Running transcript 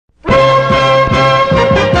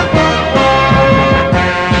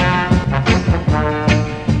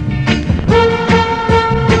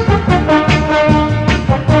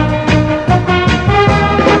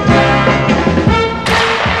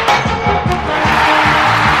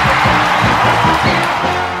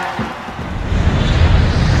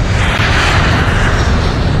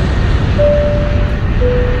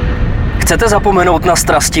Chcete zapomenout na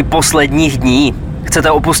strasti posledních dní?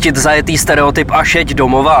 Chcete opustit zajetý stereotyp a šeť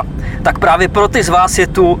domova? Tak právě pro ty z vás je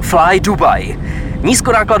tu Fly Dubai.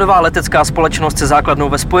 Nízkonákladová letecká společnost se základnou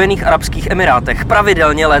ve Spojených arabských emirátech.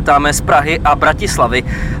 Pravidelně létáme z Prahy a Bratislavy.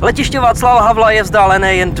 Letiště Václava Havla je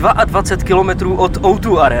vzdálené jen 22 km od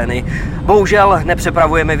O2 arény. Bohužel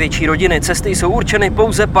nepřepravujeme větší rodiny, cesty jsou určeny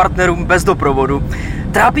pouze partnerům bez doprovodu.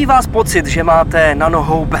 Trápí vás pocit, že máte na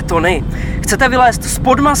nohou betony? Chcete vylézt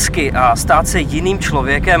spod masky a stát se jiným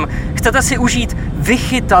člověkem? Chcete si užít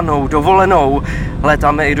vychytanou dovolenou?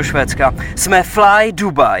 Létáme i do Švédska. Jsme Fly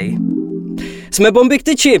Dubai. Jsme bomby k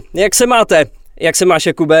tyči. Jak se máte? Jak se máš,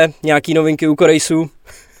 Jakube? Nějaký novinky u Korejsů?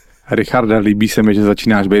 Richarde, líbí se mi, že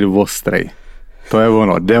začínáš být ostrej. To je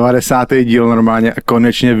ono. 90. díl normálně a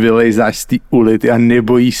konečně vylejzáš z té ulity a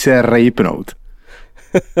nebojíš se rejpnout.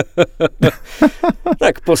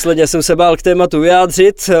 Tak posledně jsem se bál k tématu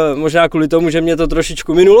vyjádřit, možná kvůli tomu, že mě to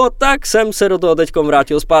trošičku minulo, tak jsem se do toho teďkom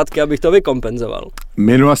vrátil zpátky, abych to vykompenzoval.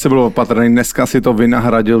 Minule se bylo opatrný, dneska si to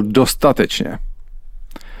vynahradil dostatečně.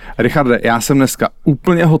 Richarde, já jsem dneska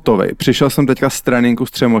úplně hotovej, přišel jsem teďka z tréninku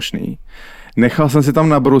střemošný, nechal jsem si tam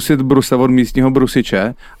nabrusit bruse od místního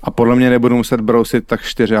brusiče a podle mě nebudu muset brousit tak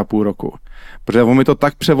 4,5 roku. Protože on mi to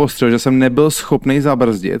tak převostřil, že jsem nebyl schopný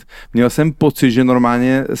zabrzdit. Měl jsem pocit, že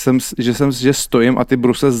normálně že stojím a ty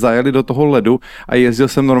bruse zajeli do toho ledu a jezdil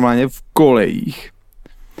jsem normálně v kolejích.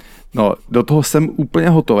 No, do toho jsem úplně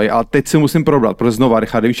hotovej, ale teď si musím probrat, protože znova,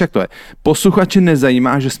 Richarde, víš, jak to je? Posluchače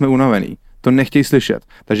nezajímá, že jsme unavený. To nechtějí slyšet.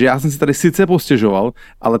 Takže já jsem si tady sice postěžoval,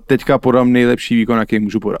 ale teďka podám nejlepší výkon, jaký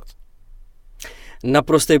můžu podat.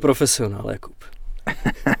 Naprostý profesionál, Jakub.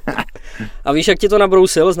 A víš, jak ti to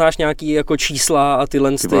nabrousil? Znáš nějaký jako čísla a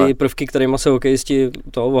tyhle ty prvky, kterýma se hokejisti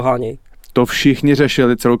toho ohánějí? To všichni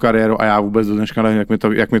řešili celou kariéru a já vůbec do dneška nevím,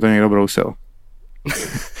 jak mi to někdo brousil.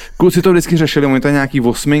 Kluci to vždycky řešili, oni to nějaký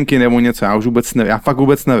osminky nebo něco, já už vůbec nevím, já fakt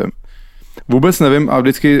vůbec nevím. Vůbec nevím a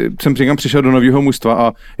vždycky jsem přišel do nového mužstva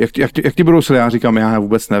a jak ti brousili, já říkám, já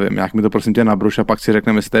vůbec nevím, jak mi to prosím tě nabruš a pak si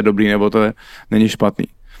řekneme, jestli to je dobrý nebo to není špatný.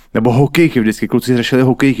 Nebo hokejky vždycky, kluci řešili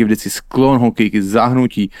hokejky, vždycky sklon hokejky,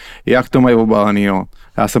 zahnutí, jak to mají obalený, no.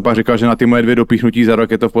 Já jsem pak říkal, že na ty moje 2 dopíchnutí za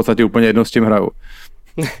rok je to v podstatě úplně jedno, s tím hraju.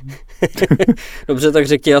 Dobře, tak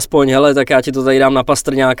řekni aspoň, hele, tak já ti to tady dám na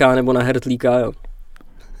Pastrňáka nebo na Hertlíka, jo.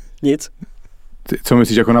 Nic? Ty, co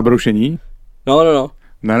myslíš, jako na broušení? No.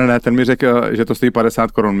 Ne, ten mi řekl, že to stojí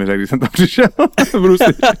 50 korun, mi řekl, když jsem tam přišel.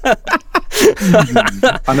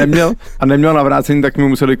 a neměl navrácení, tak mi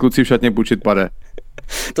museli kluci v šatně půjčit pade.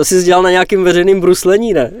 To jsi dělal na nějakým veřejným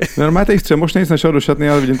bruslení, ne? Normálně těch střemošnej jsem šel do šatny,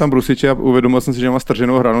 ale vidím tam brusiče a uvědomil jsem si, že má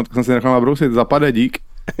strženou hranu, tak jsem si nechal nabrousit. Za pade, dík.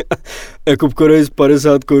 Jakub Korejs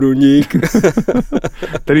 50 koruník.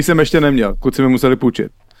 Který jsem ještě neměl, kluci mi museli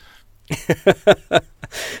půjčit.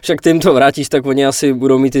 Však ty jim to vrátíš, tak oni asi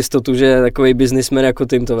budou mít jistotu, že takový biznismen jako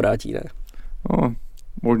ty jim to vrátí, ne? No,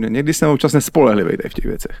 možná. Někdy jsem občas nespolehlivý v těch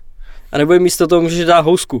věcech. A nebo jim místo toho můžeš dát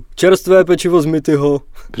housku. Čerstvé pečivo z Mytyho.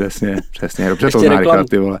 Přesně. Dobře to zná, Richard,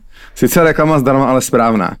 ty vole. Sice reklama zdarma, ale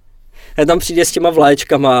správná. A tam přijde s těma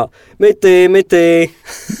vlaječkama. Myty.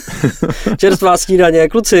 Čerstvá snídaně.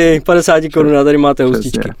 Kluci, 50 korun, tady máte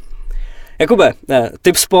houstičky. Jakube,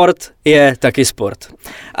 tip sport je taky sport.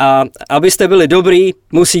 A abyste byli dobrý,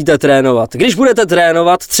 musíte trénovat. Když budete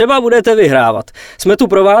trénovat, třeba budete vyhrávat. Jsme tu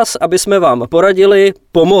pro vás, aby jsme vám poradili,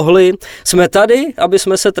 pomohli. Jsme tady, aby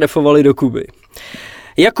jsme se trefovali do Kuby.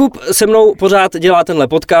 Jakub se mnou pořád dělá tenhle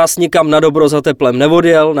podcast, nikam na dobro za teplem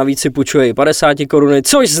neodjel, navíc si půjčuje i 50 koruny,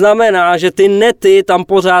 což znamená, že ty nety tam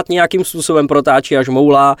pořád nějakým způsobem protáčí až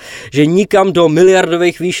moulá, že nikam do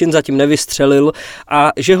miliardových výšin zatím nevystřelil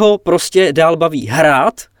a že ho prostě dál baví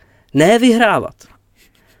hrát, ne vyhrávat.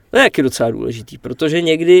 To je taky docela důležitý, protože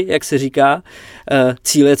někdy, jak se říká,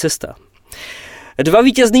 cíl je cesta. 2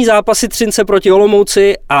 vítězný zápasy Třince proti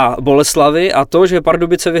Olomouci a Boleslavi a to, že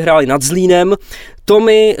Pardubice vyhráli nad Zlínem, to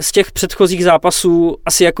mi z těch předchozích zápasů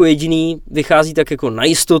asi jako jediný vychází tak jako na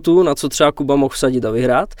jistotu, na co třeba Kuba mohl vsadit a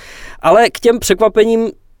vyhrát, ale k těm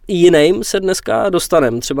překvapením jiným se dneska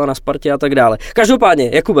dostaneme, třeba na Spartě a tak dále. Každopádně,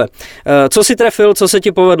 Jakube, co si trefil, co se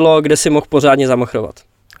ti povedlo, kde si mohl pořádně zamachrovat?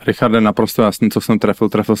 Richarde, naprosto jasný, co jsem trefil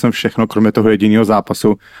jsem všechno, kromě toho jediného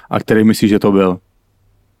zápasu, a který myslíš, že to byl?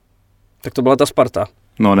 Tak to byla ta Sparta.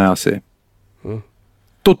 No ne asi.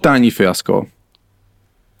 Totální fiasko.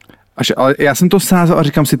 Ale já jsem to sázel a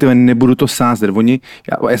říkám si, nebudu to sázet.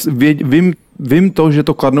 Vím to, že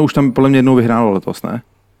to Kladno už tam podle mě jednou vyhrálo letos, ne?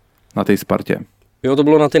 Na té Spartě. Jo, to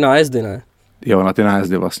bylo na ty nájezdy, ne? Jo, na ty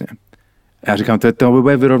nájezdy vlastně. Já říkám, to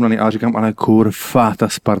bude vyrovnaný, ale říkám, ale kurva, ta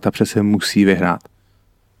Sparta přece musí vyhrát.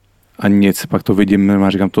 A nic, pak to vidím a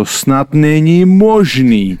říkám, to snad není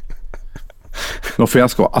možný. No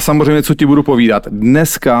fiasko. A samozřejmě, co ti budu povídat.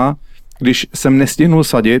 Dneska, když jsem nestihnul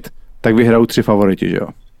sadit, tak vyhrajou 3 favoriti, že jo?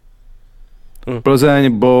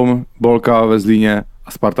 Plzeň, BOM, Bolka ve Zlíně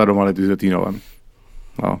a Sparta doma Lety s Letýnovem.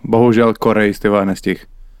 No, bohužel Korejs, tyhle nestih.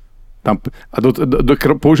 Tam,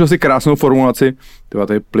 použil si krásnou formulaci, tyhle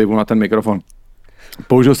tady plivu na ten mikrofon.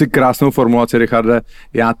 Použil si krásnou formulaci, Richarde,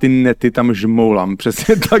 já ty nety tam žmoulam.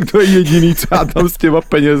 Přesně tak, to je jediný, co já tam s těma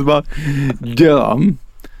penězma dělám.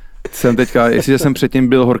 Jsem teďka, jestliže jsem předtím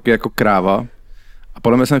byl horký jako kráva, a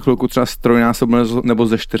podle mě jsem chvilku třeba z 3násobil nebo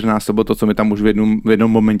ze 4násobil to, co mi tam už v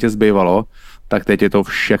jednom momentě zbývalo, tak teď je to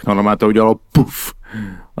všechno, normálně to udělalo puf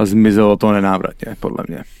a zmizelo to nenávratně, podle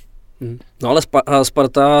mě. No ale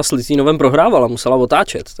Sparta s Litvínovem prohrávala, musela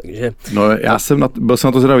otáčet, takže... No já byl jsem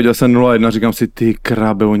na to zvědavý, viděl jsem 0-1, říkám si, ty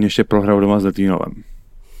krábe, oni ještě prohrajou doma s Litvínovem.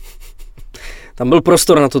 Tam byl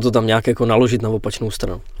prostor na to tam nějak jako naložit na opačnou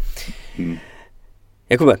stranu.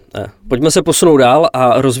 Jakube, pojďme se posunout dál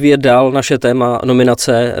a rozvíjet dál naše téma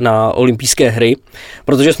nominace na olympijské hry,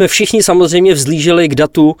 protože jsme všichni samozřejmě vzlíželi k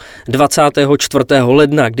datu 24.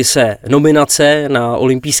 ledna, kdy se nominace na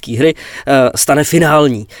olympijské hry stane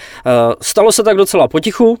finální. Stalo se tak docela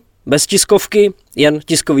potichu, bez tiskovky, jen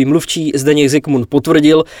tiskový mluvčí Zdeněk Zikmund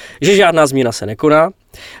potvrdil, že žádná změna se nekoná.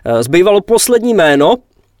 Zbývalo poslední jméno,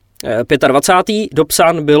 25.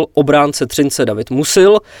 dopsán byl obránce Třince David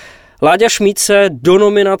Musil. Láďa Šmíd se do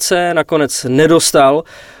nominace nakonec nedostal,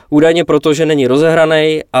 údajně proto, že není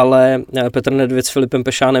rozehranej, ale Petr Nedvěd s Filipem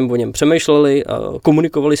Pešánem o něm přemýšleli,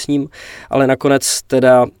 komunikovali s ním, ale nakonec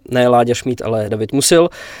teda ne Láďa Šmíd, ale David Musil.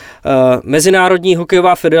 Mezinárodní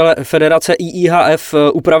hokejová federace IIHF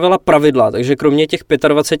upravila pravidla, takže kromě těch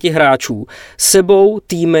 25 hráčů sebou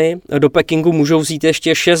týmy do Pekingu můžou vzít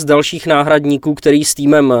ještě 6 dalších náhradníků, který s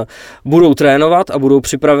týmem budou trénovat a budou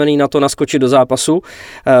připravení na to naskočit do zápasu.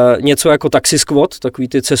 Něco jako taxi squad, takový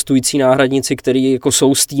ty cestující náhradníci, který jako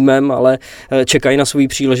jsou s týmem, ale čekají na svou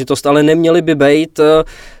příležitost, ale neměli by být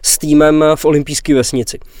s týmem v olympijské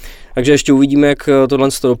vesnici. Takže ještě uvidíme, jak tohle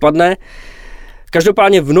dopadne.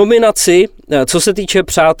 Každopádně v nominaci, co se týče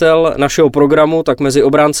přátel našeho programu, tak mezi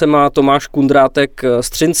obráncema Tomáš Kundrátek z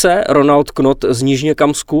Třince, Ronald Knot z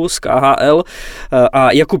Nižněkamsku z KHL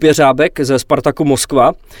a Jakub Jeřábek ze Spartaku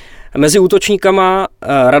Moskva. Mezi útočníkama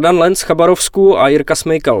Radan Lenz z Chabarovsku a Jirka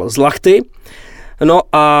Smejkal z Lachty. No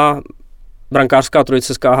a brankářská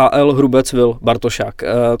trojice z KHL Hrubec, Vil, Bartošák.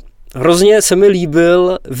 Hrozně se mi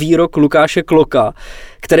líbil výrok Lukáše Kloka,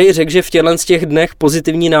 který řekl, že v těch dnech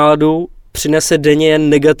pozitivní náladu přinese denně jen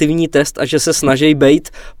negativní test a že se snaží být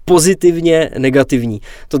pozitivně negativní.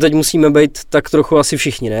 To teď musíme být tak trochu asi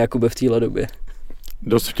všichni, ne, Jakube, v téhle době.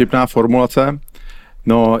 Dost vtipná formulace.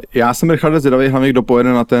 No, já jsem Richarde zvědavý, hlavně kdo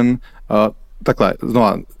pojede na ten, takhle,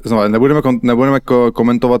 znova nebudeme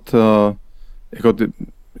komentovat jako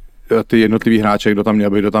ty jednotlivý hráče, kdo tam měl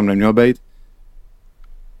být, kdo tam neměl být.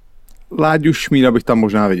 Láďu Šmída bych tam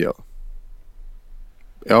možná viděl.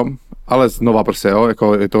 Jo, ale znova prostě, jo,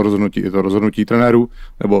 jako je to rozhodnutí trenérů,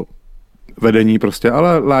 nebo vedení prostě,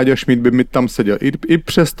 ale Láďa Šmíd by mi tam seděl, i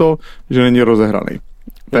přesto, že není rozehraný.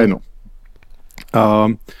 To je jedno.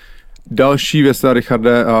 Další věc,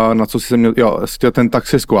 Richarde, na co si měl, ten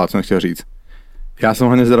taxi squad, jsem chtěl říct. Já jsem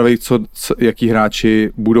hlavně zdravý, jaký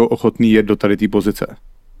hráči budou ochotní jet do tady té pozice.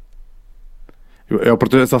 Jo,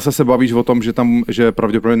 protože zase se bavíš o tom, že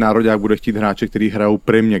pravděpodobně nároďák bude chtít hráče, který hrajou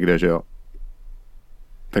prim někde, že jo.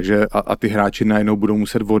 Takže a ty hráči najednou budou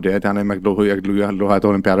muset odjet, já nevím, jak dlouhá je to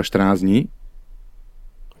olympiáda, 14 dní?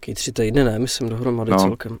 Taky 3 týdny, ne, myslím, dohromady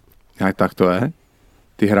celkem. Jak tak to je.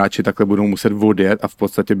 Ty hráči takhle budou muset odjet a v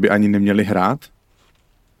podstatě by ani neměli hrát.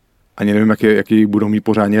 Ani nevím, jaký budou mít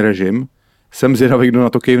pořádně režim. Jsem zvědavý, kdo na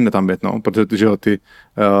to kejvne tam být, no, protože ty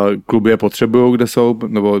kluby je potřebují, kde jsou,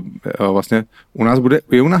 nebo vlastně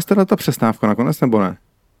je u nás teda ta přestávka nakonec, nebo ne?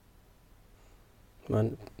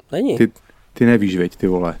 Není. Ty nevíš, veď, ty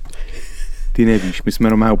vole. Ty nevíš, my jsme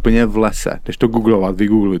normálně úplně v lese. Jdeš to googlovat,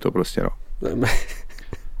 vygoogluj to prostě, no.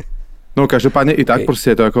 No každopádně i tak prostě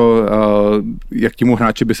je to jako, jak tímu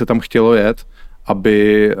hráči by se tam chtělo jet,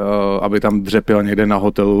 aby tam dřepil někde na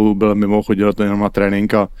hotelu, byl mimo, chodil to jenom na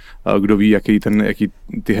trénink a kdo ví, jaký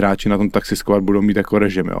ty hráči na tom taxi squad budou mít jako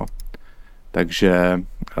režim, jo. Takže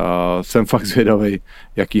jsem fakt zvědavý,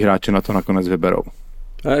 jaký hráče na to nakonec vyberou.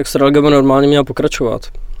 A Extraliga by normálně měla pokračovat.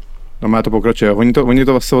 No má to pokračuje. Oni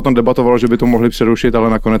to se o tom debatovalo, že by to mohli přerušit, ale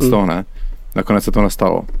nakonec to ne. Nakonec se to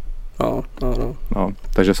nestalo. No,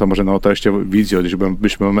 takže samozřejmě to ještě víc, jo.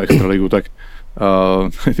 Když máme Extraligu, tak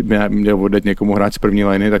měl odjet někomu hrát z první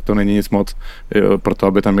liny, tak to není nic moc pro to,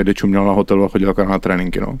 aby tam někde čuměl na hotelu a chodil akorát na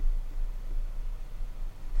tréninky, no.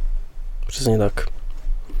 Přesně tak.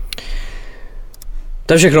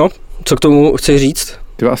 To je všechno. Co k tomu chceš říct?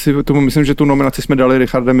 Ty asi tomu myslím, že tu nominaci jsme dali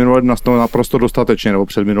Richarde minule naprosto dostatečně, nebo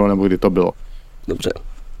předminule, nebo kdy to bylo. Dobře.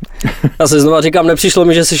 Já se znova říkám, nepřišlo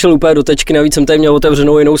mi, že jsi šel úplně do tečky, navíc jsem tady měl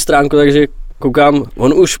otevřenou jinou stránku, takže koukám,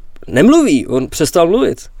 on už nemluví, on přestal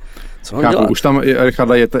mluvit. Co mám dělat? Už tam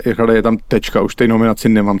Richarda je tam tečka, už té nominaci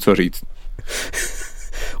nemám co říct.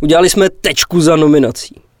 Udělali jsme tečku za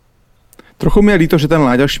nominací. Trochu mi je líto, že ten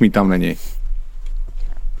Láďa Šmíd tam není.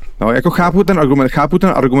 No, jako chápu ten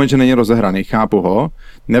argument, že není rozehraný, chápu ho.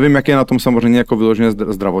 Nevím, jak je na tom samozřejmě jako vyloženě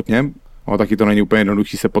zdravotně. No, taky to není úplně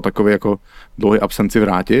jednoduchý se po takové jako dlouhé absenci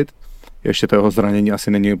vrátit. Ještě to jeho zranění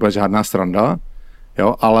asi není úplně žádná sranda.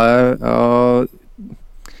 Jo, ale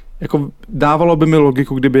jako dávalo by mi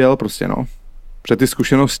logiku, kdyby jel prostě, no. Protože ty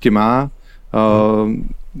zkušenosti má.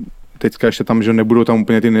 Teďka ještě tam, že nebudou tam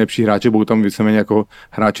úplně ty nejlepší hráči, budou tam víceméně jako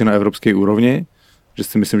hráči na evropské úrovni. Že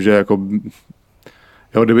si myslím, že jako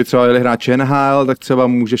jo, kdyby třeba jeli hráči NHL, tak třeba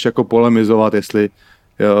můžeš jako polemizovat, jestli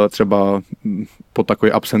jo, třeba po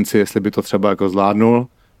takové absenci, jestli by to třeba jako zvládnul,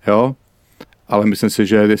 jo. Ale myslím si,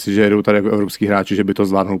 že jestliže jedou tady jako evropský hráči, že by to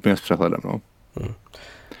zvládnul úplně s přehledem, no.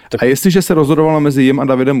 A jestliže se rozhodovalo mezi jim a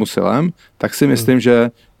Davidem Musilem, tak si myslím, že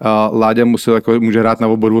Láďa Musil jako může hrát na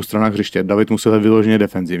obou dvou stranách hřiště. David Musil je vyloženě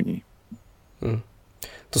defenzivní.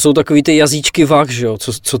 To jsou takový ty jazyčky vah, že jo,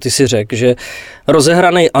 co ty si řekl, že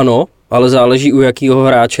rozehranej ano, ale záleží u jakýho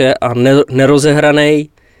hráče a nerozehranej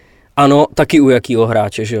ano, taky u jakýho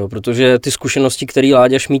hráče, že jo, protože ty zkušenosti, který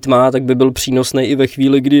Láďa Šmíd má, tak by byl přínosný i ve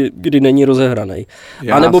chvíli, kdy není rozehranej.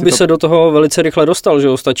 A nebo by se do toho velice rychle dostal, že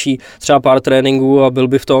jo, stačí třeba pár tréninků a byl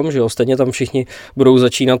by v tom, že jo, stejně tam všichni budou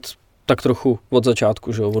začínat tak trochu od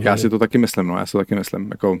začátku, že jo. Já si to taky myslím,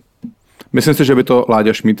 jako, myslím si, že by to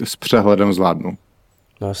Láďa Šmíd s přehledem zvládnul.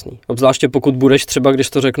 No jasný. Obzvláště pokud budeš třeba, když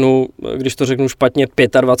to řeknu špatně,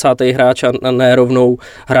 25. hráč a ne rovnou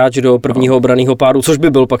hráč do prvního obranného páru, což by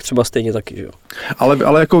byl pak třeba stejně taky, že jo.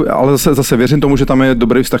 Ale zase věřím tomu, že tam je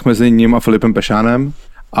dobrý vztah mezi ním a Filipem Pešánem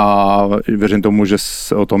a věřím tomu, že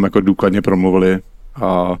se o tom jako důkladně promluvili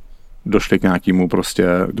a došli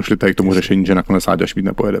tady k tomu řešení, že nakonec Láďa Šmíd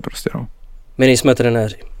nepojede prostě, no. My nejsme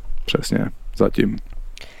trenéři. Přesně, zatím.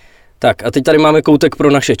 Tak a teď tady máme koutek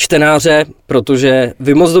pro naše čtenáře, protože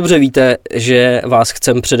vy moc dobře víte, že vás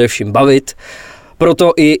chcem především bavit,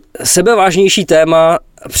 proto i sebevážnější téma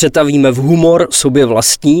přetavíme v humor sobě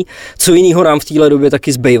vlastní, co jiného nám v téhle době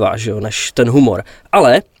taky zbývá, že jo, než ten humor.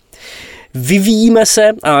 Ale vyvíjíme se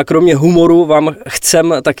a kromě humoru vám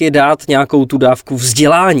chcem taky dát nějakou tu dávku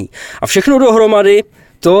vzdělání. A všechno dohromady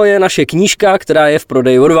to je naše knížka, která je v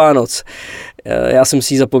prodeji od Vánoc. Já jsem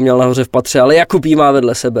si ji zapomněl nahoře v patře, ale Jakub ji má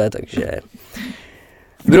vedle sebe, takže...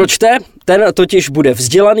 Kdo čte, ten totiž bude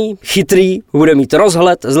vzdělaný, chytrý, bude mít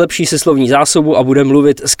rozhled, zlepší si slovní zásobu a bude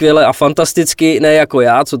mluvit skvěle a fantasticky, ne jako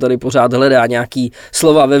já, co tady pořád hledá nějaký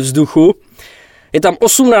slova ve vzduchu. Je tam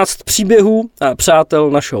 18 příběhů a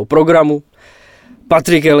přátel našeho programu.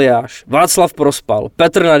 Patrik Eliáš, Václav Prospal,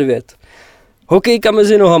 Petr Nedvěd, hokejka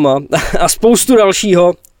mezi nohama a spoustu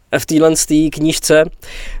dalšího v téhle knížce.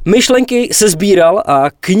 Myšlenky se sbíral a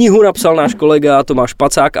knihu napsal náš kolega Tomáš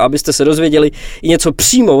Pacák a abyste se dozvěděli i něco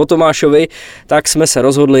přímo o Tomášovi, tak jsme se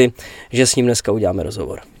rozhodli, že s ním dneska uděláme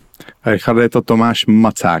rozhovor. Richarde, je to Tomáš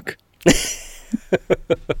Macák.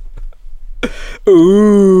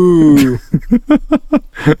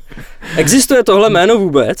 Existuje tohle jméno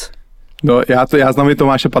vůbec? No, já znám i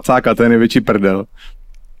Tomáše Pacáka, to je největší prdel.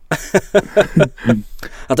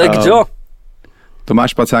 A to je kdo?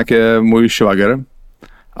 Tomáš Pacák je můj švagr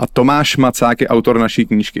a Tomáš Macák je autor naší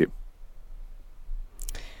knížky.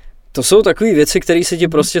 To jsou takové věci, které se ti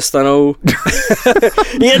prostě stanou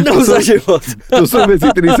jednou za život. To jsou věci,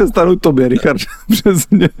 které se stanou tobě, Richard,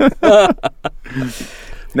 přesně.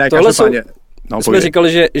 Ne, každopádně. Jsme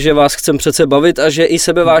říkali, že vás chcem přece bavit a že i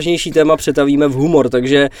sebevážnější téma přetavíme v humor,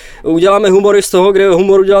 takže uděláme humory z toho, kde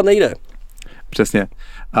humor udělat nejde. Přesně.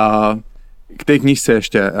 K té knížce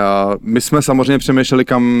ještě. My jsme samozřejmě přemýšleli,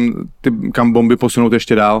 kam bomby posunout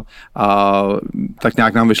ještě dál a tak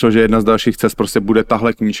nějak nám vyšlo, že jedna z dalších cest prostě bude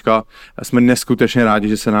tahle knížka. Jsme neskutečně rádi,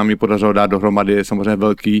 že se nám ji podařilo dát dohromady. Je samozřejmě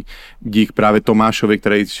velký dík právě Tomášovi,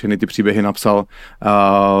 který všechny ty příběhy napsal.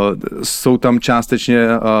 Jsou tam částečně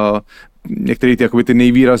některé ty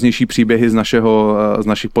nejvýraznější příběhy z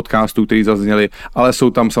našich podcastů, které zazněly, ale jsou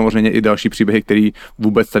tam samozřejmě i další příběhy, které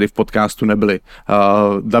vůbec tady v podcastu nebyly.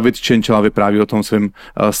 David Čenčela vypráví o tom svém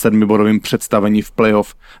 7bodovém představení v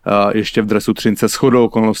playoff ještě v dresu Třince shodou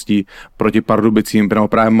okolností proti Pardubicím.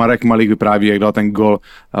 Právě Marek Malík vypráví, jak dal ten gol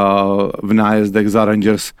v nájezdech za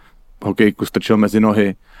Rangers, hokejku strčil mezi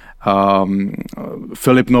nohy.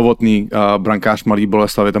 Filip Novotný, brankář Malý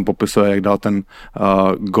Boleslavy, tam popisuje, jak dal ten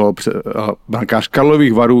gól, brankář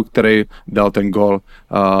Karlových Varů, který dal ten gól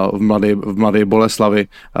v Mladé Boleslavi.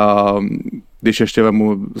 Když ještě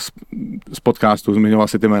vemu z podcastu, zmiňoval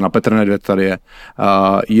si ty jména, Petr Nedvěd tady je,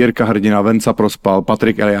 Jirka Hrdina, Venca Prospal,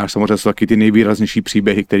 Patrik Eliáš, samozřejmě jsou taky ty nejvýraznější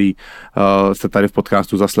příběhy, který jste tady v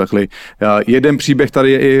podcastu zaslechli. Jeden příběh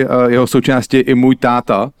tady je i jeho součástí i můj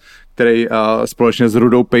táta, který společně s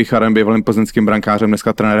Rudou Pejcharem, bývalým plzeňským brankářem,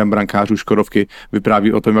 dneska trenérem brankářů Škodovky,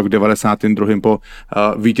 vypráví o tom, jak v 92. po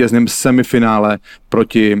vítězném semifinále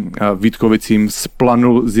proti Vítkovicím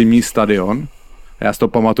splanul zimní stadion. Já si to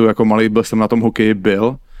pamatuju, jako malý jsem na tom hokeji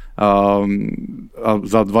byl. A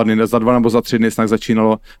za 2 nebo za 3 dny snad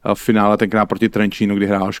začínalo finále tenkrát proti Trenčínu, kdy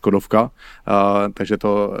hrála Škodovka. Takže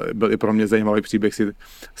to byl i pro mě zajímavý příběh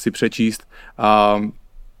si přečíst.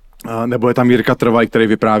 Nebo je tam Jirka Trvaj, který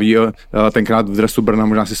vypráví tenkrát v dresu Brna,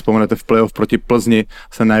 možná si vzpomenete v playoff proti Plzni,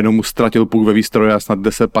 se najednou mu ztratil puk ve výstroji a snad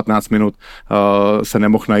 10-15 minut se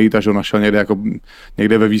nemohl najít, až ho našel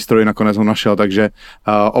někde ve výstroji, nakonec ho našel, takže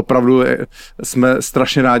opravdu jsme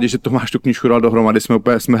strašně rádi, že Tomáš tu knížku dal dohromady,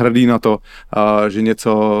 jsme hrdí na to, že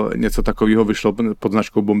něco takového vyšlo pod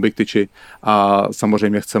značkou Bomby k tyči a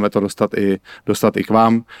samozřejmě chceme to dostat i k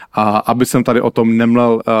vám. A aby jsem tady o tom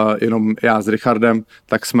nemlel jenom já s Richardem,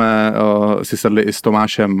 tak jsme si sedli i s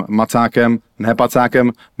Tomášem Macákem, ne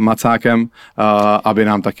Pacákem, Macákem, aby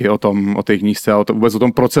nám taky o té knížce a vůbec o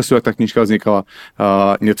tom procesu, jak ta knížka vznikala,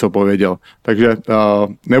 něco pověděl. Takže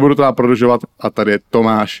nebudu to prodlužovat a tady je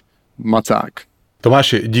Tomáš Macák.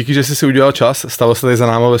 Tomáši, díky, že jsi si udělal čas, stavil se tady za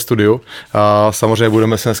náma ve studiu a samozřejmě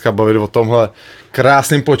budeme se dneska bavit o tomhle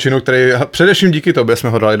krásným počinu, který především díky tobě jsme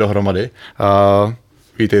ho dali dohromady.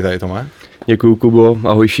 Vítej tady, Tomé. Děkuju, Kubo,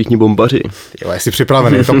 ahoj všichni bombaři. Jo, jsi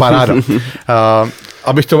připravený, je to paráda.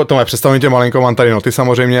 Abych Tomé představil tě malinko, mám tady noty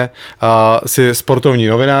samozřejmě. Jsi sportovní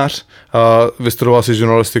novinář, vystudoval si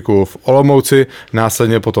žurnalistiku v Olomouci,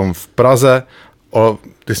 následně potom v Praze.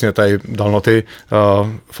 Ty jsi mě tady dal noty,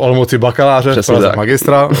 v Olomouci bakaláře, v Praze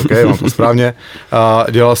magistra, ok, mám to správně.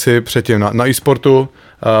 Dělal si předtím na e-sportu,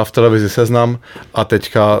 v televizi Seznam a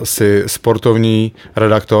teďka si sportovní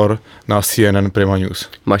redaktor na CNN Prima News.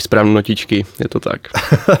 Máš správné notičky, je to tak.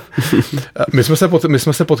 my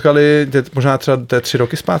jsme se potkali možná třeba 3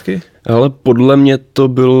 roky zpátky? Ale podle mě to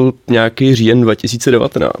byl nějaký říjen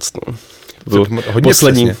 2019. No. Byl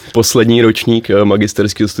poslední ročník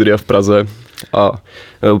magisterského studia v Praze a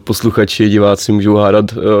posluchači, diváci můžou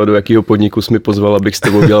hádat, do jakého podniku jsi mi pozval, abych s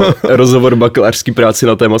tebou dělal rozhovor bakalářský práci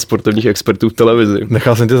na téma sportovních expertů v televizi.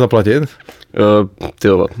 Nechal jsem tě zaplatit?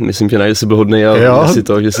 Tyjo, myslím, že jsi byl hodnej a asi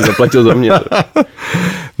to, že jsi zaplatil za mě.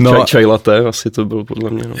 Čaj latte, asi to bylo podle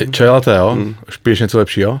mě. No. Čaj latte, jo? Už piješ něco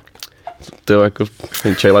lepšího? To jako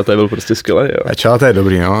čaj latte byl prostě skvělý, jo. Čaj latte je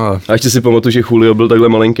dobrý, no. A ještě si pamatuju, že Julio byl takhle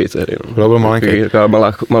malinký tehdy, no. Julio byl malinký.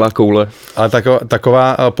 Taková malá koule. Ale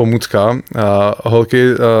taková pomůcka, holky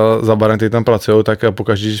za barem, které tam pracují, tak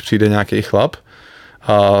pokaždé, když přijde nějaký chlap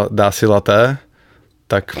a dá si latte,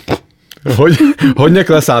 tak hodně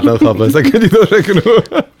klesá ten chlapec, tak ti to řeknu.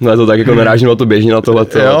 No je to tak, jako narážím na to běžně na tohle,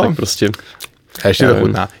 tak prostě. A ještě to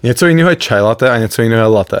chutná. Něco jiného je čaj latte a něco jiného je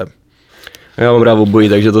latte. Já mám rád obojí,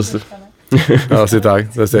 takže to... Asi tak.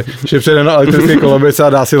 Že přijde na elektrické koloběce a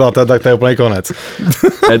dá si latte, tak to je úplný konec.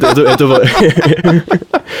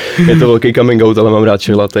 Je to velký coming out, ale mám rád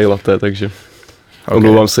čaj latte, takže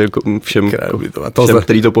omlouvám se všem,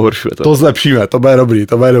 který to pohoršuje. To zlepšíme, to bude dobrý.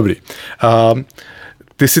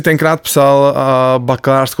 Ty jsi tenkrát psal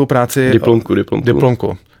bakalářskou práci...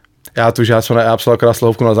 Diplomku. Já psal akorát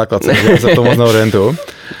slohovku na základce, se to moc neorientuju.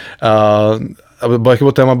 Jaký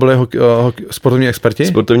téma byly sportovní experti?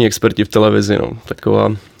 Sportovní experti v televizi, no.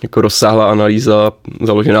 Taková jako rozsáhlá analýza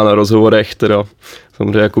založená na rozhovorech, teda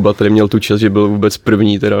samozřejmě Jakuba tady měl tu čas, že byl vůbec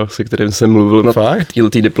první, teda, se kterým jsem mluvil na této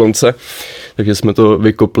diplomce, takže jsme to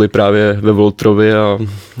vykopli právě ve Voltrovi a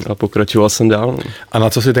pokračoval jsem dál. No. A na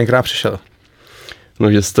co jsi tenkrát přišel?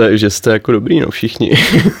 No, že jste jako dobrý, no, všichni.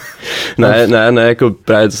 ne, jako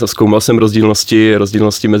právě zkoumal jsem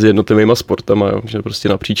rozdílnosti mezi jednotlivými sportama, jo, že prostě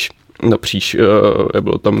napříč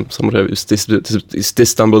bylo tam samozřejmě,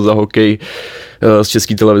 Stys tam byl za hokej, z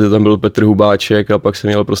České televize tam byl Petr Hubáček a pak jsem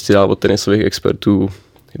měl prostě dál od tenisových expertů,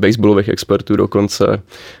 baseballových expertů dokonce,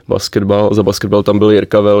 za basketbal tam byl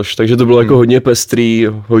Jirka Velš, takže to bylo jako hodně pestrý,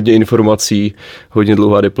 hodně informací, hodně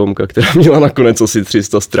dlouhá diplomka, která měla nakonec asi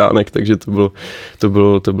 300 stránek, takže to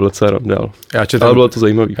bylo docela dál. Ale bylo to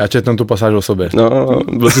zajímavé. Já četnu tu pasáž o sobě. No,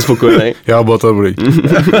 byl jsi spokojený. Já, bylo to dobrý.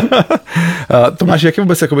 Tomáš, jaký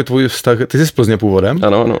vůbec jakoby tvůj vztah, ty jsi z Plzně původem?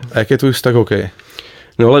 Ano. A jaký je tvůj vztah hokej?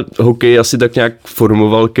 No ale hokej asi tak nějak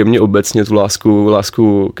formoval ke mně obecně tu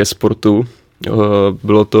lásku ke sportu.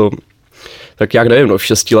 Bylo to, tak jak nevím, v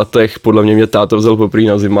 6 letech podle mě táta vzal poprvé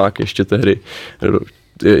na zimák ještě tehdy.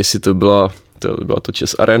 Jestli to byla to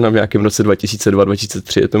Čes Arena v nějakém roce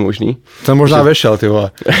 2002-2003, je to možný? Jsem možná vešel, ty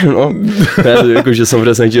vole. No, ne, jako, že jsem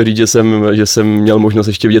vůbec nechtěl říct, že jsem měl možnost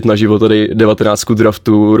ještě vidět naživo tady 19.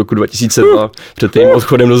 draftu roku 2002 před tím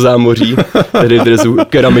odchodem do zámoří, tedy dresu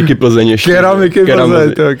Keramiky Plzeň ještě. Keramiky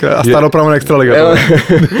Plzeň, a Staropramen Extraliga.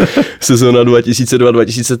 Sezóna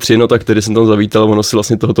 2002-2003, no tak tedy jsem tam zavítal, ono si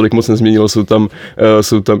vlastně toho tolik moc nezměnilo, jsou tam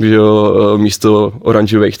že jo, místo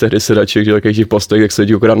oranžových tehdy sedaček, že takových těch plastových, jak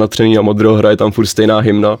sedí akorát natřený a modro, hraje tam furt stejná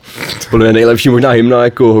hymna. Podle mě nejlepší možná hymna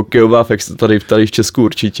jako hokejová, tady v Česku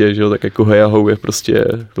určitě, že jo, tak jako Hej a Hou je prostě,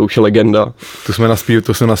 to už je legenda.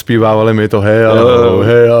 Tu jsme naspívávali my to Hej a Hou,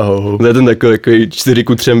 Hej a Hou. To je ten takový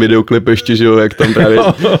 4:3 videoklip ještě, že jo, jak tam právě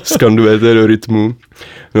skandujete do rytmu.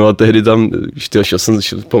 No a tehdy tam,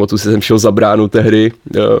 pamatuju si, jsem šel za bránu tehdy,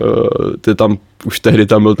 už tehdy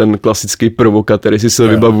tam byl ten klasický provokant, který si se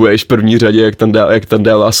vybavuješ v první řadě, jak tam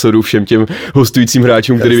dává sodu všem těm hostujícím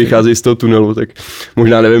hráčům, kteří vycházejí z toho tunelu, tak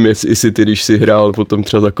možná nevím, jestli ty, když jsi hrál potom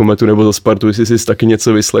třeba za Kometu nebo za Spartu, jestli jsi taky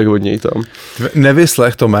něco vyslech od něj tam.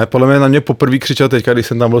 Nevyslech to podle mě na mě poprvé křičel teďka, když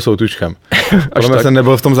jsem tam byl Soutučkem. Podle mě jsem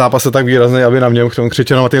nebyl v tom zápase tak výrazný, aby na mě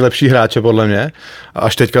křičel na ty lepší hráče, podle mě. A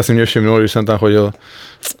až teďka si mě všimnul, když jsem tam chodil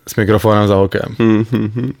s mikrofonem za hokejem.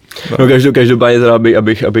 No každopádně teda,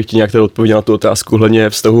 abych ti nějak odpověděl na tu otázku hledně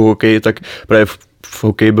vztahu hokej, tak právě v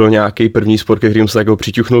hokeji byl nějaký první sport, kterým se jako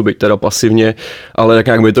přiťuchnul, byť teda pasivně, ale tak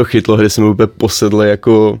nějak mi to chytlo, kdy jsme úplně posedli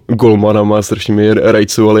jako golmanama, strašně mi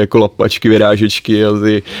rajcovali jako lapačky, vyrážečky a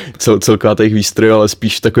ty celková těch výstroj, ale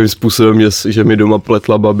spíš takovým způsobem, že mi doma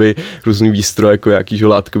pletla babi různý výstroj, jako nějaký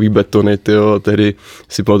žolátkový betony, tyjo, tehdy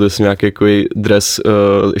si pamatuju, jsem nějaký jako dres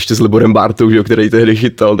ještě s Liborem Bártou, že, který tehdy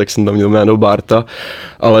chytal, tak jsem tam měl jméno Bárta,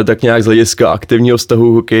 ale tak nějak z hlediska aktivního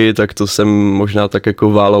vztahu hokeji, tak to jsem možná tak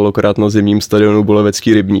jako válel akorát na zimním stadionu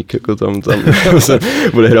Bolevecký Rybník, jako tam jsem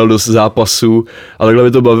odehrál dost zápasů a takhle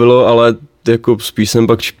by to bavilo, ale jako spíš jsem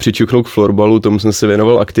pak přičuchnul k florbalu, tomu jsem se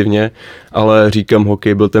věnoval aktivně, ale říkám,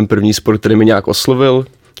 hokej byl ten první sport, který mě nějak oslovil,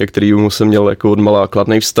 ke kterému jsem měl jako odmala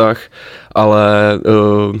kladný vztah, ale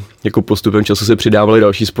jako postupem času se přidávaly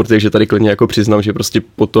další sporty, takže tady klidně jako přiznám, že prostě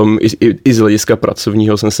potom i z hlediska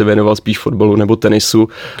pracovního jsem se věnoval spíš fotbalu nebo tenisu,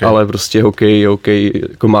 ale prostě hokej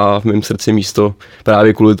jako má v mém srdci místo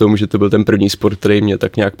právě kvůli tomu, že to byl ten první sport, který mě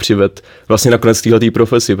tak nějak přived vlastně nakonec téhletý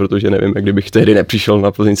profesi, protože nevím, jak kdybych tehdy nepřišel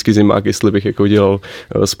na plzeňský zimák, jestli bych jako dělal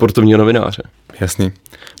sportovního novináře. Jasný.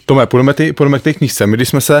 Tome, půjdeme k té knížce. My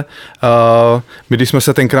když jsme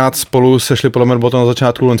se tenkrát spolu sešli, podle mě bylo to na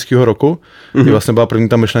začátku loňského roku, kdy vlastně byla první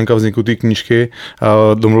ta myšlenka vzniku té knížky.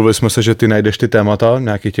 Domluvili jsme se, že ty najdeš ty témata,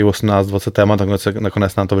 nějakých těch 18-20 témat,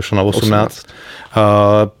 nakonec nám to vyšlo na 18.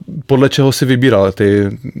 Podle čeho si vybíral ty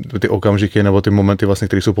okamžiky nebo ty momenty, vlastně,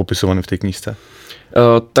 které jsou popisovány v té knížce?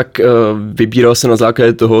 Tak vybíral jsem na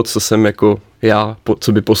základě toho, co jsem jako já,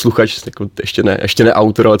 co by posluchač, jako ještě ne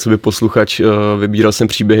autor, ale co by posluchač, vybíral jsem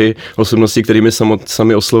příběhy osobností, kterými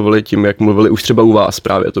sami oslovili tím, jak mluvili už třeba u vás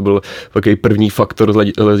právě. To byl takový první faktor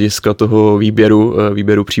z hlediska toho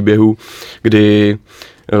výběru příběhů, kdy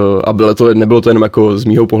a nebylo to jenom jako z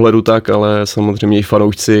mýho pohledu tak, ale samozřejmě i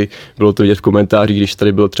fanoušci, bylo to vidět v komentářích, když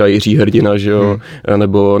tady byl třeba Jiří Hrdina, že jo,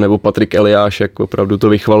 nebo Patrik Eliáš, jak opravdu to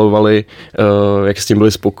vychvalovali, jak s tím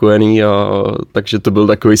byli spokojení, a takže to byl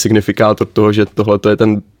takový signifikátor toho, že tohle to je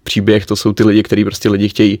ten příběh, to jsou ty lidi, kteří prostě lidi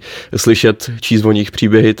chtějí slyšet, číst o nich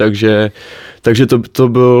příběhy, takže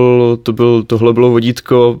tohle bylo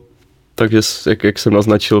vodítko, takže jak jsem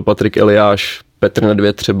naznačil, Patrik Eliáš, Petr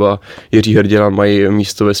Nedvěd třeba, Jiří Hrdina mají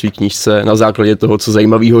místo ve své knížce na základě toho, co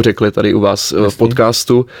zajímavého řekli tady u vás v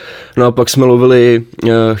podcastu. No a pak jsme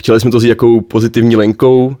chtěli jsme to vzít jakou pozitivní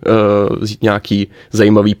linkou, vzít nějaký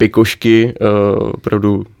zajímavý pikošky,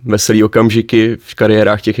 opravdu veselý okamžiky v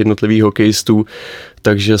kariérách těch jednotlivých hokejistů,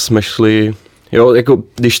 takže jsme šli. Jo, jako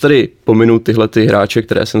když tady pominu tyhle ty hráče,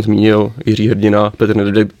 které jsem zmínil, Jiří Hrdina, Petr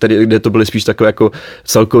Nedvěd, kde to byly spíš takové jako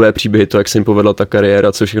celkové příběhy, to, jak se jim povedla ta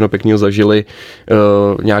kariéra, co všechno pěkného zažili,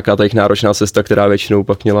 nějaká ta jejich náročná cesta, která většinou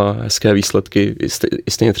pak měla hezké výsledky.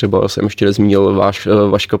 Stejně třeba jsem ještě nezmínil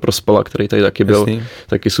Vaška Prospala, který tady taky byl,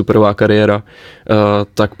 taky superová kariéra.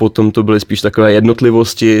 Tak potom to byly spíš takové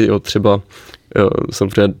jednotlivosti, jo, třeba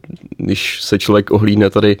samozřejmě, když se člověk ohlídne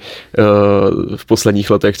tady v posledních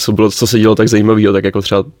letech, co se dělo tak zajímavého, tak jako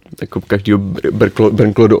třeba jako každýho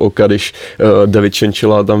brnklo do oka, když David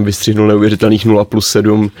Čenčela tam vystřihnul neuvěřitelných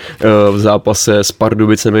 0+7 v zápase s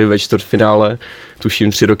Pardubicemi ve čtvrtfinále,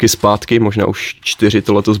 tuším 3 roky zpátky, možná už 4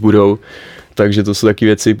 to letos budou. Takže to jsou taky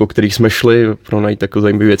věci, po kterých jsme šli, pro najít takové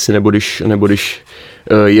zajímavé věci, nebo když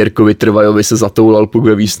Jirkovi Trvajovi se zatoulal puk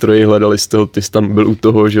ve výstroji, hledali jste ho, ty jsi tam byl u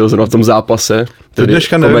toho, že jo, zrovna v tom zápase, tedy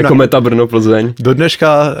Kometa Brno Plzeň. Do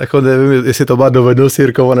dneška jako nevím, jestli to byla dovednost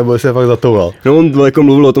Jirkova, nebo jestli se fakt zatoulal. No on jako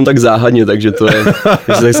mluvil o tom tak záhadně, takže to je,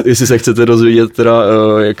 jestli se chcete dozvědět teda,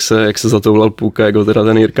 jak se zatoulal puk a jak ho teda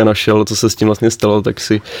ten Jirka našel, co se s tím vlastně stalo, tak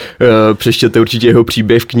si přečtěte určitě jeho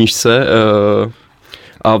příběh v knížce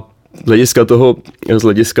a z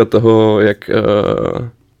hlediska toho, jak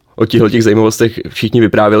o těch zajímavostech všichni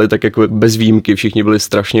vyprávěli, tak jako bez výjimky, všichni byli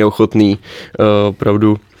strašně ochotní,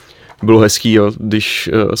 opravdu bylo hezký, jo, když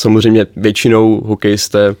samozřejmě většinou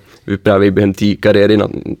hokejisté vyprávějí během té kariéry na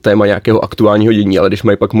téma nějakého aktuálního dění, ale když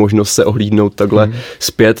mají pak možnost se ohlídnout takhle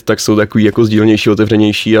zpět, tak jsou takový jako sdílnější,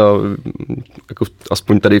 otevřenější a jako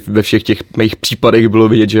aspoň tady ve všech těch mých případech bylo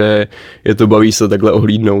vidět, že je to baví se takhle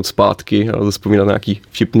ohlídnout zpátky a vzpomínat nějaký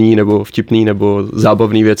vtipný nebo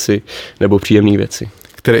zábavné věci nebo příjemné věci.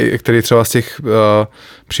 Který třeba z těch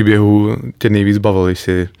příběhů tě nejvíc bavil, když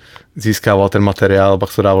jsi získával ten materiál a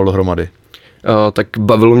pak to dával dohromady? Tak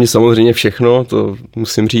bavilo mě samozřejmě všechno, to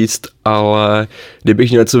musím říct, ale kdybych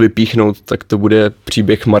měl něco vypíchnout, tak to bude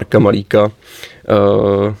příběh Marka Malíka.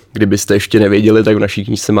 Kdybyste ještě nevěděli, tak v naší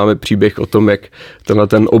knížce máme příběh o tom, jak tenhle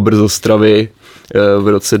ten obr z Ostravy v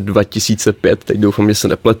roce 2005, teď doufám, že se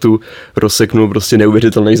nepletu, rozseknul prostě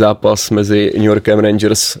neuvěřitelný zápas mezi New Yorkem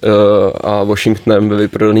Rangers a Washingtonem ve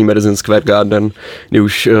vyprodaný Madison Square Garden, kdy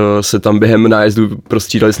už se tam během nájezdu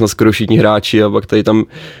prostřídali snad skoro všichni hráči a pak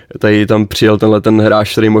tady tam přijel tenhle ten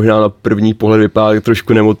hráč, který možná na první pohled vypadá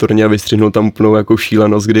trošku nemotorně a vystřihnul tam úplnou jako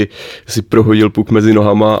šílenost, kdy si prohodil puk mezi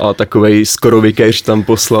nohama a takovej skoro vykejř tam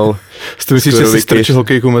poslal. Jste myslíš, že si strčil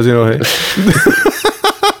hokejku mezi nohy?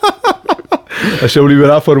 Naše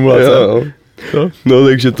oblíbená formulace. Jo. No,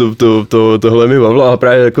 takže tohle mi bavilo a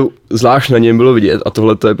právě jako zvlášť na něm bylo vidět a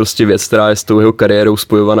tohle to je prostě věc, která je s tou jeho kariérou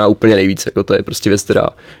spojovaná úplně nejvíc, jako to je prostě věc, která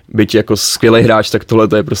byť jako skvělý hráč, tak tohle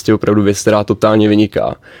to je prostě opravdu věc, která totálně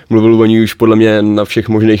vyniká. Mluvil o ní už podle mě na všech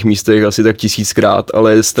možných místech asi tak 1000krát,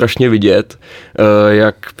 ale je strašně vidět,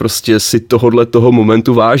 jak prostě si toho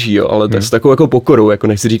momentu váží, jo, ale s takovou jako pokorou, jako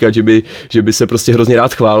nechci říkat, že by se prostě hrozně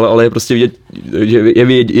rád chválil, ale je prostě vidět,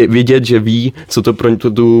 je vidět, že ví, co to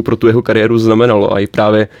pro tu jeho kariéru znamenalo a i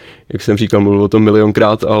právě, jak jsem říkal, mluvil o tom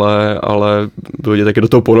milionkrát, ale byl je taky do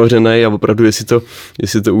toho ponořený a opravdu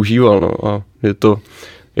jestli to užíval, no a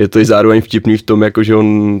je to i zároveň vtipný v tom, jako že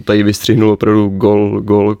on tady vystřihnul opravdu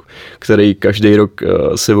gol, který každý rok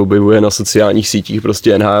se objevuje na sociálních sítích,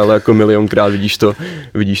 prostě NHL jako milionkrát,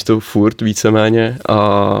 vidíš to furt víceméně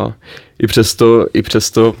a i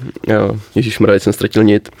přesto ježišmarja, jsem ztratil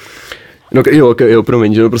nit. No jo,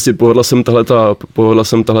 promiň, že prostě povedla jsem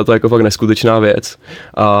tahleta jako fakt neskutečná věc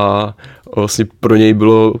a vlastně pro něj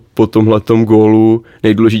bylo po tomhletom gólu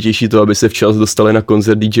nejdůležitější to, aby se včas dostali na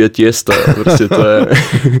koncert DJ Tiesta, prostě to je,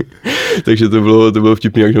 takže to bylo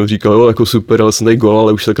vtipný, jak on říkal, jo, jako super, ale jsem tady gól,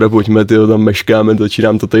 ale už sakra pojďme, tyjo, tam meškáme,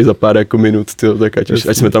 začínám to tady za pár jako minut, tyjo, tak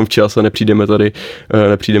ať jsme tam včas a nepřijdeme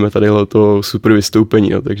tady to super vystoupení,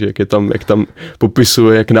 no, takže jak tam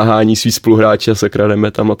popisuje, jak nahání svý spoluhráče a sakra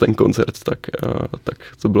jdeme tam na ten koncert, tak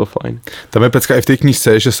to bylo fajn. Tam je pecka i v té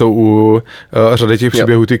knížce, že jsou u řady těch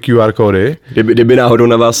příběhů ty QR kódy. Kdyby náhodou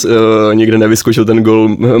na vás někde nevyskočil ten gol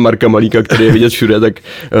Marka Malíka, který je vidět všude, tak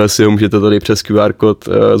si ho můžete tady přes QR kód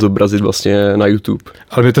zobrazit vlastně na YouTube.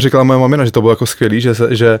 Ale mi to říkala moje mamina, že to bylo jako skvělý,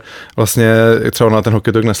 že vlastně třeba na ten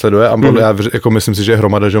hokej to nesleduje a já jako myslím si, že je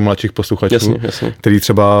hromada že mladších posluchačů, jasně. který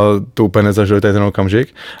třeba to úplně nezažili tady ten okamžik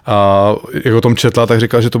a jak o tom četla, tak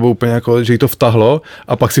říkala, že to bylo úplně jako, že jí to vtahlo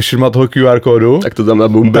a pak si všimla toho QR kódu. Tak to tam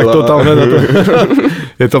nabumbila. Tak to tam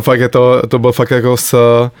je to fakt, to byl fakt jako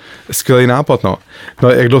skvělý nápad, no. No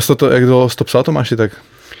jak dlouho to psal, Tomáši, tak?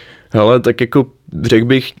 Hele, tak jako řekl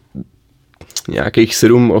bych nějakých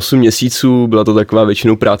 7-8 měsíců, byla to taková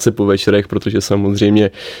většinou práce po večerech, protože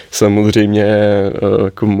samozřejmě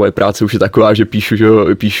jako moje práce už je taková, že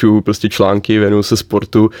píšu prostě články, věnuju se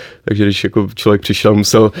sportu, takže když jako člověk přišel,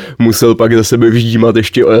 musel pak za sebe vyždímat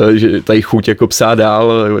ještě, že tady chuť jako psát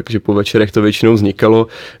dál, takže po večerech to většinou vznikalo.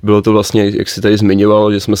 Bylo to vlastně, jak si tady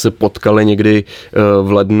zmiňoval, že jsme se potkali někdy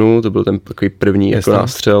v lednu, to byl ten takový první jako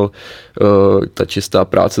nástřel. Ta čistá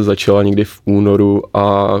práce začala někdy v únoru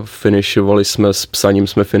a s psaním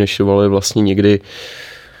jsme finišovali vlastně někdy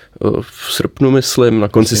v srpnu, myslím, na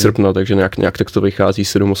konci srpna, takže nějak tak to vychází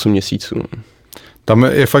 7-8 měsíců. Tam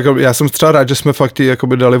je fakt, já jsem třeba rád, že jsme fakt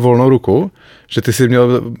jakoby dali volnou ruku, že ty si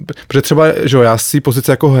měl, protože třeba, že já z té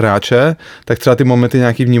pozice jako hráče, tak třeba ty momenty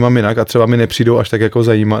nějaký vnímám jinak a třeba mi nepřijdou až tak jako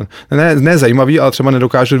ne zajímavý, ale třeba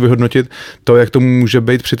nedokážu vyhodnotit to, jak to může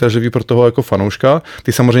být přitažlivý pro toho jako fanouška.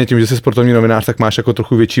 Ty samozřejmě tím, že jsi sportovní novinář, tak máš jako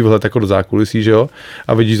trochu větší vhled jako do zákulisí, že jo,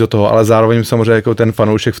 a vidíš do toho, ale zároveň samozřejmě jako ten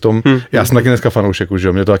fanoušek v tom, já jsem taky dneska fanoušek už, že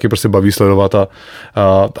jo, mě to taky prostě baví sledovat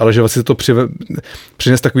ale že vlastně to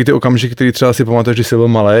přines takový ty okamžiky, který třeba si pamatuješ, že jsi byl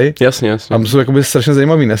malej. Jasně. A to jsou jakoby strašně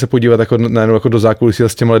zajímavý, ne se podívat jako najednou jako do zákulisí a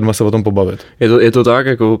s těma lidma se o tom pobavit. Je to tak,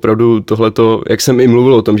 jako opravdu tohleto, jak jsem i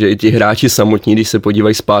mluvil o tom, že i ti hráči samotní, když se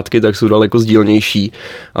podívají zpátky, tak jsou daleko sdílnější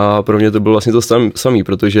a pro mě to bylo vlastně to samý,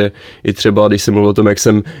 protože i třeba, když jsem mluvil o tom, jak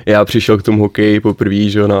jsem já přišel k tomu hokeji poprvé,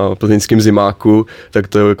 že na plzeňském zimáku, tak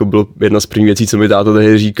to jako bylo jedna z prvních věcí, co mi táta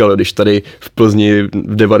tehdy říkal, když tady v Plzni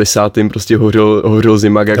v 90. prostě hořel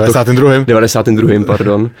zimák. 92.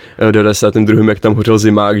 jak tam hořel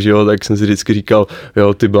zimák, že jo, tak jsem si vždycky říkal,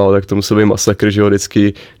 jo, ty bláho, tak to musel být masakr, že jo,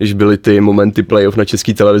 vždycky, když byly ty momenty playoff na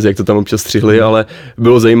české televizi, jak to tam občas střihli, ale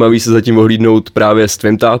bylo zajímavé se zatím ohlídnout právě s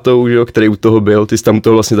tvým tátou, že jo, který u toho byl, ty jsi tam u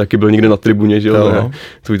toho vlastně taky byl někde na tribuně, že jo,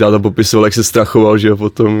 tvůj táta popisoval, jak se strachoval, že jo,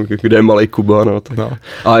 potom, kde je malej Kuba, no, tak. No.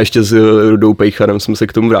 A ještě s Rudou Pejcharem jsme se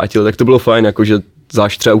k tomu vrátili, tak to bylo fajn, jakože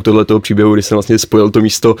zvlášť třeba u tohoto příběhu, kdy jsem vlastně spojil to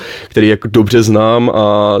místo, který jako dobře znám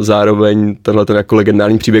a zároveň tenhle ten jako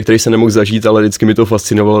legendární příběh, který jsem nemohl zažít, ale vždycky mi to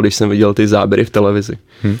fascinovalo, když jsem viděl ty záběry v televizi.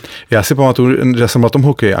 Já si pamatuju, že jsem na tom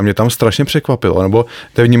hokeji a mě tam strašně překvapilo, nebo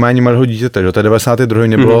to vnímání malého dítěte, že to je 92.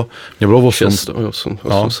 mě bylo 8.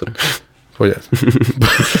 8. Pojď.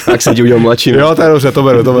 Tak jsem ti udělal mladší. Jo, to je dobře, to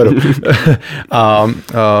beru. a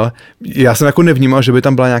já jsem jako nevnímal, že by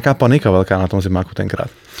tam byla nějaká panika velká na tom zimáku tenkrát.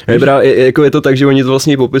 Je to tak, že oni to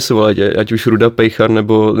vlastně popisovali, ať už Ruda Pejchar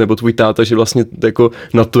nebo tvůj táta, že vlastně jako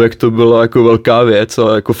na to, jak to byla jako velká věc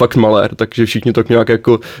a jako fakt malér, takže všichni tak nějak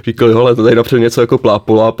jako říkali, hele, to tady napřed něco jako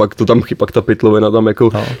plápola, pak ta pytlovina tam jako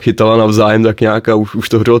chytala navzájem tak nějak a už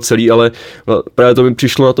to hřelo celý, ale právě to mi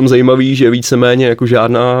přišlo na tom zajímavý, že víceméně jako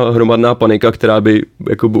žádná hromadná panika, která by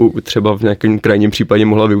jako třeba v nějakém krajním případě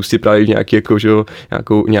mohla vyústit právě v nějaký jako, že jo,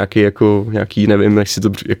 nějaký nevím, jak si to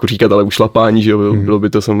jako říkat, ale ušlapání, že jo, bylo by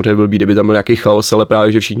to samozřejmě blbý, kdyby tam byl nějaký chaos, ale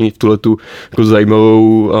právě, že všichni v tuhletu jako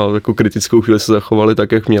zajímavou a jako kritickou chvíli se zachovali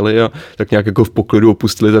tak, jak měli a tak nějak jako v poklidu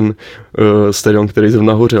opustili ten stadion, který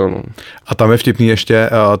zrovna hořel. No. A tam je vtipný ještě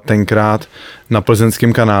tenkrát na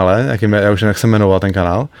plzeňském kanále, já už jak se jmenoval ten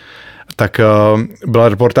kanál, tak byla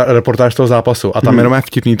reportáž toho zápasu a tam jenom je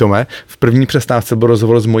vtipný, Tome, v první přestávce byl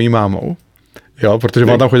rozhovor s mojí mámou. Jo, protože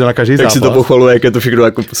mám tam chodil na každý zápas. Jak si to pochvaluje, jak je to všechno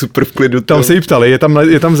jako super v klidu. Tam se jí ptali,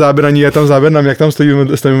 je tam záběr na ní, jak tam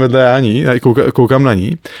stojím vedle já ní, koukám na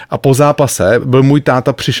ní. A po zápase byl můj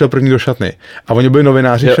táta, přišel první do šatny. A oni byli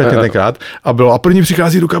novináři v šatně tenkrát. A první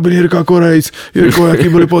přichází do kabiny Jirka Korejc. Jirko,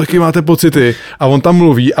 jaký máte pocity? A on tam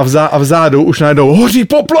mluví a vzadu už najednou hoří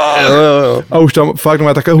poplach. Jo. A už tam fakt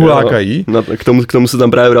má také hulákají. K tomu se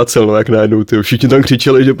tam právě vracel, no, jak najednou, tyjo. Všichni tam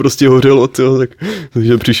křičeli, že prostě hořelo, tyjo,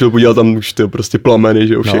 takže přišel podívat tam už to prostě plameny,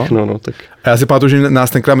 že jo, všechno, no tak. A já si pamatuju, že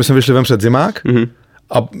nás tenkrát, my jsme vyšli ven před zimák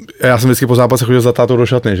a já jsem vždycky po zápase chodil za tátou do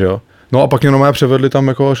šatny, že jo. No a pak mě normálně převedli tam,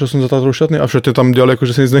 jako, šel jsem za tátou do šatny a v šatně tam dělali, jako,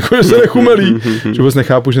 že se nic že se nechumelí. Že vůbec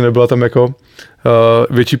nechápu, že nebyla tam jako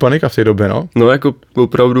větší panika v té době, no. No jako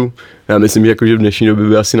opravdu, já myslím, že v dnešní době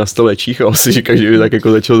by asi nastal větší chaos, že každý by tak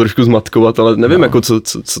jako začal trošku zmatkovat, ale nevím, jako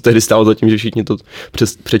co tehdy stálo za tím, že všichni to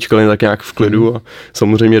přečkali tak nějak v klidu a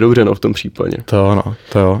samozřejmě dobře, no, v tom případě. To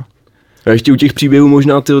jo. A ještě u těch příběhů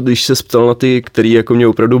možná, když se ptal na ty, který jako mě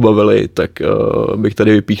opravdu bavili, tak bych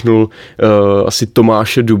tady vypíchnul asi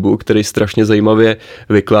Tomáše Dubu, který strašně zajímavě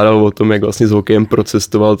vykládal o tom, jak vlastně s hokejem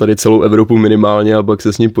procestoval tady celou Evropu minimálně a pak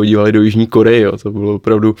se s ním podívali do Jižní Koreje. Jo. To bylo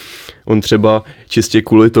opravdu, on třeba čistě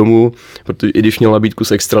kvůli tomu, protože i když měl nabídku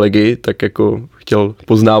z extraligy, tak jako chtěl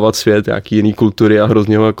poznávat svět, nějaký jiný kultury a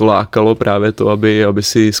hrozně ho jako lákalo právě to, aby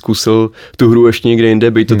si zkusil tu hru ještě někde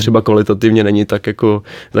jinde, byť to třeba kvalitativně není tak jako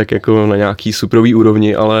na nějaký suprový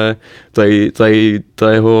úrovni, ale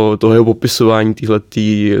toho jeho popisování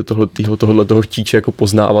tohoto chtíče jako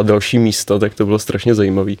poznávat další místa, tak to bylo strašně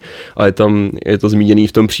zajímavý. A je to zmíněný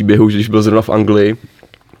v tom příběhu, že když byl zrovna v Anglii,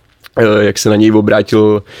 jak se na něj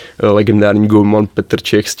obrátil legendární golman Petr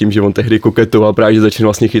Čech s tím, že on tehdy koketoval právě, že začal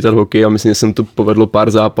vlastně chytat hokej a myslím, že jsem to povedlo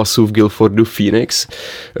pár zápasů v Guildfordu Phoenix,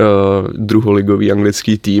 druholigový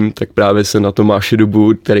anglický tým, tak právě se na Tomáše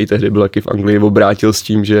Dubu, který tehdy byl taky v Anglii, obrátil s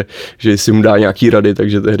tím, že si mu dá nějaký rady,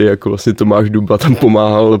 takže tehdy jako vlastně Tomáš Duba tam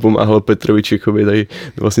pomáhal Petrovi Čechovi tady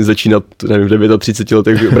vlastně začínat, nevím, v 39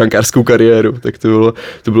 letech brankářskou kariéru, tak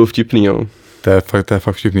to bylo vtipný, jo. To je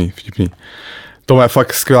fakt vtipný. To je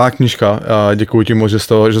fakt skvělá knížka. Děkuji ti moc,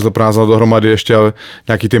 že to prázal dohromady ještě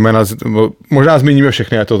nějaký ty jména. Možná zmíníme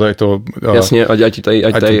všechny, je to. Jasně, ať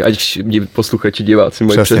posluchači, diváci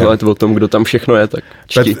mají přehled o tom, kdo tam všechno je, tak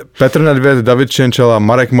čti. Petr Nedvěd, David Čenčela,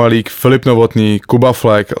 Marek Malík, Filip Novotný, Kuba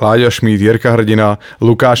Flek, Láďa Šmíd, Jirka Hrdina,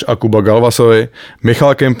 Lukáš a Kuba Galvasovi,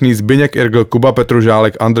 Michal Kempný, Zbyněk Irgl, Kuba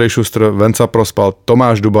Petružálek, Andrej Šustr, Venca Prospal,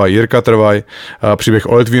 Tomáš Duba, Jirka Trvaj, příběh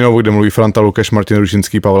o Litvínovu, kde mluví Franta Lukeš, Martin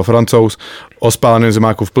Rušinský, Pavel Francouz, o spáleném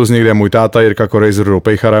zemáku v Plzni, kde je můj táta Jirka Korej s Rudou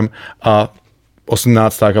Pejcharem a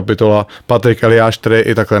 18. kapitola Patrik Eliáš, který je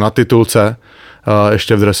i takhle na titulce,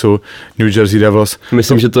 ještě v dresu New Jersey Devils.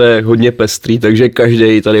 Myslím, že to je hodně pestrý, takže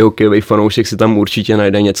každý tady hokejový fanoušek si tam určitě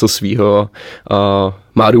najde něco svýho a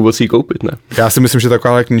má důvod si ji koupit, ne? Já si myslím, že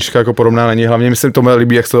taková knížka jako podobná není. Hlavně myslím, to mi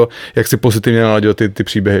líbí, jak si pozitivně naladil ty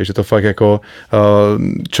příběhy, že to fakt jako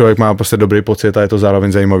člověk má prostě dobrý pocit a je to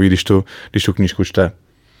zároveň zajímavý, když tu knížku čte.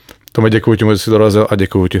 Tome, děkuji ti, že jsi dorazil a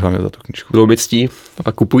děkuji ti hlavně za tu knížku. Bylo by ctí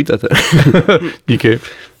a kupujte to. Díky.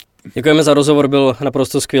 Děkujeme za rozhovor, byl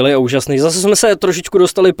naprosto skvělý a úžasný. Zase jsme se trošičku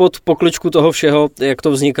dostali pod pokličku toho všeho, jak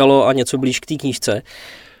to vznikalo a něco blíž k té knížce.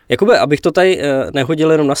 Jakoby, abych to tady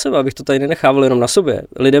nehodil jenom na sebe, abych to tady nenechával jenom na sobě.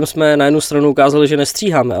 Lidem jsme na jednu stranu ukázali, že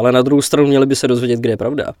nestříháme, ale na druhou stranu měli by se dozvědět, kde je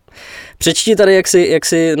pravda. Přečti tady, jak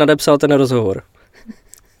jsi nadepsal ten rozhovor.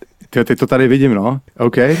 Teď to tady vidím, no.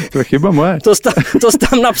 OK, to je chyba moje. To jsi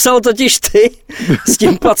tam napsal totiž ty s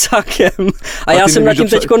tím pacákem. A já jsem nad tím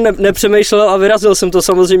teďko nepřemýšlel a vyrazil jsem to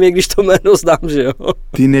samozřejmě, když to jméno znám, že jo.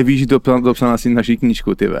 Ty nevíš, kdo psal asi naší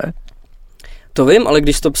knížku, ty ve? To vím, ale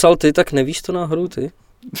když to psal ty, tak nevíš to náhodou ty.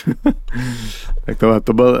 Tak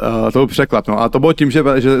to byl překlad, no. A to bylo tím, že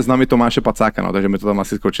znám i Tomáše Pacáka, no, takže mi to tam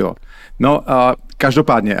asi skočilo. No,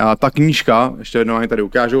 každopádně, ta knížka, ještě jednou ani tady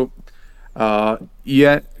ukážu,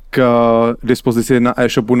 je k dispozici na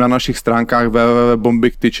e-shopu na našich stránkách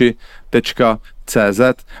www.bombiktyči.cz.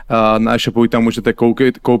 Na e-shopu ji tam můžete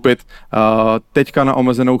koupit. Teďka na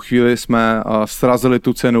omezenou chvíli jsme srazili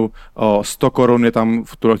tu cenu o 100 korun, je tam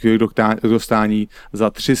v tuhle chvíli k dostání za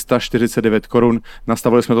 349 korun.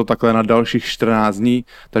 Nastavili jsme to takhle na dalších 14 dní,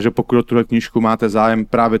 takže pokud o tuhle knížku máte zájem,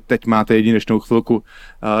 právě teď máte jedinečnou chvilku,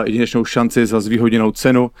 jedinečnou šanci za zvýhodněnou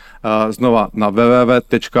cenu. Znova na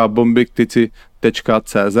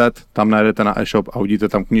www.bombiktyci.cz, tam najdete na e-shop a uvidíte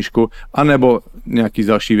tam knížku, anebo nějaký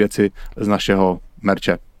další věci z našeho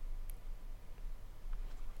merče.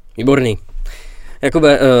 Výborný.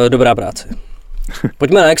 Jakube, dobrá práce.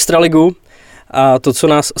 Pojďme na Extraligu a to, co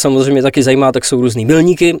nás samozřejmě taky zajímá, tak jsou různý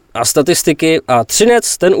milníky a statistiky a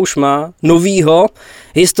Třinec, ten už má novýho,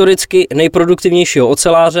 historicky nejproduktivnějšího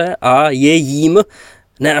oceláře a je jím,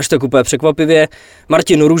 ne až tak úplně překvapivě,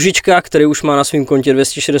 Martin Růžička, který už má na svém kontě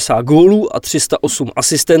 260 gólů a 308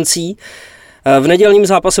 asistencí. V nedělním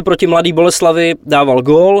zápase proti Mladý Boleslavi dával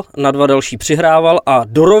gól, na 2 další přihrával a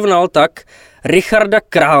dorovnal tak Richarda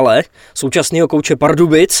Krále, současného kouče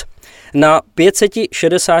Pardubic, na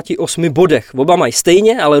 568 bodech. Oba mají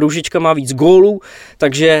stejně, ale Růžička má víc gólů,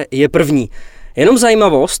 takže je první. Jenom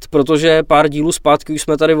zajímavost, protože pár dílů zpátky už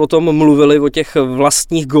jsme tady o tom mluvili, o těch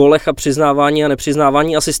vlastních gólech a přiznávání a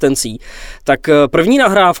nepřiznávání asistencí. Tak první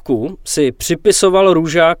nahrávku si připisoval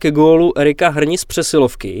Růža ke gólu Erika Hrni z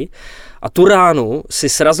přesilovky a tu ránu si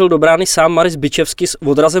srazil do brány sám Maris Bičevský s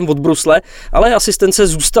odrazem od brusle, ale asistence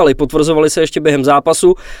zůstaly, potvrzovaly se ještě během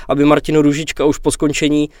zápasu, aby Martin Růžička už po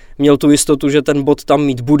skončení měl tu jistotu, že ten bod tam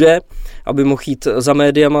mít bude, aby mohl jít za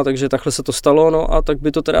médiama, takže takhle se to stalo, no a tak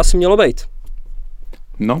by to teda asi mělo být.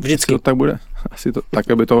 No, vždycky. To tak bude. Asi to,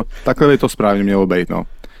 takhle by to správně mělo být, no.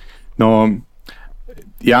 No,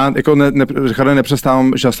 já jako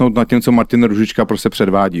nepřestávám žasnout nad tím, co Martin Růžička prostě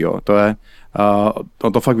předvádí, jo. To je,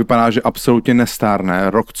 to fakt vypadá, že absolutně nestárne.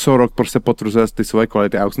 Rok co rok prostě potvrzuje ty svoje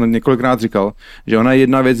kvality. Já už jsem několikrát říkal, že ona je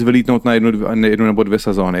jedna věc vylítnout na jednu nebo 2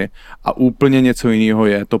 sezóny a úplně něco jiného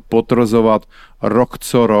je to potvrzovat rok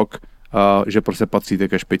co rok, že prostě patříte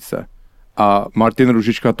ke špičce. A Martin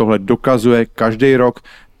Růžička tohle dokazuje každý rok,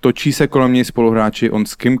 točí se kolem něj spoluhráči, on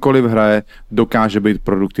s kýmkoliv hraje, dokáže být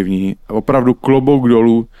produktivní. Opravdu klobouk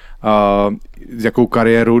dolů, s jakou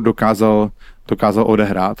kariéru dokázal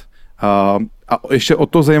odehrát. A ještě o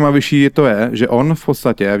to zajímavější je, že on v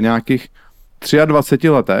podstatě v nějakých 23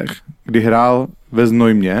 letech, kdy hrál ve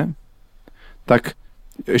Znojmě, tak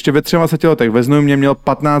ještě ve 23 letech ve Znojmě měl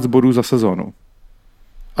 15 bodů za sezónu.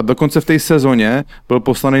 A dokonce v té sezóně byl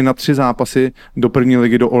poslaný na 3 zápasy do první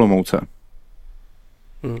ligy do Olomouce.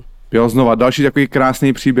 Jo, znova, další takový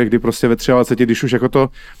krásný příběh, kdy prostě ve 23, když už jako to,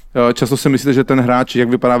 často si myslíte, že ten hráč, jak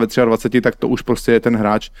vypadá ve 23, tak to už prostě je ten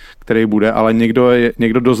hráč, který bude, ale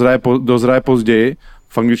někdo dozraje později,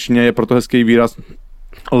 v angličtině je proto hezký výraz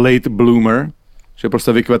late bloomer, že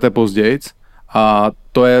prostě vykvete později A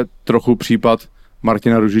to je trochu případ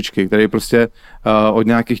Martina Růžičky, který prostě od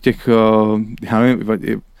nějakých těch, já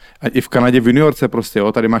nevím, i v Kanadě v juniorce prostě,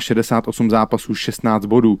 jo, tady má 68 zápasů, 16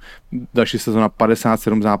 bodů, další sezona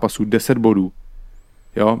 57 zápasů, 10 bodů.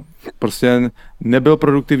 Jo, prostě nebyl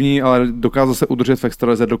produktivní, ale dokázal se udržet v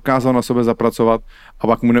extralize, dokázal na sebe zapracovat a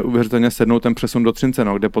pak mu neuvěřitelně sednou ten přesun do Třince,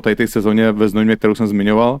 no, kde po té sezóně ve Znojmě, kterou jsem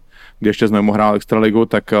zmiňoval, kde ještě Znojmo hrál extraligu,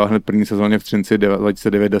 tak hned první sezóně v Třinci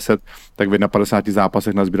 2009-10, tak v 51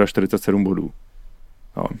 zápasech nazbíral 47 bodů.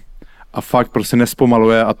 Jo. A fakt prostě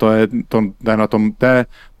nespomaluje a to je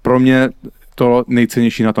pro mě to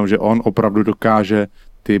nejcennější na tom, že on opravdu dokáže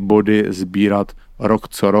ty body sbírat rok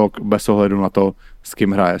co rok, bez ohledu na to, s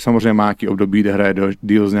kým hraje. Samozřejmě má nějaký období, kde hraje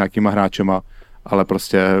deal s nějakýma hráčema, ale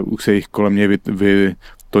prostě už se jich kolem něj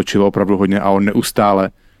vytočilo opravdu hodně a on neustále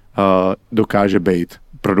dokáže být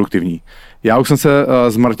produktivní. Já už jsem se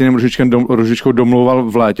s Martinem Růžičkou domlouval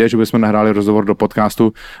v létě, že bychom nahráli rozhovor do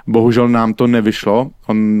podcastu. Bohužel nám to nevyšlo.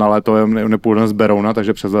 On na léto je nepůjde z Berouna,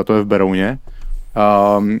 takže přes léto je v Berouně.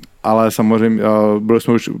 Ale samozřejmě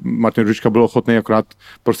Martin Růžička byl ochotný, akorát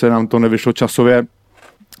prostě nám to nevyšlo časově.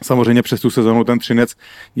 Samozřejmě přes tu sezonu ten Třinec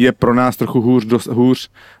je pro nás trochu hůř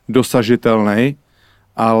dosažitelný,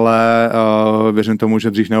 ale věřím tomu,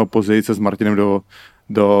 že dřív nebo později se s Martinem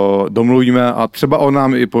domluvíme a třeba on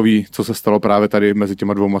nám i poví, co se stalo právě tady mezi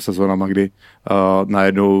těma 2 sezónama, kdy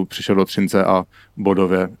najednou přišel do Třince a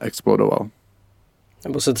bodově explodoval.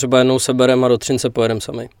 Nebo se třeba jednou seberem a do Třince pojedem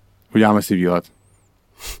sami. Uděláme si výlet.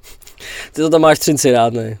 Ty to tam máš Třinci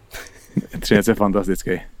rád, ne? Třinec je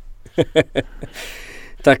fantastický.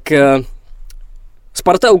 Tak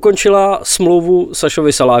Sparta ukončila smlouvu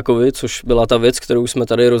Sašovi Salákovi, což byla ta věc, kterou jsme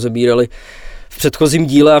tady rozebírali v předchozím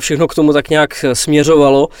díle a všechno k tomu tak nějak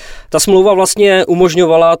směřovalo. Ta smlouva vlastně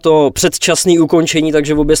umožňovala to předčasné ukončení,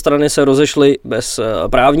 takže obě strany se rozešly bez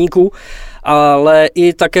právníků, ale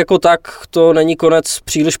i tak jako tak to není konec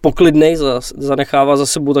příliš poklidnej, zanechává za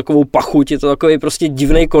sebou takovou pachuť, je to takový prostě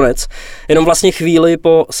divný konec. Jenom vlastně chvíli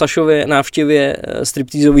po Sašově návštěvě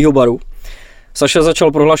striptýzového baru. Saša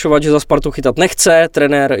začal prohlašovat, že za Spartu chytat nechce,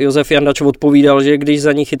 trenér Josef Jandač odpovídal, že když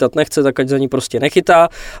za ní chytat nechce, tak ať za ní prostě nechytá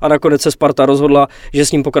a nakonec se Sparta rozhodla, že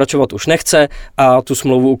s ním pokračovat už nechce a tu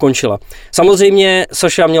smlouvu ukončila. Samozřejmě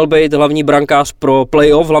Saša měl být hlavní brankář pro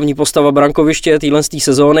playoff, hlavní postava brankoviště téhle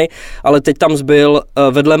sezóny, ale teď tam zbyl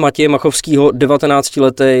vedle Matěje Machovského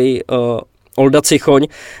 19letý Olda Cichoň,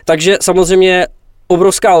 takže samozřejmě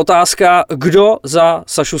obrovská otázka, kdo za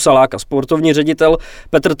Sašu Saláka. Sportovní ředitel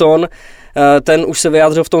Petr Ton, ten už se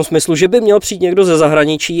vyjádřil v tom smyslu, že by měl přijít někdo ze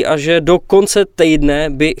zahraničí a že do konce týdne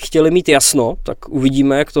by chtěli mít jasno, tak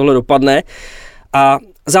uvidíme, jak tohle dopadne. A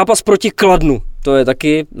zápas proti Kladnu, to je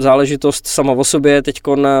taky záležitost sama o sobě,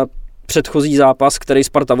 teďkon předchozí zápas, který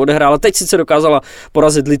Sparta odehrála. Teď sice dokázala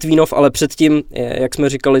porazit Litvínov, ale předtím, jak jsme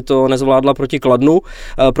říkali, to nezvládla proti Kladnu.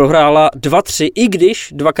 Prohrála 2-3, i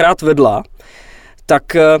když 2krát vedla. Tak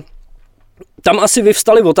tam asi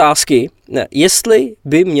vyvstaly otázky, jestli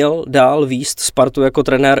by měl dál vést Spartu jako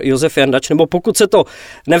trenér Josef Jandač, nebo pokud se to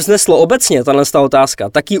nevzneslo obecně, tato otázka,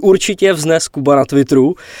 tak ji určitě vznes Kuba na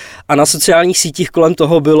Twitteru a na sociálních sítích kolem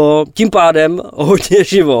toho bylo tím pádem hodně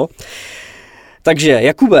živo. Takže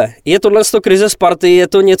Jakube, je tohle krize Sparty, je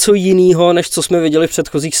to něco jiného, než co jsme viděli v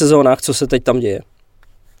předchozích sezónách, co se teď tam děje?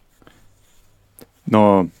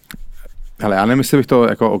 No, ale já nevím, jestli bych to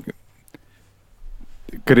jako...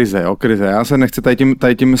 Krize. Já se nechci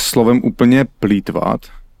tady tím slovem úplně plýtvat,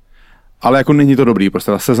 ale jako není to dobrý,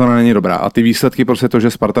 prostě ta sezona není dobrá a ty výsledky prostě to,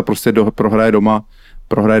 že Sparta prostě prohraje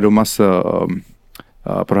doma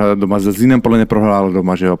se Zlínem, podle mě prohrála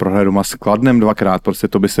doma, že jo, prohraje doma s Kladnem 2krát, prostě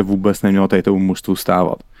to by se vůbec nemělo tady tomu mužstvu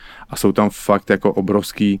stávat. A jsou tam fakt jako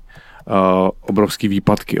obrovský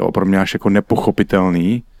výpadky, jo, pro mě až jako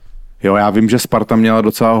nepochopitelný. Jo, já vím, že Sparta měla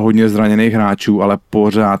docela hodně zraněných hráčů, ale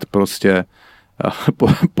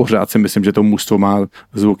pořád si myslím, že to mužstvo má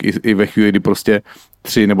zvuk i ve chvíli, kdy prostě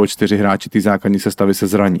 3 nebo 4 hráči té základní sestavy se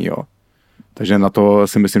zraní, jo. Takže na to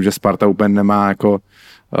si myslím, že Sparta úplně nemá jako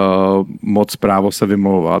moc právo se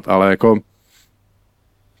vymlouvat, ale jako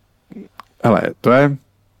hele, to je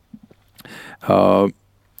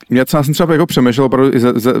já jsem třeba jako přemýšlel, opravdu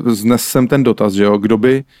znes jsem ten dotaz, že jo, kdo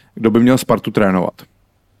by měl Spartu trénovat.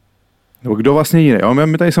 Nebo kdo vlastně jiný. Jo?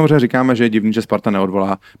 My tady samozřejmě říkáme, že je divný, že Sparta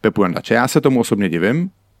neodvolá Pepu Jandače. Já se tomu osobně divím.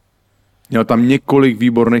 Měl tam několik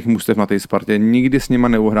výborných mužstev na té Spartě, nikdy s nima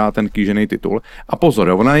neuhrál ten kýžený titul. A pozor,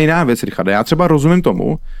 jo, ona je jiná věc, Richarde. Já třeba rozumím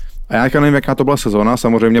tomu, a já nevím, jaká to byla sezóna,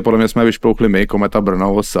 samozřejmě podle mě jsme vyšplouchli my, Kometa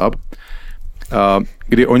Brno, WhatsApp,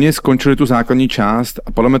 kdy oni skončili tu základní část,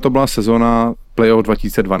 a podle mě to byla sezona playoff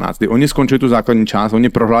 2012, kdy oni skončili tu základní část, oni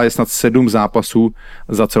prohráli snad 7 zápasů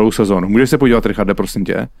za celou sezonu. Můžeš se podívat, Richarde, prosím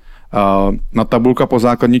tě, na tabulka po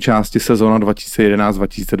základní části sezona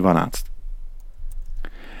 2011-2012.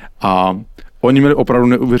 A oni měli opravdu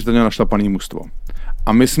neuvěřitelně našlapaný mužstvo.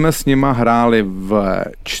 A my jsme s nima hráli v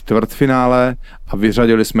čtvrtfinále a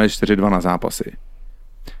vyřadili jsme 4-2 na zápasy.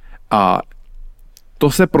 A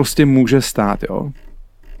to se prostě může stát, jo.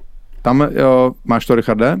 Tam, jo, máš to,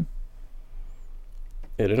 Richarde?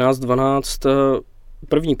 11-12,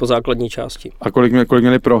 první po základní části. A kolik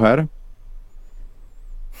měli proher?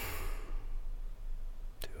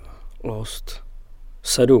 Lost.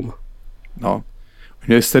 7. No.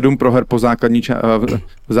 Měli 7 proher po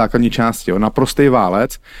základní části, jo. Naprostý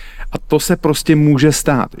válec. A to se prostě může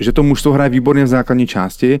stát, že to mužstvo hraje výborně v základní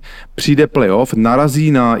části, přijde playoff,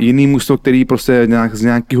 narazí na jiný mužstvo, který prostě z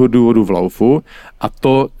nějakého důvodu v laufu a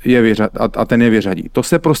ten je vyřadí. To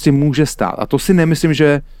se prostě může stát. A to si nemyslím,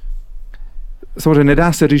 že samozřejmě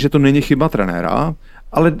nedá se říct, že to není chyba trenéra,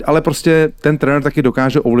 ale prostě ten trenér taky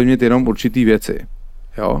dokáže ovlivnit jenom určitý věci.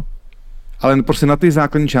 Jo? Ale prostě na té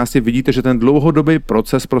základní části vidíte, že ten dlouhodobý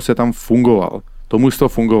proces prostě tam fungoval. To mužstvo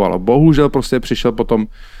fungovalo. Bohužel prostě přišel potom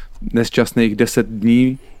nesčasných 10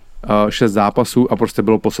 dní, 6 zápasů a prostě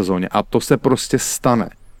bylo po sezóně. A to se prostě stane.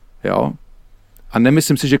 Jo? A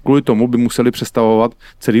nemyslím si, že kvůli tomu by museli přestavovat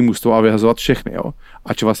celý mužstvo a vyhazovat všechny. Jo?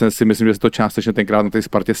 Ač vlastně si myslím, že se to částečně tenkrát na té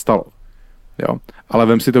Spartě stalo. Jo? Ale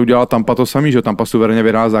vem si to udělala Tampa to samý, že Tampa suverénně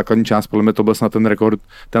vyhrála základní část, podle mě to byl snad ten rekord,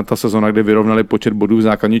 ta sezona, kdy vyrovnali počet bodů v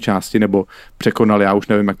základní části, nebo překonali, já už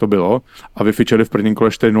nevím, jak to bylo, a vyfičeli v prvním kole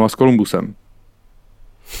 4-0 s Columbusem.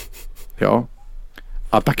 Jo?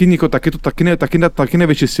 A taky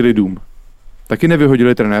nevyčistili dům. Taky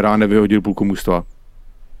nevyhodili trenéra a nevyhodili půlku mužstva.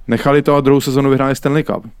 Nechali to a druhou sezonu vyhráli Stanley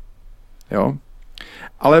Cup. Jo?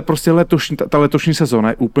 Ale prostě ta letošní sezona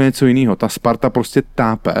je úplně něco jiného. Ta Sparta prostě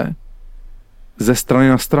tápe ze strany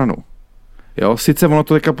na stranu. Jo? Sice ono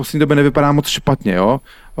to teďka poslední době nevypadá moc špatně, jo?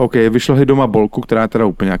 OK, vyšlo doma Bolku, která je teda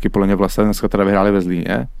úplně nějaký podle mě vlastně, dneska teda vyhráli ve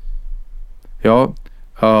Zlíně. Jo?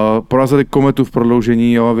 Porazili Kometu v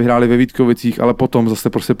prodloužení, jo? Vyhráli ve Vítkovicích, ale potom zase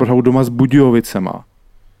prostě prohrajou doma s Budějovicema.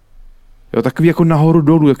 Jo, takový jako nahoru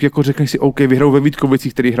dolů, jako řekneš si, OK, vyhrajou ve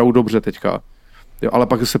Vítkovicích, který hrajou dobře teďka. Jo, ale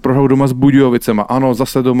pak se prohrajou doma s Budějovicema. Ano,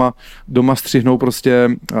 zase doma střihnou prostě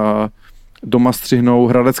doma střihnou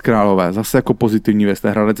Hradec Králové. Zase jako pozitivní věc,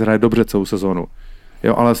 ten Hradec hraje dobře celou sezonu.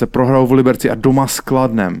 Jo, ale se prohrajou v Liberci a doma s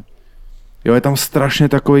Kladnem. Jo, je tam strašně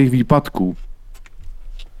takových výpadků.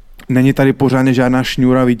 Není tady pořádně žádná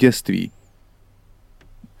šňůra vítězství.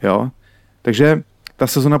 Jo? Takže ta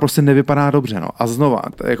sezona prostě nevypadá dobře, no. A znova,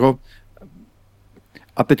 jako...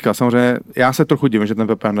 A teďka samozřejmě, já se trochu divím, že ten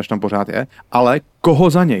Pepe Jandaš tam pořád je, ale koho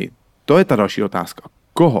za něj? To je ta další otázka.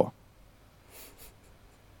 Koho?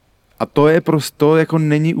 A to je prostě, jako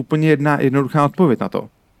není úplně jednoduchá odpověď na to.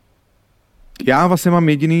 Já vlastně mám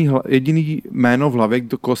jediný jméno v hlavě,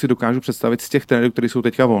 koho si dokážu představit z těch trenérů, kteří jsou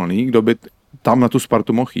teďka volní, kdo by tam na tu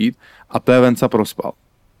Spartu mohl jít, a to je Venca Prospal.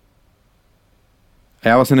 A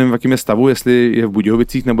já vlastně nevím, v jakém je stavu, jestli je v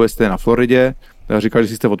Budějovicích, nebo jestli je na Floridě. Já říkal, že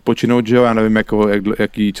si chce odpočinout, že jo, já nevím,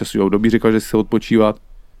 jaký časový období, říkal, že si chce odpočívat.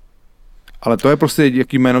 Ale to je prostě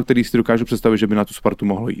jaký jméno, který si dokážu představit, že by na tu Spartu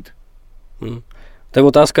mohlo jít. To je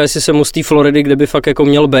otázka, jestli se mu z té Floridy, kde by fakt jako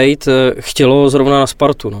měl bejt, chtělo zrovna na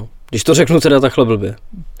Spartu, no. Když to řeknu teda takhle blbě.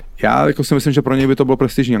 Já jako si myslím, že pro něj by to bylo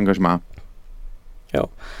prestižní angažmá. Jo.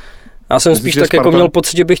 Já jsem spíš tak Sparta... jako měl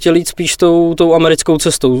pocit, že bych chtěl jít spíš tou americkou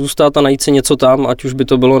cestou, zůstat a najít si něco tam, ať už by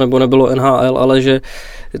to bylo nebo nebylo NHL, ale že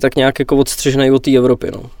je tak nějak jako odstřižený od té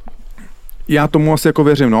Evropy, no. Já tomu asi jako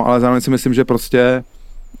věřím, no, ale zároveň si myslím, že prostě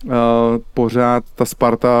pořád ta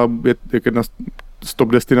Sparta je jedna z top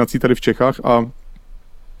destinací tady v Čechách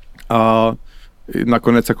a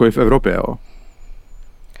nakonec jako i v Evropě, jo.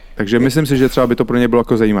 Takže myslím si, že třeba by to pro ně bylo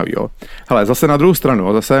jako zajímavý, jo. Hele, zase na druhou stranu,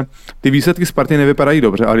 jo, zase ty výsledky Sparty nevypadají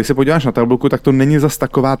dobře, ale když se podíváš na tabulku, tak to není zas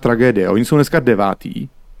taková tragédie. Oni jsou dneska 9.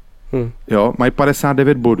 Jo, mají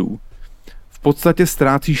 59 bodů. V podstatě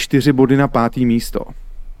ztrácí 4 body na 5. místo.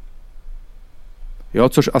 Jo,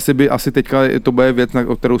 což asi teďka to bude věc,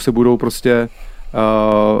 o kterou se budou prostě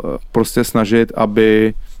snažit,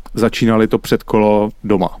 aby začínali to předkolo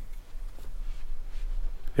doma.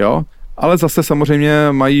 Jo? Ale zase samozřejmě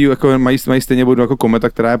mají stejně bodu jako Kometa,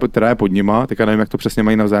 která je pod nima, teďka nevím, jak to přesně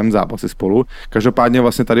mají navzájem zápasy spolu. Každopádně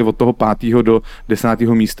vlastně tady od toho 5. do 10.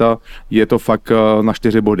 místa je to fakt na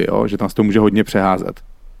 4 body, jo? Že tam se to může hodně přeházet.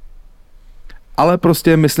 ale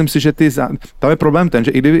prostě myslím si, že tam je problém ten,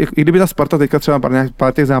 že i kdyby ta Sparta teďka třeba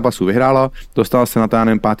pár těch zápasů vyhrála, dostala se na to,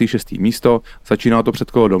 5., 6. místo, začínalo to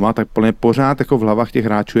před kolo doma, tak plně pořád jako v hlavách těch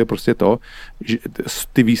hráčů je prostě to, že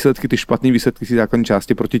ty výsledky, ty špatné výsledky z základní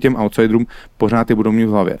části proti těm outsiderům pořád je budou mít v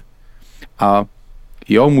hlavě. A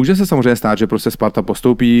jo, může se samozřejmě stát, že prostě Sparta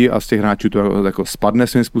postoupí a z těch hráčů to jako spadne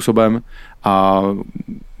svým způsobem a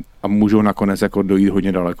můžou nakonec jako dojít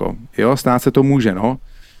hodně daleko. Jo, stát se to může, no.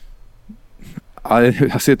 Ale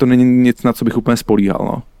asi to není nic, na co bych úplně spolíhal,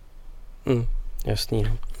 no. Jasný,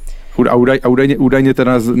 no. Údajně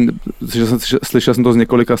teda, slyšel jsem to z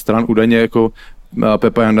několika stran, údajně jako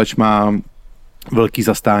Pepa Jandač má velký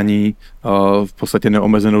zastání, v podstatě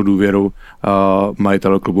neomezenou důvěru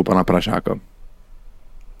majitele klubu pana Pražáka.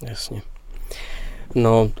 Jasně.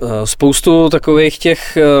 No, spoustu takových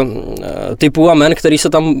těch typů a men, který se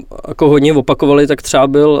tam jako hodně opakovali, tak třeba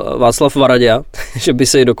byl Václav Varaďa, že by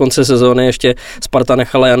si do konce sezóny ještě Sparta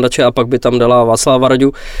nechala Jandače a pak by tam dala Václava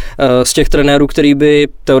Varaďu. Z těch trenérů, který by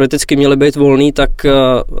teoreticky měli být volný, tak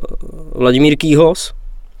Vladimír Kýhos,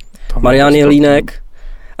 Marián Jelínek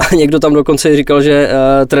a někdo tam dokonce říkal, že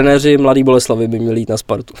trenéři Mladý Boleslavy by měli jít na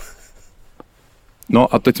Spartu.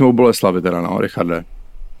 No a teď jsme u Boleslavy teda, no, Richarde.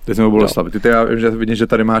 Teď jsme u Boleslavy. Ty já vidím, že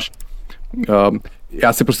tady máš,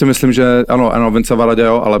 já si prostě myslím, že ano, Vince Varaďa,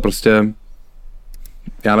 jo, ale prostě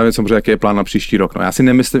já nevím samozřejmě, jaký je plán na příští rok. No,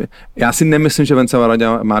 já si nemyslím, že Vince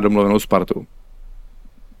Varaďa má domluvenou Spartu.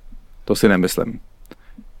 To si nemyslím.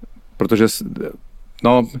 Protože,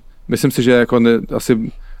 no, myslím si, že jako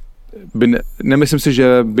nemyslím si,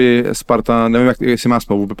 že by Sparta, nevím, jestli má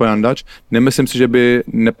smlouvu Pepa Jandač, nemyslím si, že by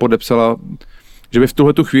nepodepsala, že by v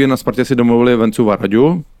tuhletu chvíli na Spartě si domluvili Vencu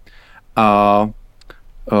Varaďu a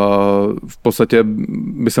v podstatě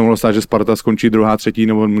by se mohlo stát, že Sparta skončí 2., 3.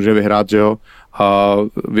 nebo může vyhrát, že jo, a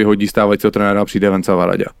vyhodí stávajícího trenéra a přijde Venca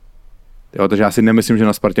Varaďa. Jo, takže já si nemyslím, že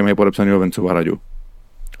na Spartě mají podepsaného Vencu Varaďu.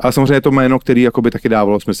 Ale samozřejmě je to jméno, který jako by taky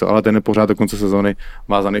dávalo smysl, ale ten je pořád do konce sezóny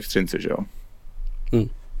vázaný v Třinci, že jo.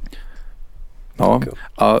 No,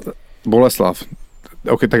 a Boleslav.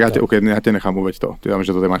 Tak já tě nechám mluvit to. Ty vím,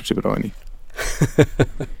 že to tady máš připravený.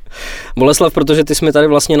 Boleslav, protože ty jsi mi tady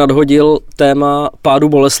vlastně nadhodil téma pádu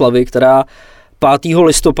Boleslavy, která 5.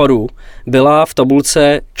 listopadu byla v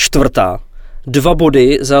tabulce 4. 2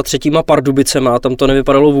 body za 3. Pardubicema, tam to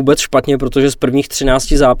nevypadalo vůbec špatně, protože z prvních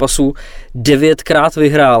 13 zápasů 9krát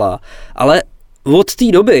vyhrála. Ale od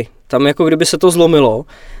té doby, tam jako kdyby se to zlomilo,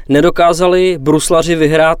 nedokázali bruslaři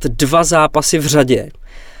vyhrát 2 zápasy v řadě.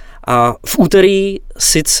 A v úterý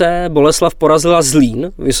sice Boleslav porazila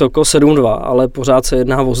Zlín, vysoko 7-2, ale pořád se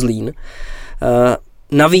jedná o Zlín.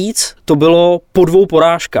 Navíc to bylo po 2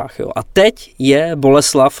 porážkách. Jo. A teď je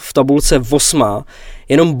Boleslav v tabulce 8,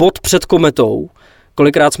 jenom bod před Kometou.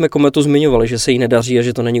 Kolikrát jsme Kometu zmiňovali, že se jí nedaří a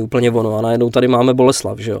že to není úplně ono. A najednou tady máme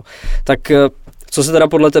Boleslav. Že jo. Tak co se teda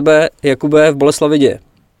podle tebe, Jakube, v Boleslavi děje?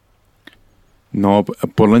 No,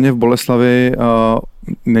 podle mě v Boleslavi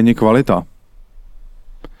není kvalita.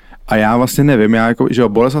 A já vlastně nevím, že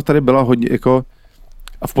Boleslav tady byla hodně jako,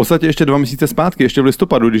 a v podstatě ještě 2 měsíce zpátky, ještě v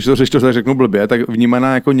listopadu, když to tak řeknu blbě, tak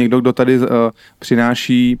vnímaná jako někdo, kdo tady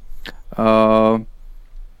přináší,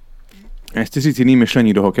 nechci říct jiný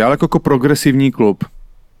myšlení do hokeje, ale jako progresivní klub.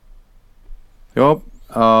 Jo,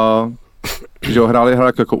 že ho hráli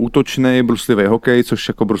jako útočný, bruslivý hokej, což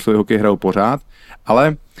jako bruslivý hokej hrajou pořád,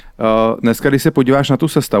 ale dneska, když se podíváš na tu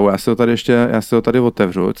sestavu, já si to tady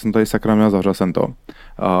otevřu, jsem tady sakra měl, zavřel jsem to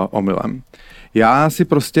omylem. Já si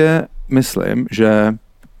prostě myslím, že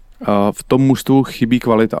v tom mužstvu chybí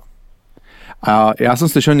kvalita. A já jsem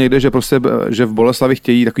slyšel někde, že v Boleslavi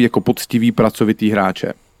chtějí takový jako poctivý, pracovitý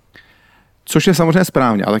hráče. Což je samozřejmě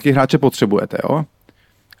správně, ale taky hráče potřebujete, jo?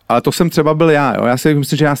 Ale to jsem třeba byl já, jo? Já si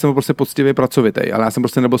myslím, že já jsem prostě poctivý, pracovitý, ale já jsem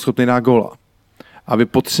prostě nebyl schopný dát góla. A vy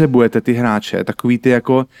potřebujete ty hráče,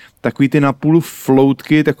 takový ty napůl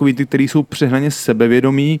floutky, takový ty, který jsou přehnaně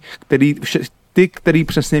sebevědomí, který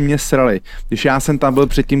přesně mě srali. Když já jsem tam byl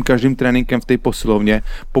před tím každým tréninkem v té posilovně,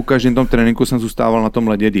 po každém tom tréninku jsem zůstával na tom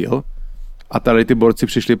ledě díl. A tady ty borci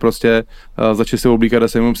přišli prostě, začali se oblíkat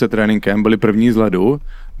 10 minut před tréninkem, byli první z ledu.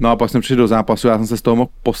 No a pak jsem přišel do zápasu, já jsem se z toho mohl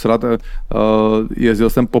posrat, jezdil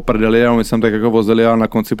jsem po prdeli a my jsem tak jako vozili a na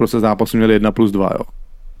konci prostě zápasu měli 1+2, jo.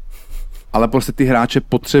 Ale prostě ty hráče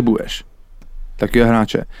potřebuješ. Takový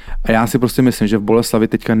hráče. A já si prostě myslím, že v Boleslavi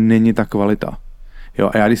teďka není ta kvalita. Jo,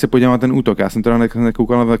 a já když se podívám na ten útok, já jsem teda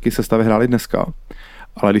nekoukal, na jaký sestavy hráli dneska,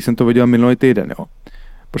 ale když jsem to viděl minulý týden, jo.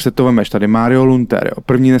 Prostě to vemeš, tady Mario Lunter,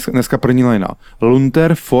 jo, dneska první lajna.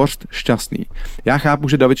 Lunter, Forst, Šťastný. Já chápu,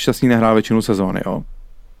 že David Šťastný nehrál většinu sezóny, jo.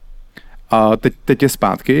 A teď je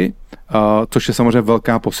zpátky, což je samozřejmě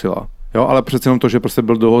velká posila. Jo, ale přece jenom to, že prostě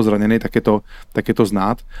byl dlouho zraněný, tak je to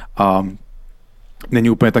znát a není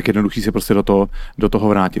úplně tak jednoduchý se prostě do toho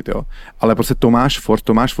vrátit, jo. Ale prostě Tomáš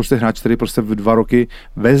Forst je hráč, který prostě v 2 roky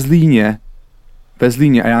ve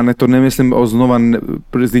Zlíně, a já to nemyslím znova,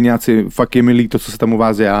 Zlíňáci, fakt je mi líto, co se tam u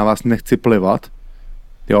vás děje, já vás nechci plivat,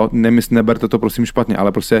 jo, neberte to prosím špatně,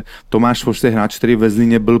 ale prostě Tomáš Forst je hráč, který ve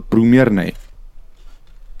Zlíně byl průměrnej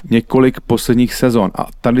několik posledních sezon a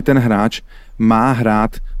tady ten hráč má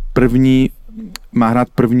hrát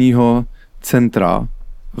prvního centra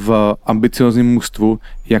v ambiciozním mužstvu,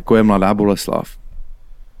 jako je Mladá Boleslav.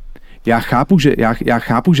 Já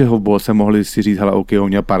chápu, že ho se mohli si říct, hele, OK, on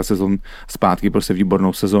měl pár sezon zpátky, prostě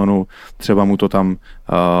výbornou sezonu, třeba mu to tam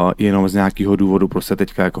jenom z nějakého důvodu prostě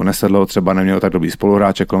teďka jako nesedlo, třeba neměl tak dobrý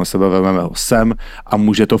spoluhráče, kolem sebe vezmeme ho sem a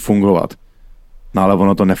může to fungovat. No ale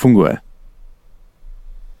ono to nefunguje.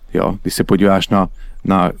 Jo, když se podíváš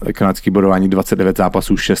na kanadský bodování 29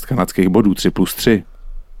 zápasů, 6 kanadských bodů, 3+3.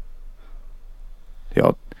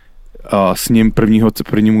 Jo. S ním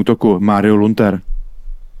prvním útoku Mario Lunter.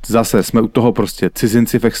 Zase jsme u toho prostě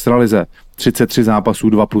cizinci v extralize. 33 zápasů,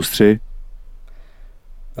 2+3.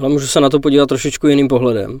 Ale můžu se na to podívat trošičku jiným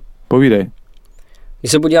pohledem. Povídej.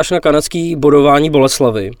 Když se podíváš na kanadský bodování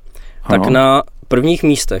Boleslavy, tak na prvních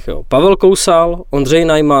místech, jo. Pavel Kousal, Ondřej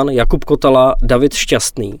Najman, Jakub Kotala, David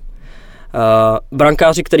Šťastný.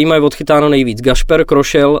 Brankáři, který mají odchytáno nejvíc, Gašper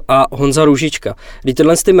Krošel a Honza Růžička. Když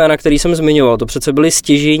tyhle jména, který jsem zmiňoval, to přece byli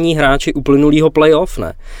stěžejní hráči uplynulýho playoff,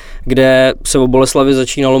 ne? Kde se o Boleslavi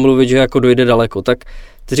začínalo mluvit, že jako dojde daleko. Tak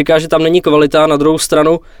ty říkáš, že tam není kvalita, na druhou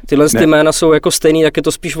stranu tyhle jména jsou jako stejný, tak je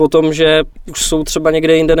to spíš o tom, že už jsou třeba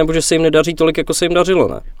někde jinde, nebo že se jim nedaří tolik, jako se jim dařilo,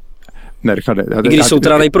 ne? Ne, Richarde. I když jsou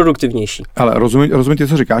teda nejproduktivnější. Ale rozumím tě,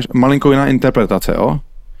 co říkáš. Malinko jiná interpretace, jo?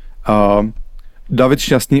 David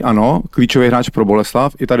Šťastný, ano, klíčový hráč pro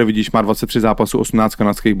Boleslav, i tady vidíš, má 23 zápasů, 18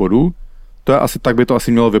 kanadských bodů. To je asi, tak by to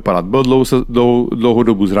asi mělo vypadat. Byl dlouhou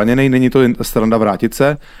dobu zraněný, není to stranda vrátit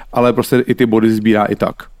se, ale prostě i ty body sbírá i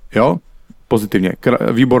tak. Jo? Pozitivně.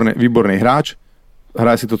 Výborný hráč,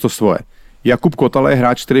 hraje si to, co svoje. Jakub Kotala je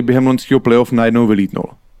hráč, který během loňského playoff najednou vylítnul.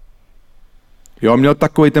 Jo, měl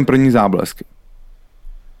takový ten první záblesk.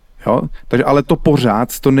 Jo? Takže ale to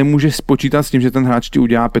pořád to nemůže spočítat s tím, že ten hráč ti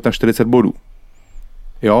udělá 45 bodů.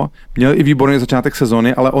 Jo, měl i výborný začátek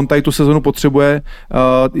sezony, ale on tady tu sezonu potřebuje,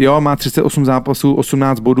 má 38 zápasů,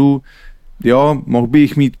 18 bodů, jo, mohl by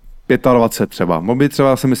jich mít 25 třeba. Mohl by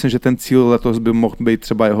třeba, si myslím, že ten cíl letos by mohl být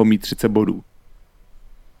třeba jeho mít 30 bodů.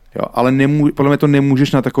 Jo, ale podle mě to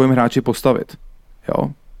nemůžeš na takovém hráči postavit.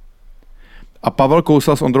 Jo. A Pavel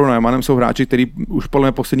Kousal s Ondrou Najmanem jsou hráči, kteří už podle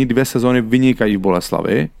mě poslední 2 sezony vynikají v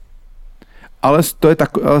Boleslavi. Ale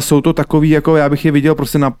jsou to takový, jako já bych je viděl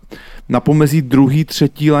prostě na pomezí druhý,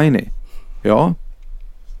 třetí liny. Jo?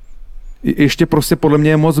 Ještě prostě podle mě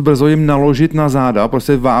je moc brzo jim naložit na záda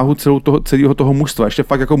prostě váhu celého toho mužstva. Ještě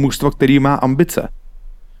fakt jako mužstva, který má ambice.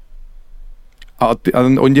 A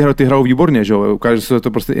oni ty hrajou výborně, že jo? Ukáže se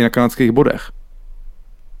to prostě i na kanadských bodech.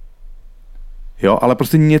 Jo, ale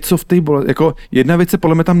prostě něco v té jako jedna věc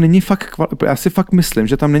podle mě tam není fakt kvalita. Já si fakt myslím,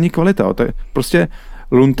 že tam není kvalita. Jo? To je prostě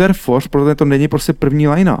Lunter Forst, protože to není prostě první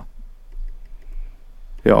lajna.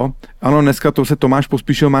 Jo, ano, dneska to se Tomáš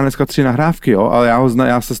Pospíšil má dneska 3 nahrávky, jo, ale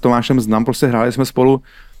já se s Tomášem znám, prostě hráli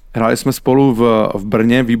jsme spolu v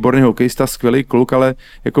Brně, výborný hokejista, skvělý kluk, ale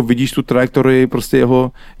jako vidíš tu trajektorii prostě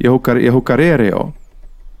jeho kariéry, jo.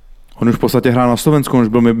 On už v podstatě hrál na Slovensku, on už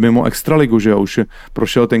byl mimo extraligu, že jo, už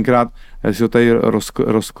prošel tenkrát, já si ho tady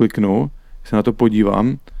rozkliknu, se na to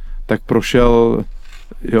podívám, tak prošel.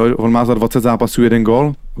 Jo, on má za 20 zápasů 1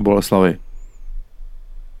 gól v Boleslavi.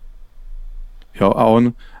 Jo,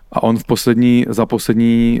 a on v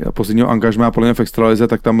posledního angažmá podle mě v extralize,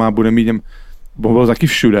 tak tam bude mít, byl taky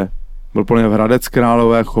všude. Byl podle mě v Hradec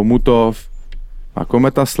Králové, Chomutov, a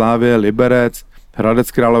Kometa, Slávě, Liberec,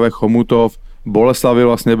 Hradec Králové, Chomutov, Boleslavi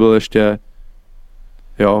vlastně byl ještě,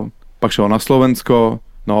 jo, pak šel na Slovensko,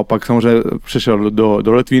 no pak samozřejmě přešel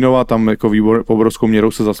do Litvínova, tam jako obrovskou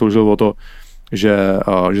měrou se zasloužil o to, že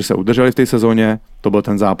se udrželi v té sezóně. To byl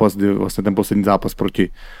ten zápas, vlastně ten poslední zápas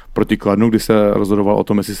proti Kladnu, kdy se rozhodoval o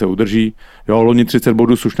tom, jestli se udrží. Jo, loni 30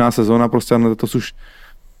 bodů, slušná sezóna, prostě to už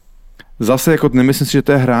zase jako nemyslím si, že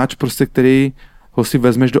to je hráč, prostě, který ho si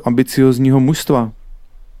vezmeš do ambiciozního mužstva.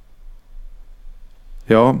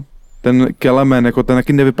 Jo, ten Kelemen, jako ten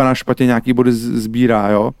taky nevypadá špatně, nějaký body sbírá,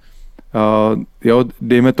 jo. Jo,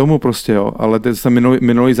 dejme tomu prostě, jo, ale ten se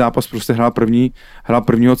minulý zápas prostě hrál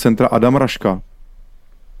prvního centra Adam Raška.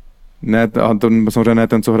 Ne, samozřejmě ne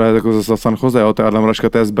ten, co hraje jako za San Jose, jo, to je Adam Raška,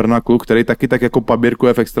 to je z Brna kluk, který taky tak jako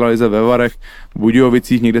paběrkuje v extralize ve Varech, v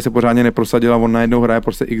Budějovicích, někde se pořádně neprosadil a on najednou hraje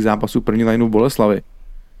prostě x zápasů první lineu v Boleslavi.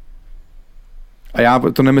 A já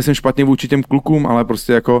to nemyslím špatně vůči těm klukům, ale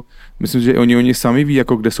prostě jako, myslím, že oni sami ví,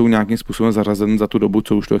 jako kde jsou nějakým způsobem zařazen za tu dobu,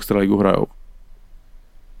 co už tu extraligu hrajou.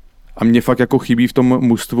 A mě fakt jako chybí v tom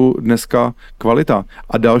mužstvu dneska kvalita.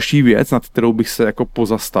 A další věc, nad kterou bych se jako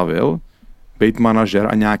pozastavil, být manažer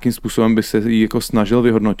a nějakým způsobem bych se ji jako snažil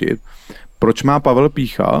vyhodnotit, proč má Pavel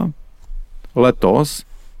Pícha letos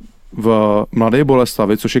v Mladé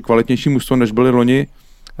Boleslavi, což je kvalitnější mužstvo, než byly loni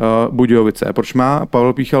Budějovice. Proč má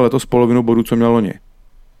Pavel Pícha letos polovinu bodů, co měl loni?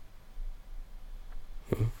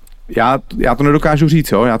 Já to nedokážu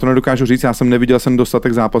říct, jo? Já jsem neviděl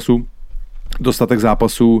dostatek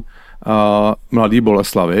zápasů Mladé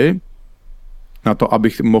Boleslavy na to,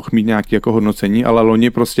 abych mohl mít nějaké jako hodnocení, ale loni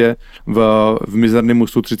prostě v mizerném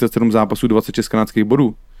mužstvu 37 zápasů, 26 kanadských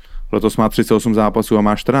bodů. Letos má 38 zápasů a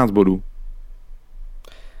má 14 bodů.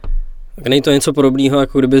 Tak není to něco podobného,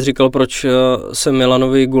 jako kdybys říkal, proč se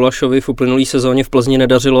Milanovi Gulašovi v uplynulý sezóně v Plzni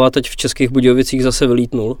nedařilo a teď v Českých Budějovicích zase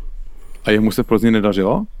vylítnul? A jemu se v Plzni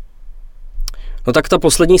nedařilo? No tak ta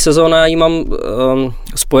poslední sezóna ji mám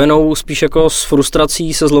spojenou spíš jako s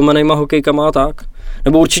frustrací se zlomenýma hokejkama a tak.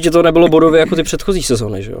 Nebo určitě to nebylo bodově jako ty předchozí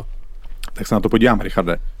sezóny, že jo? Tak se na to podíváme,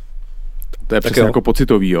 Richarde. To je přesně jako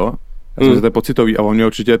pocitový, jo? Já jsem, že to je pocitový a on mě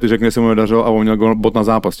určitě, ty řekne, že se mu nedařilo a on měl bod na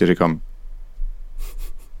zápas, ti říkám.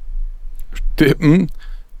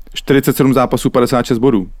 47 zápasů, 56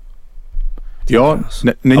 bodů. Jo,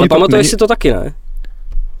 ale pamatuješ si to taky, ne?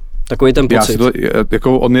 Takový ten pocit.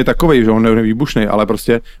 Jako on je takovej, že on je výbušnej, ale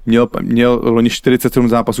prostě měl loni 47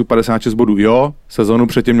 zápasů, 56 bodů. Jo, sezonu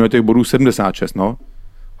předtím měl těch bodů 76, no.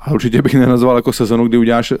 A určitě bych nenazval jako sezonu, kdy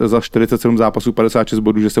uděláš za 47 zápasů 56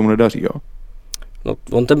 bodů, že se mu nedaří, jo. No,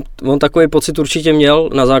 on takový pocit určitě měl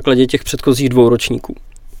na základě těch předchozích 2 ročníků.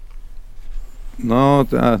 No,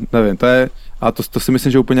 nevím, to je, a to si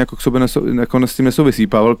myslím, že úplně jako k sobě jako s tím nesouvisí.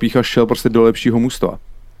 Pavel Pícha šel prostě do lepšího mužstva.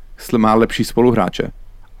 Má lepší spoluhráče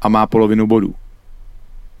a má polovinu bodů.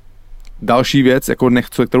 Další věc, jako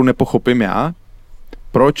kterou nepochopím já,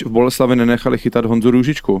 proč v Boleslavi nenechali chytat Honzu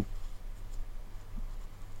Růžičku?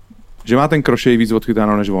 Že má ten Krošej víc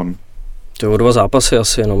odchytáno než on. To je o 2 zápasy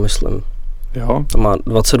asi jenom, myslím. Jo? Tam má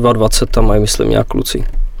 22-20, tam mají, myslím, nějak kluci.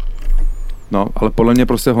 No, ale podle mě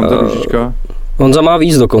prostě Honza Růžička... Honza má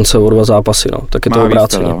víc dokonce o 2 zápasy, no, tak je to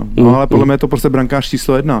obráceně. No, ale podle mě je to prostě brankář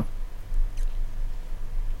číslo 1.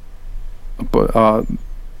 A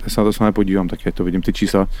já se na to sami podívám, tak to vidím ty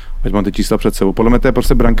čísla, ať mám ty čísla před sebou. Podle mě to je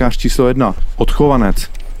prostě brankář číslo 1. Odchovanec.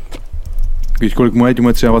 Víš, kolik mu je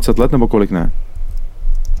 23 let, nebo kolik ne?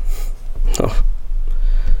 No.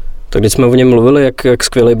 Tak když jsme o něm mluvili, jak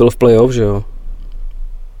skvělý byl v playoff, že jo?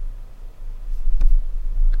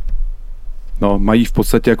 No, mají v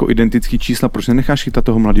podstatě jako identický čísla, proč nenecháš chytat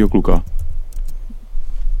toho mladého kluka?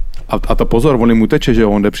 A to pozor, on mu teče, že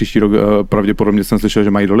on jde příští rok, pravděpodobně jsem slyšel,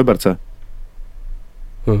 že mají do Liberce.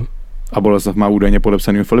 A Boleslav má údajně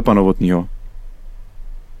podepsaný Filipa Novotnýho.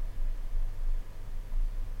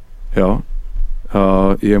 Jo.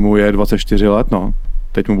 Jemu je 24 let, no.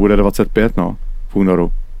 Teď mu bude 25, no, v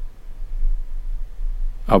únoru.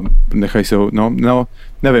 A nechají se ho, no,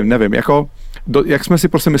 nevím, jako, jak jsme si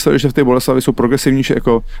prostě mysleli, že v té Boleslavi jsou progresivnější,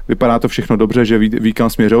 jako vypadá to všechno dobře, že ví kam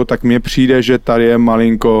směřují, tak mně přijde, že tady je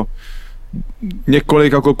malinko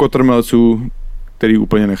několik jako kotrmelců, který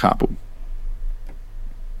úplně nechápu.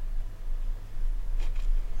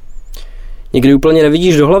 Nikdy úplně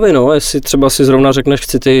nevidíš do hlavy, no, jestli třeba si zrovna řekneš,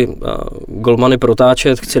 chci ty golmany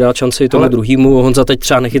protáčet, chci dát šanci tomu druhýmu, Honza teď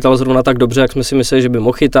třeba nechytal zrovna tak dobře, jak jsme si mysleli, že by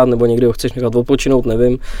mohl chytat, nebo někdy ho chceš nechat odpočinout,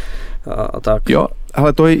 nevím, a tak. Jo,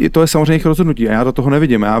 ale to je samozřejmě jejich rozhodnutí a já do toho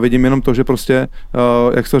nevidím, já vidím jenom to, že prostě,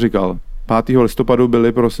 jak jsi to říkal, 5. listopadu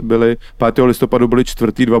byli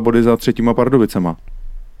 4. 2 body za 3. Pardubicema.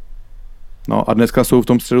 No a dneska jsou v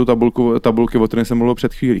tom středu tabulky, o kterém jsem mluvil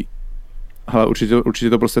před chvílí. Ale určitě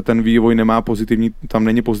to prostě ten vývoj nemá pozitivní, tam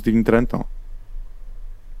není pozitivní trend, no.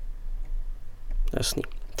 Jasný.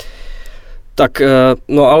 Tak,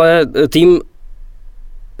 no ale tým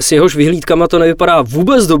s jehož vyhlídkama to nevypadá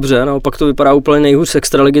vůbec dobře, naopak to vypadá úplně nejhůř z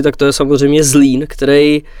extraligy, tak to je samozřejmě Zlín,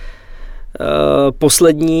 který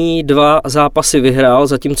poslední 2 zápasy vyhrál,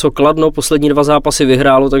 zatímco Kladno poslední 2 zápasy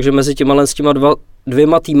vyhrálo, takže mezi těma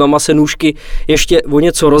dvěma týmama se nůžky ještě o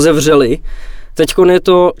něco rozevřely. Teďkon je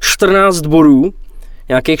to 14 bodů,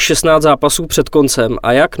 nějakých 16 zápasů před koncem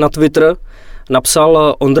a jak na Twitter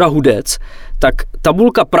napsal Ondra Hudec, tak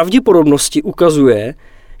tabulka pravděpodobnosti ukazuje,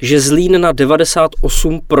 že Zlín na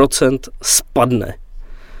 98% spadne.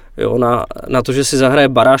 Jo, na to, že si zahraje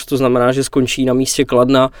baráž, to znamená, že skončí na místě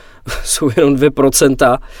Kladna, jsou jenom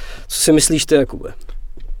 2%. Co si myslíš ty, Jakube?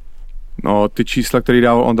 No, ty čísla, který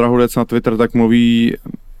dával Ondra Hudec na Twitter, tak mluví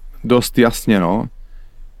dost jasně, no.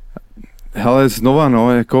 Hele, znova,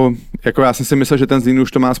 no, jako já jsem si myslel, že ten Zlín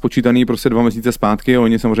už to má spočítaný prostě 2 měsíce zpátky,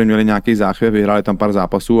 oni samozřejmě měli nějaký záchvěv, vyhráli tam pár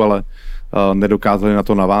zápasů, ale nedokázali na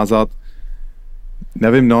to navázat.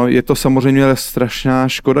 Nevím, no, je to samozřejmě strašná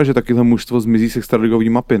škoda, že takovéhle mužstvo zmizí z extraligový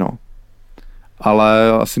mapy, no.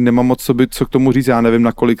 Ale asi nemám moc co k tomu říct, já nevím,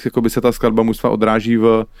 nakolik by se ta skladba mužstva odráží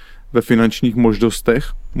ve finančních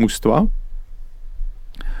možnostech mužstva.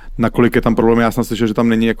 Nakolik je tam problém, já jsem slyšel, že tam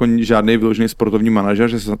není jako žádný vyložený sportovní manažer,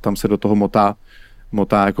 že tam se do toho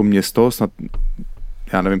motá jako město, snad,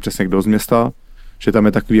 já nevím přesně kdo z města, že tam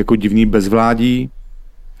je takový jako divný bezvládí,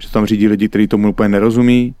 že tam řídí lidi, kteří tomu úplně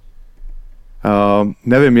nerozumí.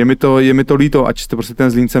 Nevím, je mi to líto, ať jste prostě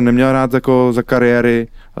ten Zlín jsem neměl rád jako za kariéry,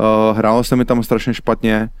 hrálo se mi tam strašně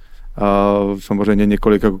špatně, samozřejmě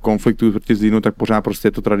několik jako konfliktů proti Zlínu, tak pořád prostě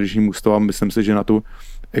je to tradiční mužstvo a myslím si, že na tu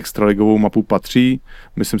extraligovou mapu patří.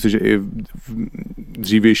 Myslím si, že i v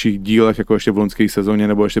dřívějších dílech, jako ještě v loňské sezóně,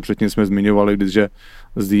 nebo ještě předtím jsme zmiňovali, že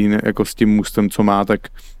Zlín jako s tím mužstvem, co má, tak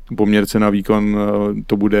poměrce na výkon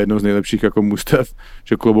to bude jedno z nejlepších jako mužstev,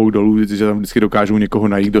 že klobouk dolů, že tam vždycky dokážou někoho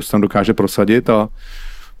najít, kdo se tam dokáže prosadit a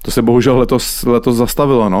to se bohužel letos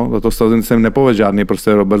zastavilo, no. Letos jsem nepovedl žádný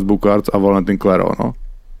prostě Robert Bukarc a Valentin Klero, no.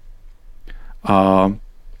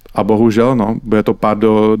 A bohužel, no, bude to pád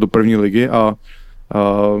do první ligy a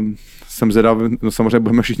jsem zvědavý, no samozřejmě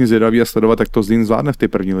budeme všichni zvědaví a sledovat, jak to Zlín zvládne v té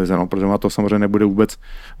první lize, no, protože na to samozřejmě nebude vůbec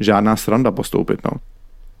žádná sranda postoupit, no.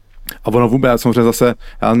 A ono vůbec, samozřejmě zase,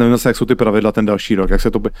 já nevím zase, jak jsou ty pravidla ten další rok,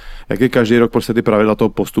 jak je každý rok prostě ty pravidla toho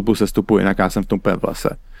postupu, sestupu, jinak já jsem v tom úplně v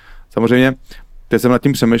lese. Samozřejmě, teď jsem nad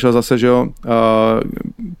tím přemýšlel zase, že jo,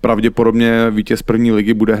 pravděpodobně vítěz první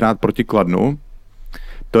ligy bude hrát proti Kladnu.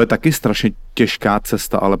 To je taky strašně těžká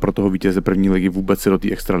cesta, ale pro toho vítěze první ligy vůbec se do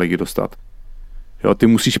té extraligy dostat. Jo, ty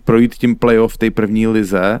musíš projít tím playoff v té první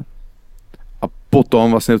lize a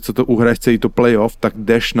potom vlastně, co to uhraješ celý to playoff, tak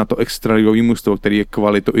jdeš na to extraligový mužstvo, který je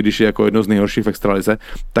kvalitou, i když je jako jedno z nejhorších v extralize,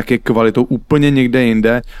 tak je kvalitou úplně někde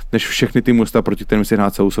jinde, než všechny ty mužstva, proti kterým si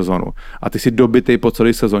hrát celou sezonu. A ty si dobitej po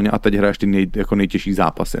celé sezóně a teď hraješ ty jako nejtěžší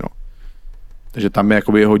zápasy, no. Takže tam je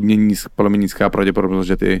jakoby hodně nízká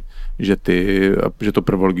pravděpodobnost, že to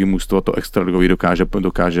prvoligový mužstvo to extraligový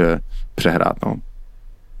dokáže přehrát, no.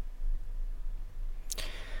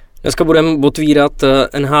 Dneska budeme otvírat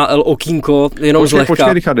NHL okýnko jenom zlehka.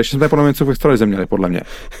 Počkej, Richard, ještě jsme tady podle mě něco v extralize měli, podle mě.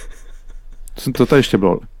 Co to ještě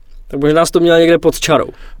bylo? Tak možná nás to měl někde pod čarou.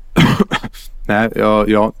 Ne,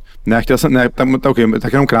 jo. Ne,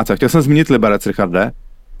 tak jenom krátce. Chtěl jsem zmínit Liberec, Richarde.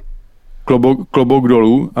 Klobouk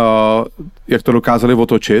dolů, jak to dokázali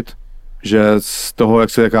otočit, že z toho,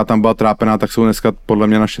 jaká tam byla trápená, tak jsou dneska podle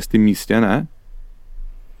mě na 6. místě, ne?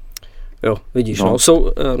 Jo, vidíš, no.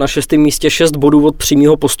 Jsou na 6. místě 6 bodů od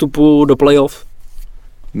přímého postupu do playoff.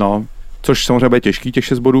 No, což samozřejmě bude těžký těch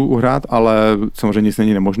 6 bodů uhrát, ale samozřejmě nic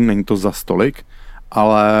není nemožné, není to za stolik,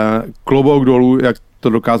 ale klobouk dolů, jak to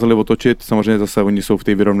dokázali otočit, samozřejmě zase oni jsou v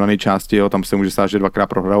té vyrovnané části, jo, tam se může stát, že 2krát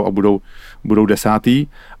prohrajou a budou 10.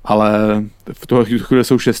 Ale v toho chvíli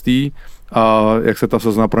jsou 6. A jak se ta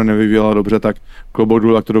sezona pro ně nevyvíjela dobře, tak klobouk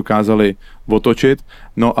dolů, jak to dokázali otočit.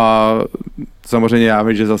 No a samozřejmě já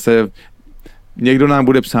vím, že zase někdo nám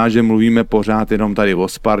bude psát, že mluvíme pořád jenom tady o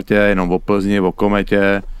Spartě, jenom o Plzni, o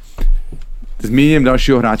Kometě. Zmíním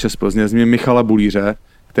dalšího hráče z Plzně, zmíním Michala Bulíře,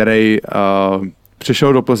 který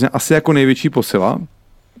přišel do Plzně asi jako největší posila.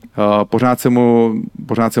 Pořád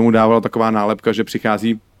se mu dávala taková nálepka, že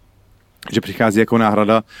přichází jako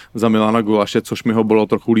náhrada za Milana Gulaše, což mi ho bylo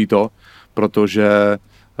trochu líto, protože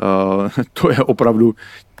to je opravdu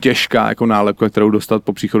těžká jako nálepka, kterou dostat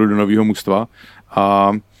po příchodu do nového mužstva.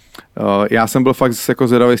 A já jsem byl fakt jako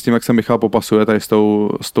zvědavý s tím, jak se Michal popasuje tady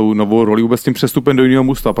s tou novou rolí, vůbec s tím přestupem do jiného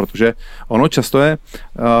mužstva, protože ono často je,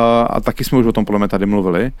 a taky jsme už o tom podle mě tady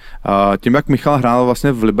mluvili, tím, jak Michal hrál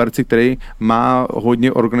vlastně v Liberci, který má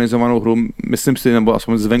hodně organizovanou hru, myslím si, nebo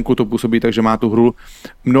aspoň zvenku to působí, takže má tu hru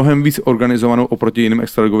mnohem víc organizovanou oproti jiným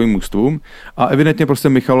extraligovým mužstvům a evidentně prostě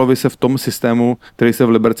Michalovi se v tom systému, který se v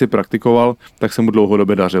Liberci praktikoval, tak se mu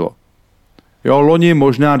dlouhodobě dařilo. Jo, loni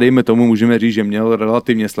možná, dejme tomu, můžeme říct, že měl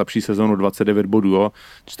relativně slabší sezonu, 29 bodů, jo,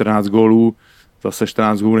 14 gólů, zase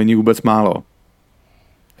 14 gólů není vůbec málo.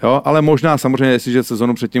 Jo, ale možná samozřejmě, jestliže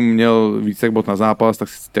sezonu předtím měl více bod na zápas,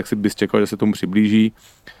 tak si bys čekal, že se tomu přiblíží.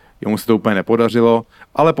 Jemu se to úplně nepodařilo,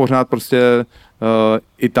 ale pořád prostě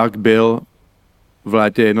i tak byl v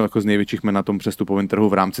létě jedno jako z největších men na tom přestupovém trhu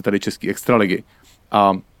v rámci tady české extraligy.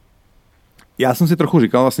 A já jsem si trochu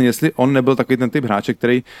říkal vlastně, jestli on nebyl takový ten typ hráče,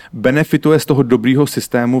 který benefituje z toho dobrýho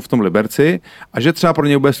systému v tom Liberci a že třeba pro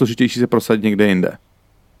něj bude složitější se prosadit někde jinde.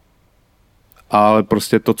 Ale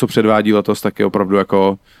prostě to, co předvádí letos, tak je opravdu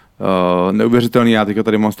jako neuvěřitelný. Já teďka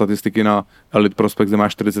tady mám statistiky na Elite Prospect, kde má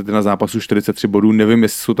 41 zápasů, 43 bodů. Nevím,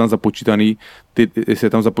 jestli jsou tam započítaný, jestli je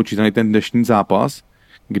tam započítaný ten dnešní zápas,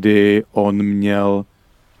 kdy on měl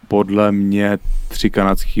podle mě 3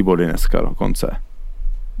 kanadský body dneska dokonce.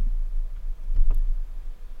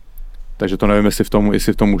 Takže to nevím, jestli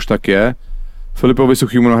v tom už tak je. Filipovi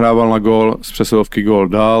Suchýmu nahrával na gól, z přesilovky gól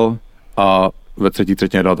dal a ve třetí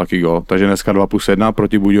třetině dal taky gól. Takže dneska 2+1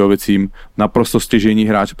 proti Budějovicím. Naprosto stěžejní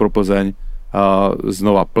hráč pro Plzeň. A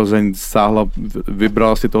znova Plzeň sáhla,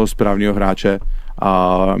 vybrala si toho správného hráče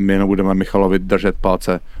a my jenom budeme Michalovi držet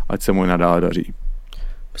palce, ať se mu nadále daří.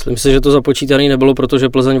 Myslím si, že to započítaný nebylo, protože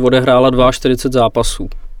Plzeň odehrála 42 zápasů.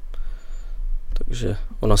 Takže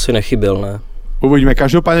on asi nechyběl, ne? Uvidíme,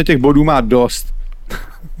 každopádně těch bodů má dost.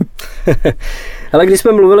 Ale když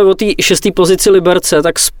jsme mluvili o té 6. pozici Liberce,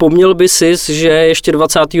 tak vzpomněl by si, že ještě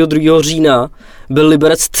 22. října byl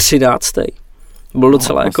Liberec 13. Byl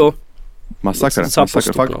docela jako... Masakr.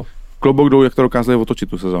 Fakt klobouk dolů, jak to dokázali otočit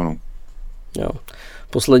tu sezónu. Jo.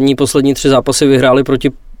 Poslední 3 zápasy vyhráli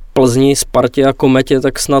proti Plzni, Spartě a Kometě,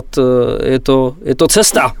 tak snad je to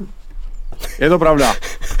cesta. Je to pravda.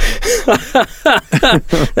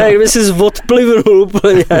 Tak kdyby jsi odplivnul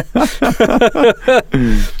úplně.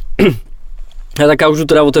 Tak já už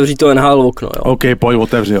teda otevřít to NHL okno, jo. OK, pojď,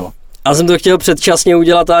 otevři ho. A jsem to chtěl předčasně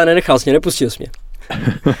udělat, ale nenechal jsi mě, nepustil jsi mě.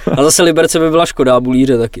 A zase Liberce by byla škoda,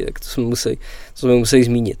 Bulíře taky, tak to jsme museli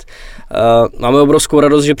zmínit. Máme obrovskou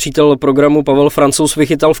radost, že přítel programu Pavel Francouz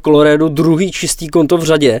vychytal v Colorédu druhý čistý konto v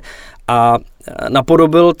řadě a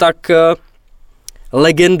napodobil tak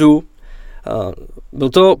legendu. Byl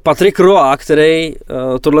to Patrik Roa, který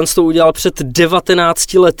tohle udělal před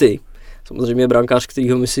 19 lety. Samozřejmě brankář,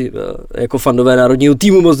 kterýho my si jako fandové národního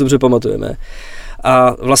týmu moc dobře pamatujeme.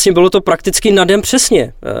 A vlastně bylo to prakticky na den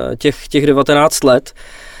přesně těch 19 let.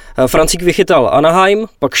 Francík vychytal Anaheim,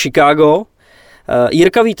 pak Chicago.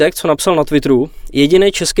 Jirka Vítek, co napsal na Twitteru,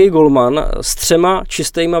 jediný český golman s 3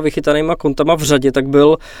 čistýma vychytanýma kontama v řadě, tak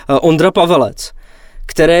byl Ondra Pavelec,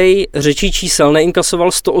 který řečí čísel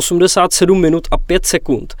neinkasoval 187 minut a 5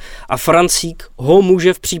 sekund. A Francík ho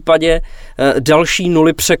může v případě další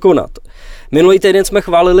nuly překonat. Minulý týden jsme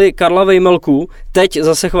chválili Karla Vejmelku, teď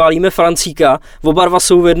zase chválíme Francíka, oba dva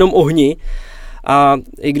jsou v jednom ohni a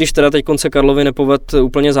i když teda teď konce Karlovi nepoved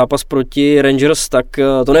úplně zápas proti Rangers, tak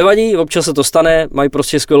to nevadí, občas se to stane, mají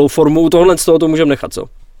prostě skvělou formu, tohle z toho to můžeme nechat, co?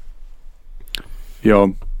 Jo,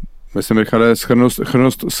 myslím, Richarde,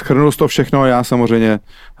 schrnul to všechno, já samozřejmě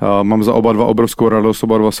mám za oba dva obrovskou radost,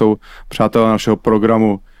 oba dva jsou přátelé našeho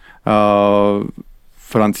programu.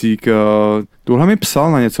 Francík, tuhle mi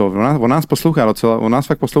psal na něco, on nás poslouchá docela, on nás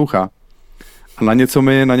fakt poslouchá. A na něco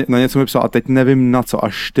mi psal a teď nevím na co,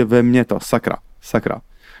 až ve mně to, sakra.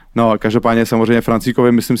 No, každopádně samozřejmě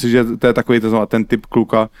Francíkovi, myslím si, že to je takový ten typ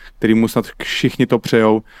kluka, který mu snad všichni to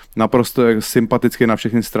přejou, naprosto sympatický na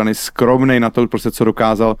všechny strany, skromnej na to, prostě co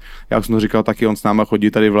dokázal. Já už jsem to říkal taky, on s náma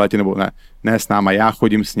chodí tady v létě, nebo ne s náma, já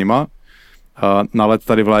chodím s nima na let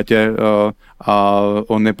tady v létě a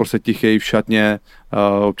on je prostě tichý v šatně,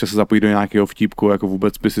 občas se zapojí do nějakého vtípku, jako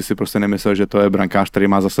vůbec by si prostě nemyslel, že to je brankář, který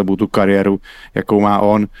má za sebou tu kariéru, jakou má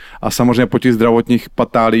on. A samozřejmě po těch zdravotních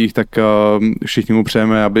patálích, tak všichni mu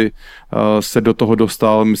přejeme, aby se do toho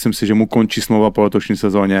dostal. Myslím si, že mu končí smlouva po letošní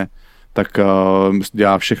sezóně, tak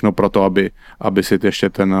dělá všechno pro to, aby si ještě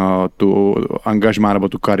tu angažmá nebo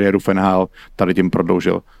tu kariéru v NHL tady tím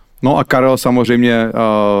prodloužil. No a Karel samozřejmě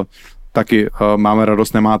taky máme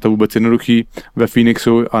radost, nemá to vůbec jednoduchý ve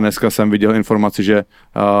Phoenixu a dneska jsem viděl informaci, že,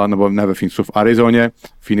 nebo ne ve Phoenixu, v Arizoně,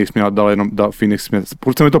 Phoenix mi dal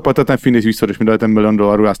proč se mi to plete ten Phoenix, víš co, když mi dali ten $1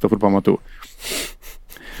 milion, já si to furt pamatuju.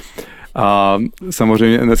 A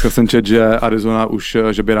samozřejmě dneska jsem četl, že Arizona už,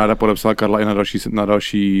 že by ráda podepsala Karla i na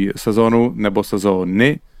další sezónu, nebo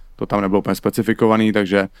sezóny, to tam nebylo úplně specifikovaný,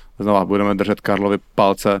 takže znovu budeme držet Karlovi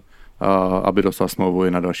palce, aby dostal smlouvu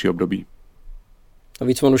i na další období. A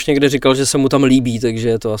víc on už někde říkal, že se mu tam líbí, takže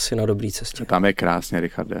je to asi na dobrý cestě. Tam je krásně,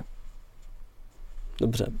 Richarde.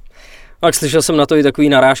 Dobře. Tak slyšel jsem na to i takový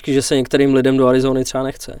narážky, že se některým lidem do Arizony třeba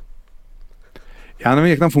nechce. Já nevím,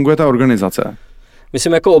 jak tam funguje ta organizace.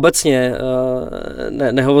 Myslím jako obecně,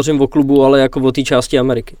 nehovořím o klubu, ale jako o té části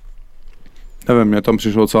Ameriky. Nevím, mě tam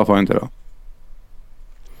přišlo docela fajn teda.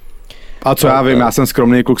 A co já vím, já jsem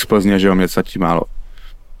skromný kluk z Plzně, že jo, mě stačí málo.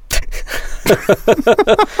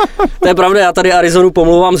 To je pravda, já tady Arizonu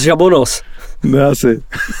pomlouvám z Žabonos. No asi.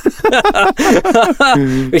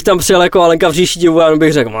 Bych tam přijel jako Alenka v říši divu a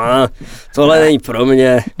bych řekl, tohle není pro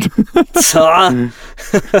mě. Co?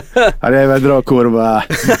 Tady je vedro, kurva.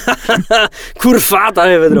 Kurva,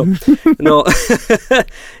 tady je vedro. No,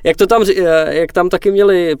 jak tam taky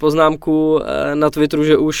měli poznámku na Twitteru,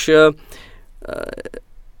 že už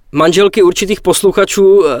manželky určitých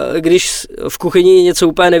posluchačů, když v kuchyni něco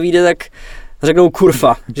úplně nevíde, tak řeknou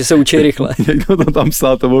kurva, že se učí rychle. Někdo to tam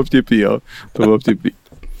psal, to bylo vtipný, jo. To bylo vtipný.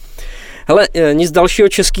 Hele, nic dalšího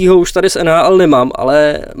českého už tady z NHL nemám,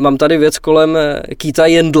 ale mám tady věc kolem Keitha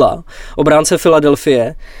Yandla, obránce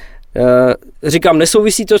Philadelphie. Říkám,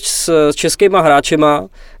 nesouvisí to s českýma hráčema,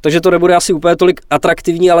 takže to nebude asi úplně tolik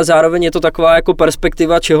atraktivní, ale zároveň je to taková jako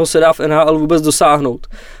perspektiva, čeho se dá v NHL vůbec dosáhnout.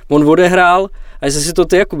 On odehrál, a jestli si to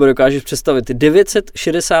ty Jakube dokážeš představit,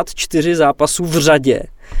 964 zápasů v řadě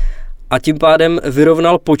a tím pádem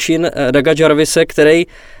vyrovnal počin Douga Jarvise, který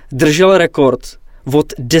držel rekord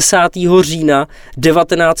od 10. října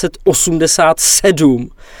 1987,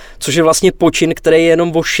 což je vlastně počin, který je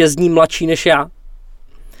jenom o 6 dní mladší než já.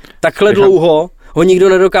 Takhle dlouho ho nikdo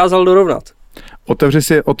nedokázal dorovnat.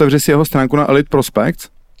 Otevři si jeho stránku na Elite Prospects.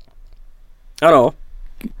 Ano.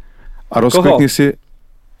 A rozklikni si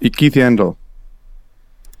i Keith Yandle.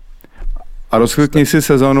 A rozklikni si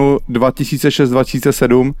sezonu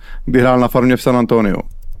 2006-2007, kdy hrál na farmě v San Antonio.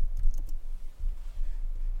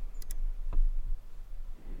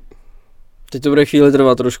 Teď to bude chvíli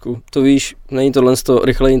trvat trošku. To víš, není tohle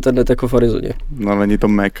rychlej internet jako v Arizoně. No není to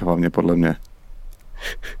Mac hlavně podle mě.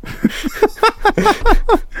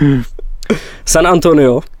 San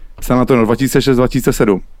Antonio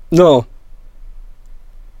 2006-2007. No.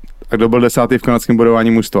 A kdo byl 10. v kanadském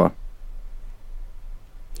bodování mužstva?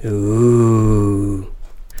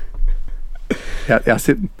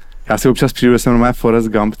 Já si občas přijdu, že jsem normálně Forrest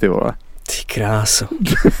Gump, ty vole. Ty kráso.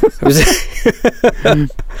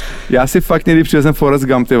 Já si fakt někdy přijdu, že jsem Forrest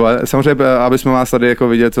Gump, ty vole. Samozřejmě, aby jsme vás tady jako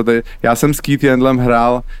vidět, co tady. Já jsem s Keith Yandlem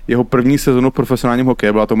hrál jeho první sezonu v profesionálním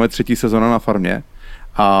hokeji, byla to moje 3. sezona na farmě.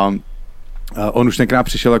 A on už tenkrát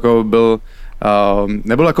přišel, jako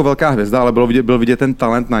nebyl jako velká hvězda, ale byl vidět ten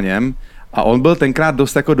talent na něm. A on byl tenkrát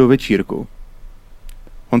dost jako do večírku.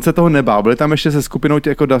 On se toho nebál, byli tam ještě se skupinou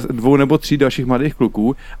jako 2 nebo 3 dalších mladých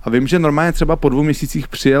kluků a vím, že normálně třeba po 2 měsících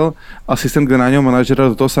přijel asistent generálního manažera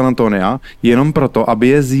do toho San Antonia jenom proto, aby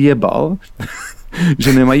je zjebal,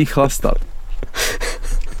 že nemají chlastat.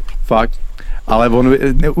 Fakt. Ale on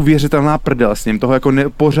neuvěřitelná prdel s ním, toho jako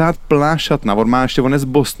pořád plná šatna, on je z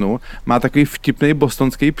Bostonu, má takový vtipný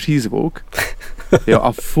bostonský přízvuk, jo,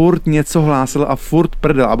 a furt něco hlásil a furt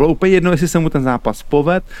prdel a bylo úplně jedno, jestli se mu ten zápas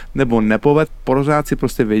poved nebo nepoved, pořád si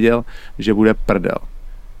prostě věděl, že bude prdel.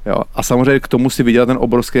 Jo, a samozřejmě k tomu si viděl ten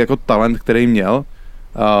obrovský jako talent, který měl,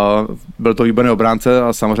 byl to výborný obránce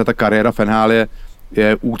a samozřejmě ta kariéra v NHL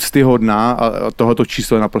je úctyhodná a tohoto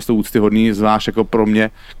číslo je naprosto úctyhodný, zvlášť jako pro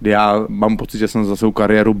mě, kdy já mám pocit, že jsem za svou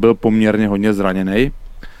kariéru byl poměrně hodně zraněný.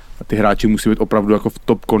 A ty hráči musí být opravdu jako v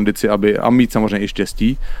top kondici a mít samozřejmě i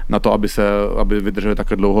štěstí na to, aby vydrželi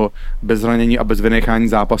takhle dlouho bez zranění a bez vynechání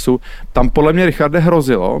zápasu. Tam podle mě Richarde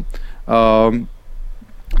hrozilo,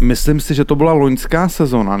 myslím si, že to byla loňská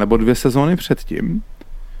sezona nebo 2 sezóny předtím,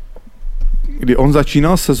 kdy on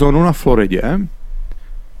začínal sezonu na Floridě.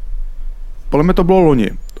 Podle mě to bylo loni.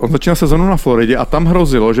 On začínal sezonu na Floridě a tam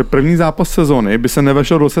hrozilo, že první zápas sezony by se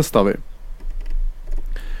nevešel do sestavy.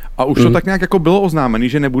 A už to tak nějak jako bylo oznámený,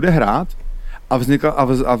 že nebude hrát a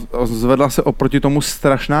zvedla se oproti tomu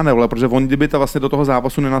strašná nevole, protože on kdyby vlastně do toho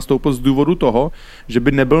zápasu nenastoupil z důvodu toho, že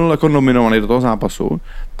by nebyl jako nominovaný do toho zápasu,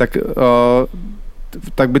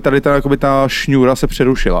 tak by tady ta šňůra se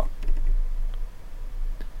přerušila.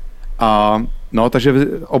 A no, takže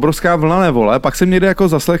obrovská vlna nevole. Pak jsem někde jako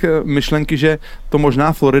zaslech myšlenky, že to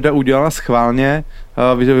možná Florida udělala schválně,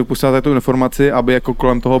 vypustila tu informaci, aby jako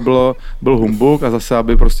kolem toho byl humbuk a zase,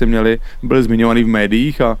 aby prostě byli zmiňovaný v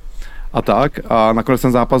médiích a tak. A nakonec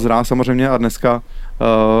ten zápas hrál samozřejmě a dneska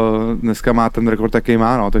má ten rekord, jaký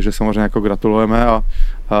má, no, takže samozřejmě jako gratulujeme a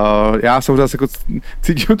já samozřejmě jako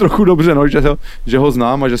cítím trochu dobře, no, že ho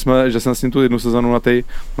znám a že jsem s ním tu jednu sezonu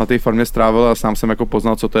na té farmě strávil a sám jsem jako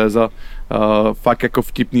poznal, co to je za fakt jako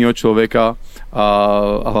vtipnýho člověka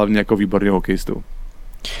a hlavně jako výborného hokejistu.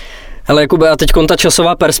 Hele, Jakube, a teďkon ta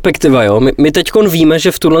časová perspektiva, jo? My teďkon víme,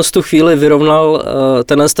 že v tuhle chvíli vyrovnal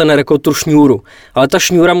ten rekord tu šňůru, ale ta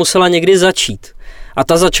šňůra musela někdy začít. A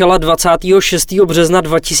ta začala 26. března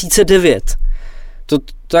 2009.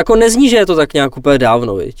 To jako nezní, že je to tak nějak úplně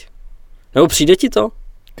dávno, viď? Nebo přijde ti to?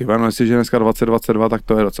 Ty vano, jestli že dneska 2022, tak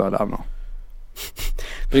to je docela dávno.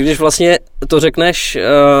 Když vlastně to řekneš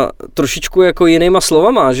trošičku jako jinýma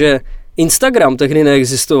slovama, že Instagram tehdy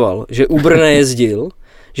neexistoval, že Uber nejezdil,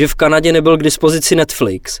 že v Kanadě nebyl k dispozici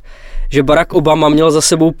Netflix, že Barack Obama měl za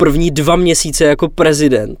sebou první 2 měsíce jako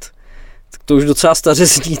prezident, tak to už docela staře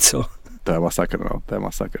zní, co? To je masakr, no, to je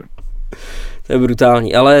masakr. To je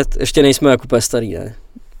brutální, ale ještě nejsme jako úplně starý, ne?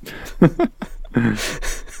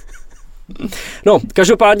 No,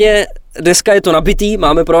 každopádně dneska je to nabitý,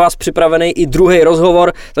 máme pro vás připravený i druhý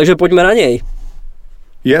rozhovor, takže pojďme na něj.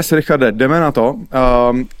 Yes, Richarde, jdeme na to.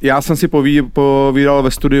 Já jsem si povídal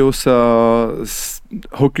ve studiu s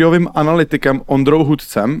hokejovým analytikem Ondrou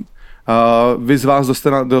Hudcem. Vy z vás,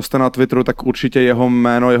 kdo jste na Twitteru, tak určitě jeho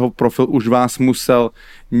jméno, jeho profil už vás musel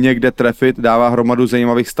někde trefit, dává hromadu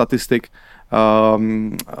zajímavých statistik,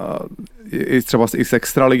 i třeba i z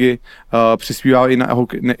Extraligy, přispívá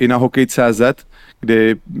i na hokej.cz,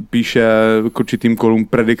 kdy píše k určitým kolům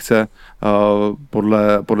predikce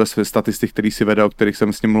podle svých statistik, který si vede, o kterých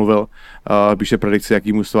jsem s ním mluvil, píše predikce,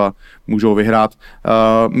 jaký mužstva můžou vyhrát.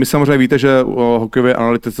 My samozřejmě víte, že o hokejové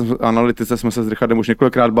analytice jsme se s Richardem už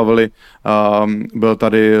několikrát bavili, byl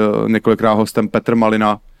tady několikrát hostem Petr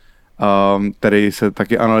Malina, který se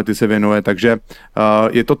taky analytice věnuje, takže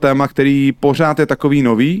je to téma, který pořád je takový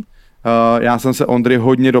nový. Já jsem se Ondry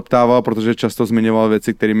hodně doptával, protože často zmiňoval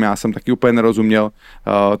věci, kterým já jsem taky úplně nerozuměl.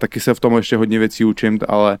 Taky se v tom ještě hodně věcí učím,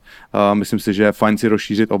 ale myslím si, že je fajn si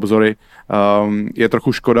rozšířit obzory. Je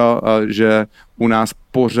trochu škoda, že u nás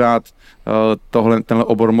pořád tenhle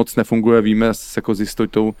obor moc nefunguje. Víme jako s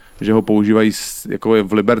jistotou, že ho používají jako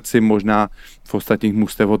v Liberci, možná v ostatních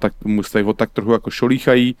mužstvech ho tak trochu jako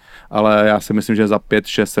šolíchají, ale já si myslím, že za 5,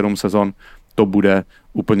 6, 7 sezon to bude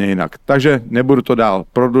úplně jinak. Takže nebudu to dál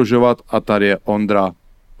prodlužovat a tady je Ondra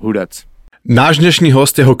Hudec. Náš dnešní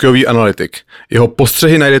host je hokejový analytik. Jeho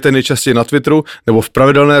postřehy najdete nejčastěji na Twitteru nebo v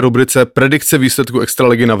pravidelné rubrice Predikce výsledků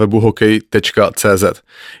Extraligy na webu hokej.cz.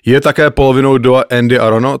 Je také polovinou duo Andy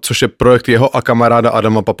Arono, což je projekt jeho a kamaráda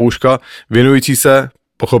Adama Papouška, věnující se,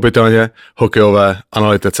 pochopitelně, hokejové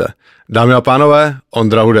analytice. Dámy a pánové,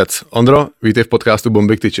 Ondra Hudec. Ondro, vítej v podcastu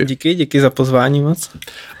Bomby k tyči. Díky za pozvání moc.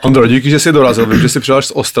 Ondro, díky, že jsi dorazil, vím, že jsi přijel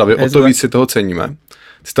z Ostravy, o to víc si toho ceníme.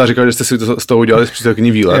 Jsi tam říkal, že jste si z toho udělali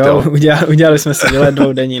přítelkyní výlet, jo? Udělali jsme si výlet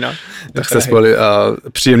 2denní, no. Tak jste spojili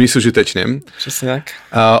příjemný s užitečným. Přesně tak.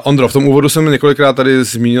 Ondro, v tom úvodu jsem několikrát tady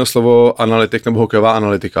zmínil slovo analytik nebo hokejová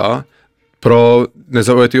analytika. Pro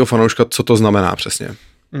nezaujatýho fanouška, co to znamená přesně?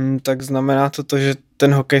 Tak znamená to, že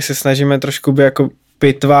ten hokej se snažíme trošku jako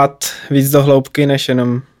pitvat víc do hloubky, než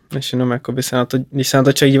jenom jakoby se na to, když se na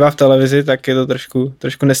to člověk dívá v televizi, tak je to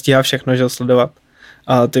trošku nestíhá všechno, že ho sledovat.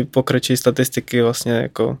 A ty pokročilé statistiky vlastně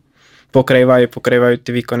jako pokrývají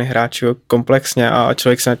ty výkony hráčů komplexně a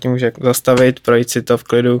člověk se nad tím může zastavit, projít si to v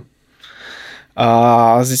klidu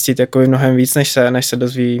a zjistit jako mnohem víc, než se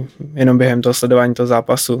dozví jenom během toho sledování toho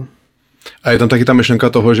zápasu. A je tam taky ta myšlenka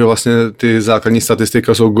toho, že vlastně ty základní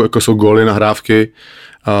statistiky jsou góly, nahrávky,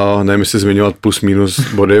 a nevím, jestli zmiňovat plus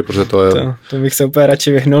minus body, protože to je... To bych se úplně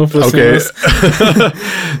radši vyhnul, plus minus.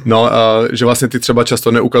 No, že vlastně ty třeba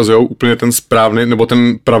často neukazujou úplně ten správný, nebo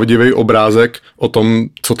ten pravdivý obrázek o tom,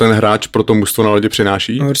 co ten hráč pro to mužstvo na ledě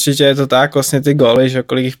přináší. Určitě je to tak, vlastně ty góly, že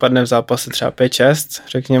kolik jich padne v zápase, třeba 5-6,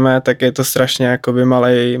 řekněme, tak je to strašně jakoby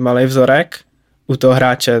malej vzorek u toho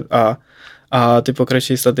hráče a ty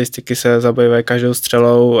pokročilé statistiky se zabývají každou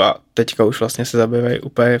střelou a teďka už vlastně se zabývají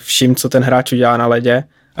úplně vším, co ten hráč udělá na ledě,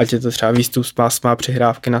 ať je to třeba výstup z pásma,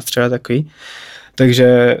 přihrávky na střele takový.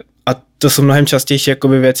 Takže a to jsou mnohem častější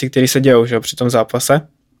jakoby věci, které se dějou, že, při tom zápase.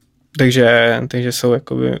 Takže jsou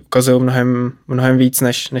jakoby, ukazují mnohem víc,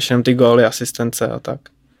 než jenom ty góly, asistence a tak.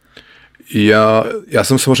 Já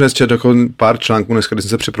jsem samozřejmě četl jako pár článků dneska, když jsem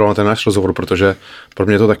se připravil na ten náš rozhovor, protože pro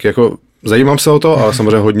mě to taky jako, zajímám se o to, ale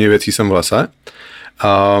samozřejmě hodně věcí jsem v lese.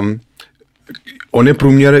 On je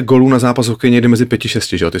průměr gólů na zápas hokej někdy mezi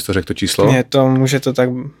 5-6, že jo? Ty jsi to řekl to číslo?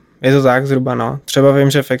 Je to tak zhruba, no. Třeba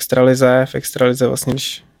vím, že v extralize vlastně,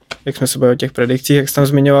 jak jsme se bavili o těch predikcích, jak jsem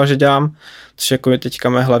zmiňoval, že dělám, což jako je teďka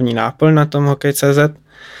mé hlavní náplň na tom hokej.cz,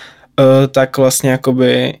 tak vlastně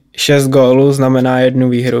jakoby 6 gólů znamená 1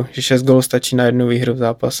 výhru, že 6 gólů stačí na 1 výhru v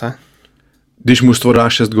zápase. Když mužstvo dá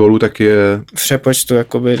 6 gólů, tak je... V přepočtu,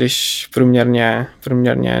 jakoby, když průměrně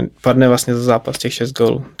padne vlastně za zápas těch 6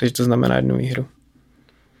 gólů, takže to znamená 1 výhru.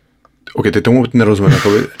 Ok, ty tomu nerozumím,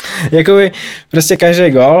 jakoby, prostě každý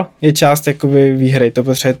gól je část jakoby výhry, to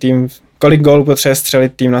potřebuje tým, kolik gólů potřebuje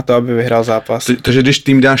střelit tým na to, aby vyhrál zápas. Takže když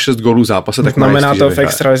tým dá 6 gólů v zápase, tak znamená to v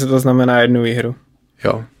extralize, to znamená 1 výhru.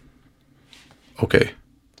 Jo. OK.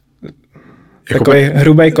 Takový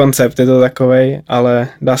hrubý koncept je to takovej, ale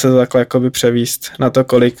dá se to takhle jakoby převíst na to,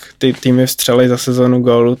 kolik ty týmy vstřelí za sezónu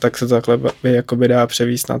gólu, tak se to takhle jakoby dá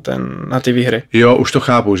převíst na ty výhry. Jo, už to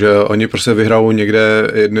chápu, že oni prostě vyhrajou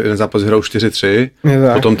někde, jeden zápas vyhrajou 4-3,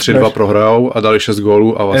 potom 3-2 prohrajou a dali 6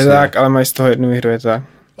 gólů a vlastně... Je tak, ale mají z toho jednu výhru, je tak.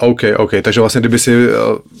 OK, takže vlastně kdyby si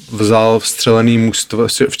vzal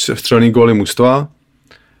vstřelený góly mužstva,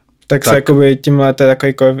 tak se jakoby tímhle to je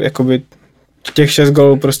takový jakoby těch 6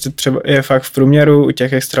 gólů prostě třeba je fakt v průměru u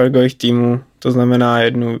těch extraligových týmů, to znamená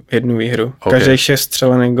jednu výhru. Okay. Každý 6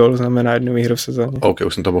 střelených gólů znamená jednu výhru v sezóně. OK,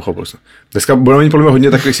 už jsem to pochopil. Dneska budeme mít podle mě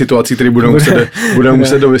hodně takových situací, které budeme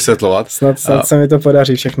muset dovysvětlovat. Snad se mi to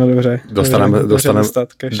podaří všechno dobře.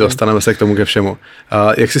 Dostaneme se k tomu ke všemu.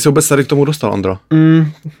 Jak jsi se vůbec tady k tomu dostal, Ondro?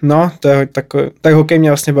 No, to je tak hokej mě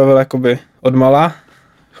vlastně bavil jakoby odmala.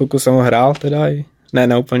 Chvilku jsem ho hrál teda i ne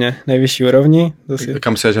na úplně nejvyšší úrovni.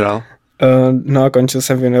 Kam jsi hrál? No, končil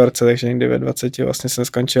jsem v juniorce, takže někdy ve 20 vlastně jsem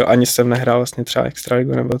skončil. Ani jsem nehrál vlastně třeba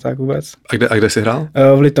extraligu nebo tak vůbec. A kde jsi hrál?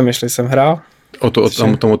 V Litomyšli jsem hrál.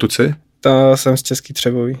 Tomu Tuci? To jsem z Český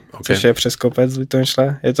Třebový, což je přes kopec z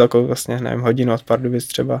Litomyšle. Je to jako vlastně, nevím, hodinu od Pardubic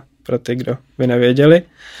třeba pro ty, kdo by nevěděli.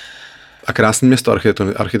 A krásné město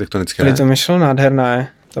architektonické, ne? Litomyšl nádherná je.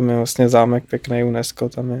 Tam je vlastně zámek pěkný, UNESCO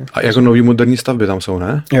tam je. A jako nový moderní stavby tam jsou,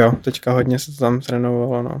 ne? Jo, teďka hodně se to tam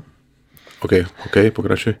zrenovovalo, no. OK,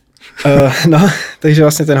 pokračuj. No, takže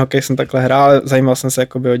vlastně ten hokej jsem takhle hrál, ale zajímal jsem se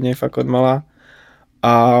jakoby od něj fakt odmala.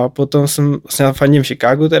 A potom jsem vlastně fandím v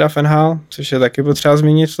Chicagu, teda FNHL, což je taky potřeba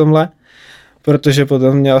zmínit v tomhle, protože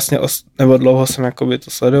potom mě vlastně, nebo dlouho jsem jakoby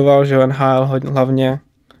to sledoval, že NHL hlavně.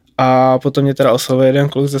 A potom mě teda oslovil jeden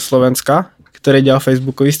kluk ze Slovenska, který dělal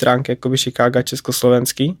facebookové stránky, jakoby Chicago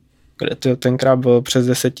československý, kde to tenkrát bylo přes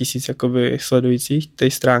 10 000 jakoby sledujících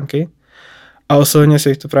té stránky. A osobně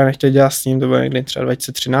si to právě nechtěl dělat s ním, to bylo někdy třeba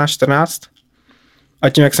 2013-14. A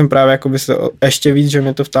tím, jak jsem právě jakoby se ještě víc, že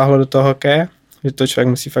mě to vtáhlo do toho hokeje, že to člověk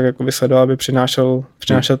musí fakt jakoby sledovat, aby přinášel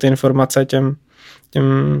ty informace těm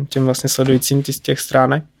vlastně sledujícím z těch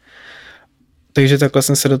stránek. Takže takhle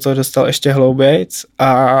jsem se do toho dostal ještě hloubějc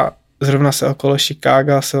a zrovna se okolo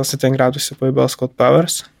Chicaga se vlastně tenkrát už se pohyboval Scott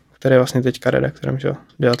Powers, který je vlastně teďka redaktorem, že jo,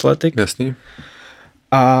 The Athletic. Jasný.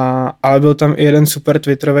 Ale byl tam i jeden super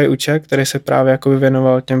twitterový účet, který se právě jakoby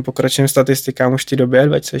věnoval těm pokročilým statistikám už v té době,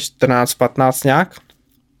 2014-15 nějak.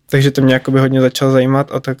 Takže to mě jakoby hodně začalo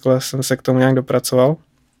zajímat a takhle jsem se k tomu nějak dopracoval.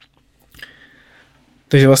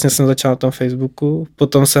 Takže vlastně jsem začal na tom Facebooku.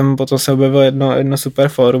 Potom jsem objevil jedno super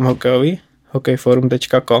fórum hokejový,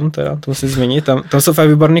 hokejforum.com, teda to musím zmínit. Tam jsou fakt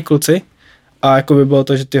výborní kluci a jakoby bylo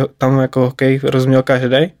to, že tam jako hokej rozuměl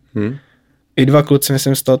každý. I 2 kluci,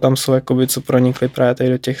 myslím, z toho tam jsou, jakoby, co pronikli právě tady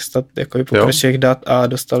do těch pokročilých dat a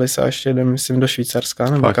dostali se až jeden, myslím, do Švýcarska,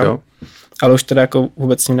 nebo kam. Ale už teda jako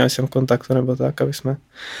vůbec s ním nejsem v kontaktu, nebo tak, aby jsme.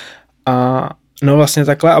 A no vlastně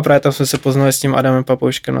takhle, a právě tam jsme se poznali s tím Adamem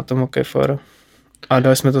Papouškem na tom Hokej Foru. A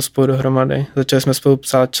dali jsme to spolu dohromady. Začali jsme spolu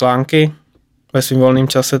psát články, ve svým volném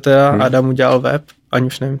čase teda, Adam udělal web, ani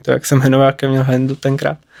už nevím to, jak se jmenoval, jaký měl handle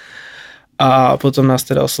tenkrát. A potom nás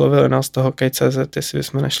teda oslovili nás to Hokej.cz, jestli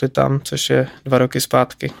bychom nešli tam, což je 2 roky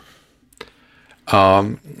zpátky.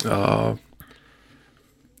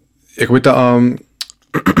 Jakoby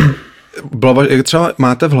třeba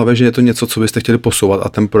máte v hlavě, že je to něco, co byste chtěli posouvat a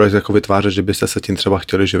ten projekt jako vytvářet, že byste se tím třeba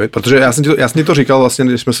chtěli živit? Protože já jsem ti to říkal vlastně,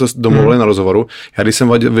 když jsme se domluvili na rozhovoru. Já když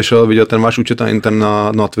jsem viděl ten váš účet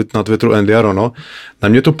na Twitteru Andy Arono, na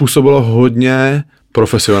mě to působilo hodně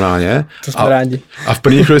profesionálně. To jsme rádi. A v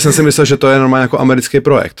první chvíli jsem si myslel, že to je normálně jako americký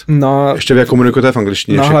projekt. No, ještě vy komunikujete v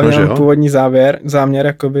angličtině no, všechno, že jo? Původní záměr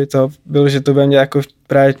jakoby to byl, že to budeme dělat jako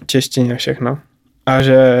právě češtině všechno.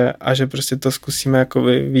 A že prostě to zkusíme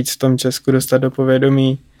jakoby víc v tom Česku dostat do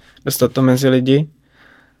povědomí, dostat to mezi lidi.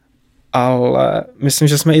 Ale myslím,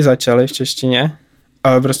 že jsme i začali v češtině,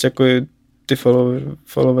 ale prostě jako ty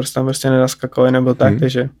followers tam prostě nenaskakovali nebo tak,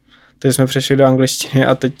 takže jsme přešli do angličtiny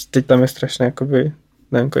a teď tam je strašně jakoby,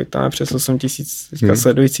 nevím, kolik tam je přes 8 000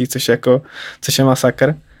 sledujících, což je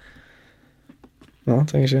masakr. No,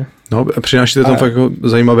 takže... No, přinášíte tam fakt jako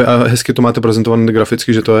zajímavé a hezky to máte prezentované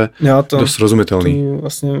graficky, že to je dost rozumitelný.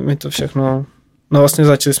 Vlastně my to všechno... No vlastně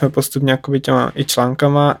začali jsme postupně jakoby těma i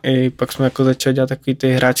článkama, i pak jsme jako začali dělat takový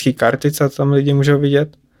ty hráčský karty, co tam lidi můžou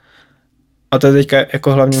vidět. A to teďka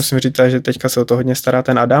jako hlavně musím říct, že teďka se o to hodně stará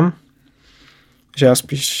ten Adam, že já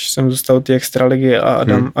spíš jsem zůstal ty extraligy a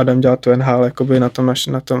Adam dělá tu NHL jakoby na tom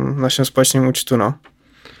našem společném účtu, no.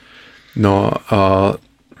 No a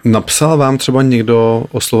napsal vám třeba někdo,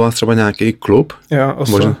 oslovoval třeba nějaký klub? Jo,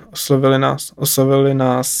 oslovili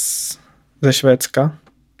nás ze Švédska.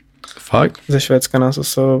 Fakt? Ze Švédska nás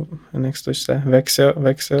oslovil, jak se to čte,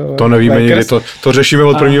 Vexel. To nevíme Lakers. nikdy, to řešíme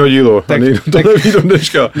od prvního dílu. tak- A nikdo to neví do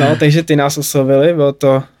dneška. No, takže ty nás oslovili, bylo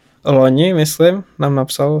to loni, myslím, nám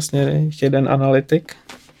napsal vlastně jeden analytik.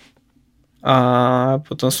 A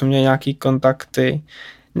potom jsme měli nějaký kontakty,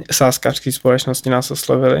 sázkařské společnosti nás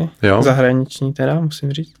oslovili, Jo. zahraniční teda,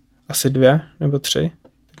 musím říct, asi 2 nebo 3,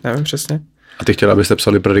 nevím přesně. A ty chtěla, abyste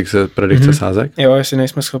psali predikce sázek? Jo, jestli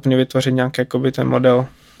nejsme schopni vytvořit nějaký jakoby ten model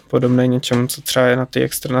podobný něčemu, co třeba je na ty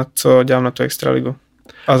extra, co dělám na tu extraligu.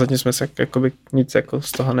 A zatím jsme se jakoby nic jako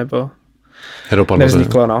z toho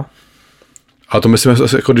nevzniklo, no. A to myslím,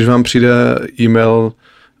 jako když vám přijde e-mail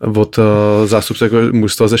od zástupce jako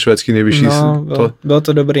mužstva ze švédský nejvyšší. No, bylo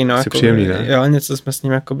to dobrý, no. Jako, příjemný, ne? Jo, něco jsme s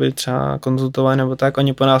ním jakoby třeba konzultovali, nebo tak,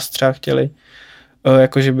 oni po nás třeba chtěli,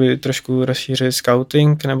 jakože by trošku rozšířili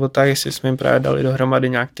scouting, nebo tak, jestli jsme jim právě dali dohromady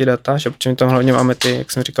nějak ty data, že protože tam hlavně máme ty,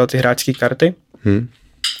 jak jsem říkal, ty hráčské karty.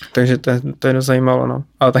 Takže to je dost zajímalo, no.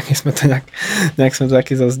 Ale taky jsme to nějak jsme to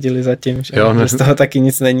taky zazdili zatím, že jo, z toho taky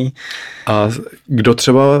nic není. A kdo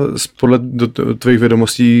třeba podle tvých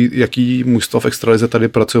vědomostí, jaký mužstva v extralize tady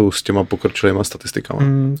pracují s těma pokročilýma statistikama?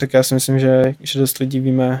 Tak já si myslím, že dost lidí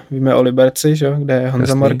víme o Liberci, že? Kde je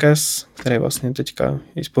Honza Marquez, který vlastně teďka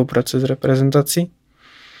i spolupracuje s reprezentací.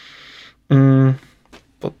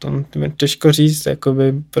 Potom těžko říct,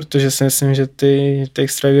 jakoby, protože si myslím, že ty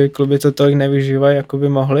extraligové kluby to tolik nevyužívají, jako by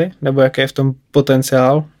mohli, nebo jaký je v tom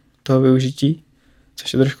potenciál toho využití,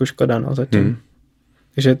 což je trošku škoda, no, zatím.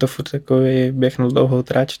 Takže je to furt takový běh na dlouhou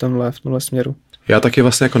trať v tomhle směru. Já taky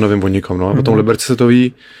vlastně jako nevím o nikom, no. O tom Liberci se to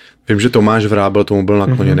ví, vím, že Tomáš Vrábel tomu byl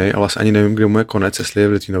nakloněný, ale vlastně ani nevím, kde mu je konec, jestli je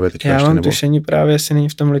v Litvínově teďka Já ještě, mám nebo... tušení právě, jestli není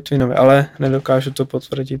v tom Litvínově, ale nedokážu to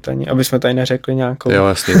potvrdit ani, aby jsme tady neřekli nějakou. Jo,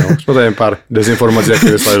 jasně, no. Jsme tady pár dezinformací, jak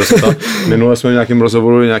vyslali do světa. Minule jsme v nějakém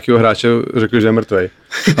rozhovoru nějakého hráče řekli, že je mrtvej.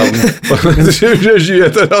 A že žije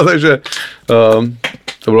teda, takže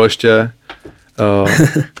to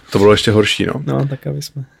bylo ještě horší, no. No, tak aby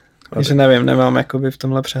jsme. Takže nevím, nemám jakoby v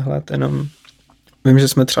tomhle přehled, jenom vím, že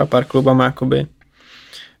jsme třeba pár klubama jakoby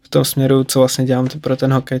v tom směru, co vlastně dělám pro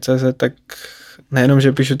ten hokej.cz, tak nejenom,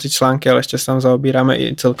 že píšu ty články, ale ještě se tam zaobíráme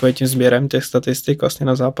i celkově tím sběrem těch statistik vlastně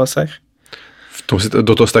na zápasech.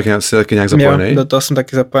 Do toho jsi taky nějak zapojený? Jo, do toho jsem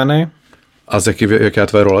taky zapojený. A jaká je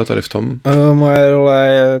tvoje role tady v tom? Moje role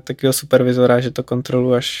je takového supervizora, že to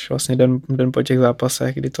kontroluji až vlastně den po těch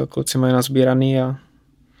zápasech, kdy to kluci mají nazbíraný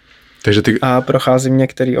a procházím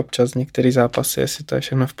některý zápasy, jestli to je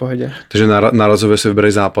všechno v pohodě. Takže nárazově si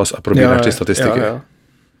vybereš zápas a probíráš ty statistiky. Jo.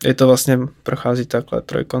 Je to vlastně, prochází takhle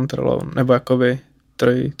trojkontrolou, nebo jakoby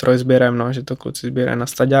trojsběrem, no, že to kluci sbírají na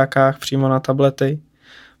staďákách, přímo na tablety,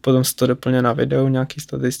 potom se to doplňuje na videu, nějaký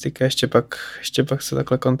statistiky, ještě pak se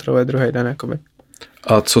takhle kontroluje druhý den, jakoby.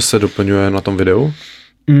 A co se doplňuje na tom videu?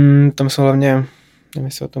 Tam jsou hlavně, nevím,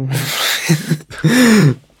 jestli o tom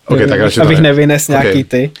okay, tak radši abych nevynes nějaký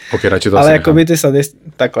ty. Okay, radši to ale jakoby ty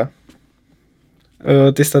statistiky, takhle.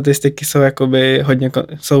 Ty statistiky jsou jakoby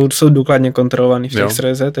jsou důkladně kontrolované v těch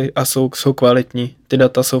sreze a jsou kvalitní. Ty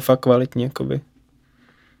data jsou fakt kvalitní, jakoby.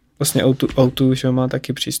 Vlastně O2 že má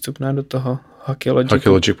taky přístup do toho Hockey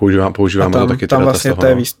Logic používáme to taky. Tam vlastně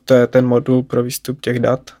to je ten modul pro výstup těch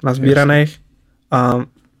dat nazbíraných. A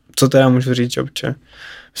co teda můžu říct, že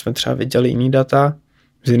jsme třeba viděli jiný data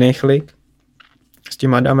z jiných lig, s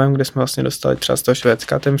tím Adamem, kde jsme vlastně dostali třeba z toho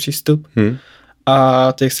Švédska ten přístup.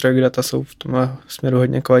 A ty extraligové data jsou v tomhle směru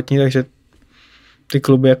hodně kvalitní, takže ty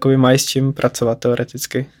kluby jakoby mají s čím pracovat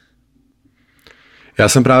teoreticky. Já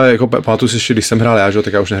jsem právě, jako pamatuju si ještě, když jsem hrál já,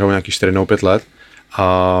 tak já už nehrál nějaký 4 nebo 5 let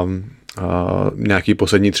a nějaký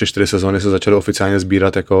poslední 3-4 sezóny se začaly oficiálně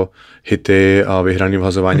sbírat jako hity a vyhraný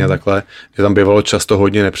vhazování a takhle, že tam bývalo často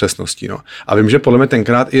hodně nepřesností. No. A vím, že podle mě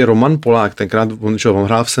tenkrát i Roman Polák, on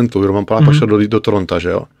hrál v St. Louis, Roman Polák šel do Toronto, že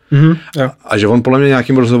jo? A že on podle mě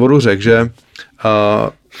nějakým rozhovoru řekl, že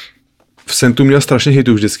v Sentu měl strašně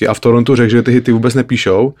hitů vždycky a v Torontu řekl, že ty hity vůbec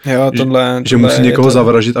nepíšou, že musí někoho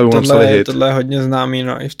zavražit, aby mu napsali hit. Tohle je hodně známý,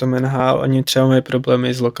 no i v tom NHL, oni třeba mají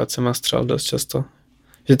problémy s lokacema střel dost často.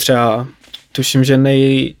 Že třeba, tuším, že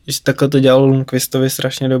takhle to dělalo Lundqvistovi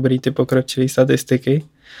strašně dobrý ty pokročilý statistiky,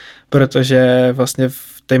 protože vlastně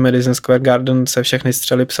v té Madison Square Garden se všechny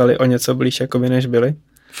střely psaly o něco blíž, jakoby než byly.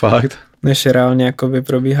 Fakt? Než reálně jakoby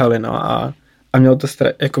probíhaly, no a mělo to,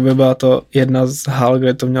 jakoby byla to jedna z hal,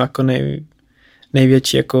 kde to mělo jako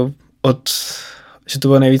největší jako že to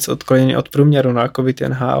bylo nejvíc odklonění od průměru, no jakoby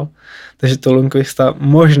ten hal. Takže to Lundqvista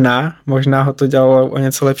možná ho to dělalo o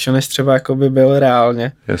něco lepší, než třeba jakoby byl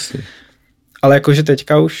reálně. Jasně. Ale jakože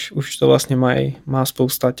teďka už to vlastně má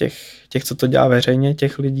spousta těch, co to dělá veřejně,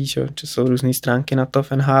 těch lidí, že jsou různý stránky na to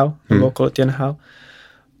v NHL, nebo okolo těch NHL.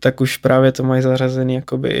 tak už právě to mají zařazený,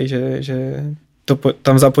 jakoby, že to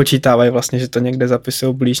tam započítávají vlastně, že to někde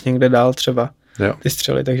zapisují blíž, někde dál třeba ty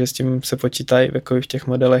střely, takže s tím se počítají jako v těch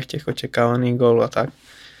modelech, těch očekávaných gólů a tak.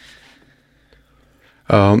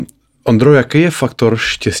 Ondro, jaký je faktor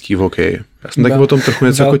štěstí v hokeji? Já jsem taky o tom trochu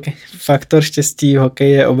něco Faktor štěstí v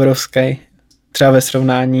hokeji je obrovský. Třeba ve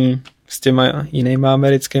srovnání s těma jinýma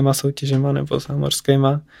americkýma soutěžema nebo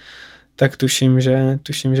zámořskýma, tak tuším,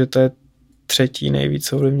 že to je třetí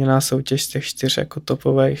nejvíc ovlivněná soutěž z těch 4 jako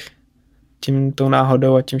topových. Tím tou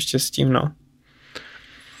náhodou a tím štěstím, no.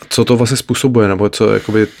 Co to vlastně způsobuje, nebo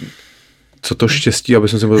co to štěstí, aby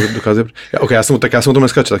jsem si dokázal... Já jsem o tom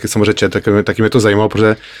dneska četl, taky samozřejmě četl, taky mě to zajímalo,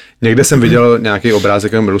 protože někde jsem viděl nějaký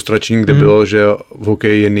obrázek ilustrační, kde bylo, že v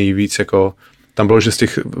hokeji je nejvíc jako... Tam bylo, že z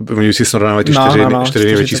těch nejvíc srovnávají ty 4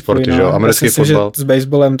 největší sporty, že jo? Americký fotbal. S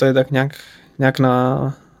baseballem to je tak nějak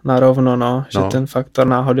na rovno, no. Že ten faktor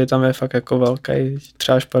náhody tam je fakt jako velký,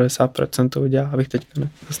 třeba až 50% to udělá, abych teď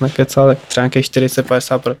nekecal, tak třeba nějakých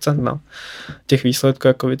 40-50%, no. Těch výsledků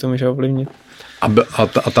jako by to může ovlivnit.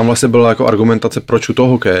 A tam vlastně byla jako argumentace, proč u toho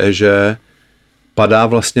hokeje, že padá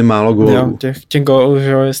vlastně málo gólů. Jo, těch gólů, že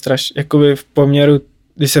je strašně, jakoby v poměru,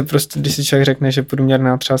 když si člověk řekne, že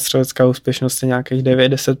průměrná třeba střelecká úspěšnost je nějakých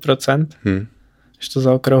 9-10%, když to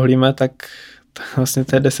zaokrouhlíme, tak vlastně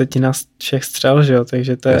to je 10% všech střel, že jo,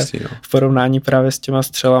 takže to je v porovnání právě s těma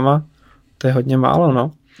střelama, to je hodně málo,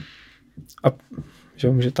 no. A že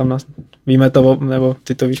může tam víme to, nebo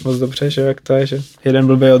ty to víš moc dobře, že jak to je, že jeden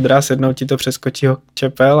blbý odraz, jednou ti to přeskočí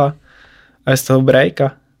čepel a je z toho break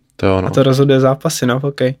a to rozhoduje zápasy, no,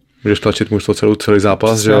 okej. Můžeš tlačit mužstvo celý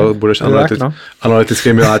zápas, že jo, budeš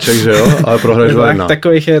analytický miláček, že jo, ale prohraješ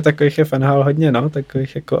 2-1. Takových je fanhal hodně, no,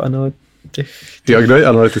 takových jako Jo, kdo je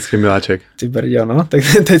analytický miláček? Ty brďo, no, tak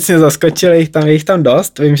teď mě zaskočili, je jich tam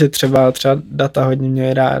dost, vím, že třeba data hodně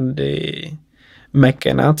měli rádi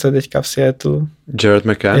McKenna, co je teďka v Seattle. Jared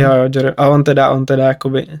McCann? Jo, a on teda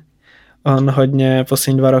jakoby, on hodně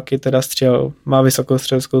poslední 2 roky teda má vysokou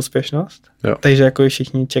střeleckou úspěšnost, takže jako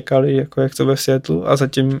všichni čekali, jako jak to bude v Seattle a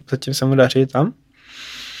zatím se mu daří tam.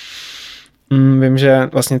 Vím, že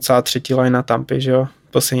vlastně celá třetí line Tampy, že jo,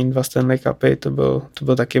 poslední 2 Stanley Cupy, to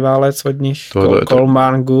byl taky válec od nich,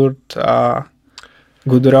 Coleman, Gourde a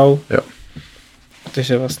Goodrow. Jo.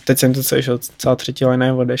 Takže vlastně, teď jsem to celá třetí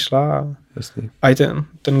line odešla a i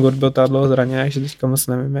ten Gourde byl dlouho zraněný, že teďka moc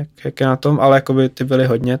nevím, jak je na tom, ale jakoby ty byly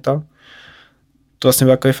hodně to vlastně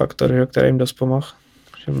byl takový faktor, že, který jim dost pomohl,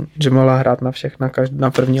 že mohla hrát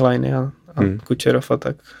na první liney a Kučerov a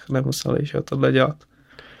tak nemuseli, že tohle dělat.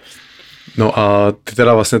 No a ty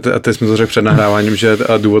teda vlastně, teď jsme to řekl před nahráváním, že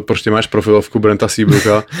důvod, proč ty máš profilovku Brenta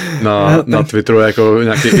Seabrooka na Twitteru jako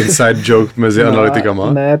nějaký inside joke mezi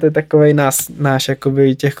analytikama. Ne, to je takovej náš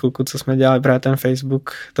jakoby těch kluků, co jsme dělali právě ten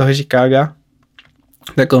Facebook toho Chicaga.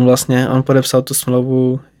 Tak on podepsal tu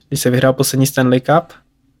smlouvu, když se vyhrál poslední Stanley Cup,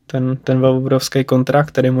 ten obrovský kontrakt,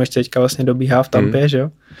 který mu ještě teďka vlastně dobíhá v Tampě, že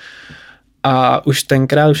jo. A už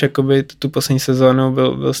tenkrát, jakoby tu poslední sezónu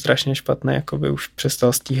byl strašně špatný, jakoby už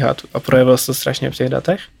přestal stíhat a projevil se to strašně v těch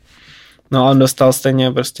datech. No a on dostal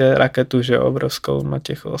stejně prostě raketu, že jo, obrovskou na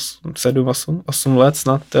těch 8 let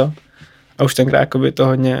snad, jo. A už tenkrát jakoby to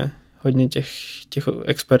hodně těch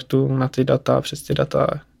expertů na ty data, přes ty data,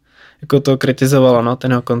 jako to kritizovalo, no,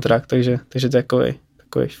 ten jeho kontrakt, takže to je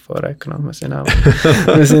takový forek, no,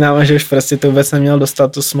 mezi náma, že už prostě to vůbec neměl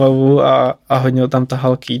dostat tu smlouvu a hodně tam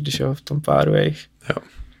tahal Keith, že jo, v tom páru jejich,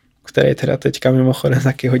 který teda teďka mimochodem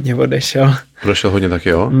taky hodně odešel. Odešel hodně taky,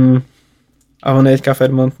 jo? A on je teďka v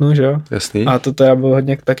Edmontonu, že jo? Jasný. A to teda byl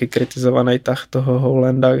hodně taky kritizovaný tah toho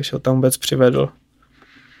Hollanda, když ho tam vůbec přivedl.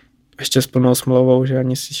 Ještě s plnou smlouvou, že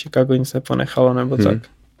ani si Chicago nic neponechalo, nebo tak.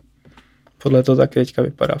 Podle toho taky teďka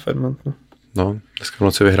vypadá v Edmontonu. No, dneska v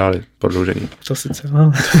noci vyhráli prodloužení. To sice,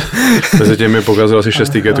 no. Mezi tím mi pokazal asi 6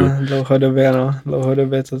 tiketů.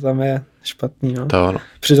 Dlouhodobě to tam je špatný, no. To ano.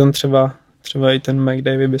 Přitom třeba i ten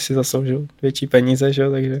McDavid by si zasloužil větší peníze, že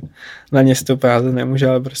jo, takže na ně si to prázdit nemůže,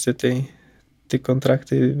 ale prostě ty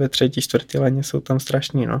kontrakty ve 3., 4. léně jsou tam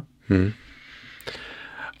strašný, no.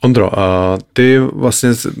 Ondro, a ty vlastně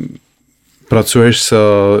pracuješ s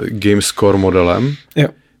Game Score modelem. Jo.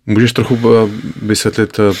 Můžeš trochu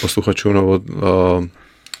vysvětlit posluchačům nebo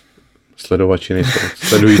sledovači, nejsou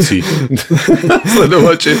sledující.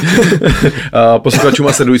 Sledovači. Posluchačům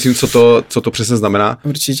a sledujícím, co to přesně znamená?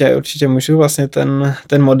 Určitě můžu. Vlastně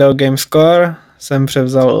ten model Game Score jsem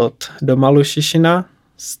převzal od Domalu Šišina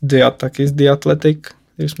z The Athletic,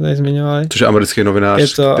 který jsme tady zmiňovali. Což je americký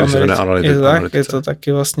novinář, který se jmenuje Analytice. Je to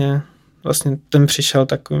taky vlastně ten přišel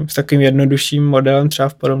s takovým jednodušším modelem třeba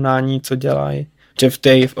v porovnání, co dělají. Že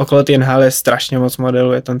okolo té NHL je strašně moc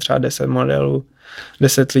modelů, je tam třeba 10 modelů,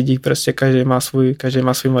 10 lidí, prostě každý má svůj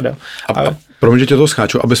model. A promiň, že tě to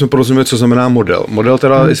skáču, aby jsme porozuměli, co znamená model. Model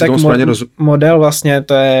teda, jestli tomu správně model vlastně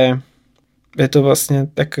je to vlastně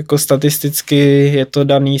tak jako statisticky, je to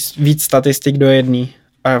daný víc statistik do jedné.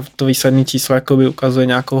 A to výsledné číslo jakoby ukazuje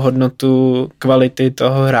nějakou hodnotu kvality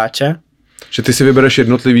toho hráče. Že ty si vybereš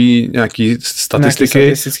jednotlivý nějaký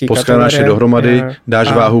statistiky, poskládáš je dohromady,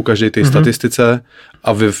 dáš váhu každé té statistice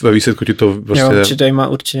a ve výsledku ti to prostě... Jo,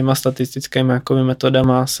 určitýma statistickými jakoby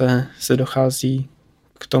metodama se dochází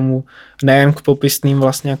k tomu, nejen k popisným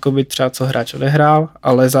vlastně jakoby třeba co hráč odehrál,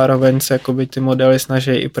 ale zároveň se jakoby ty modely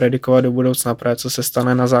snaží i predikovat do budoucna právě co se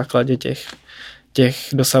stane na základě těch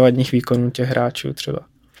dosavadních výkonů těch hráčů třeba.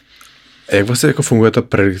 A jak vlastně jako funguje ta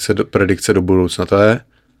predikce do budoucna? To je?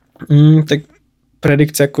 Tak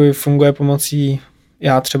predikce jako funguje pomocí,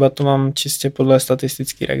 já třeba to mám čistě podle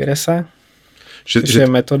statistické regrese, což je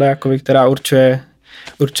metoda, jakoby, která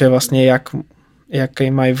určuje vlastně,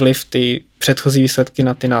 jaký mají vliv ty předchozí výsledky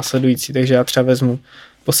na ty následující. Takže já třeba vezmu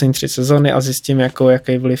poslední 3 sezony a zjistím,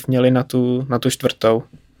 jaký vliv měli na tu čtvrtou.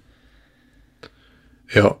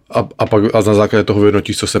 Jo, a pak na základě toho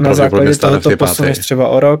vyhodnotíš, co se pravděpodobně stane v té páté. Na základě toho posuneš třeba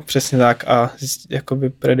o rok, přesně tak, a jakoby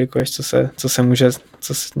predikuješ, co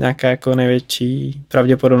se nějaká jako největší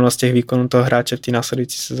pravděpodobnost těch výkonů toho hráče v té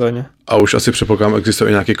následující sezóně. A už asi předpokládám, existuje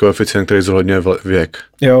i nějaký koeficient, který zohledňuje věk.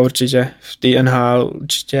 Jo, určitě. V té NHL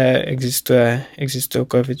určitě existuje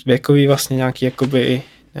věkový vlastně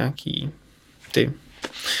nějaký ty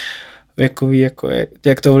věkový,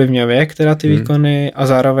 jak to ovlivňuje věk, teda ty výkony a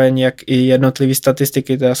zároveň jak i jednotlivý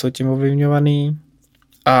statistiky teda jsou tím ovlivňovaný.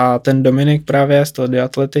 A ten Dominik právě z toho The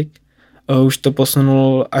Athletic už to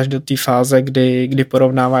posunul až do té fáze, kdy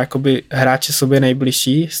porovnává jakoby hráče sobě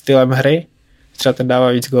nejbližší stylem hry. Třeba ten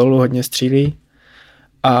dává víc gólů, hodně střílí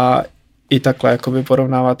a i takhle jakoby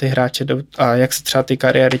porovnává ty hráče a jak se třeba ty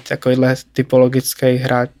kariéry takovýhle typologických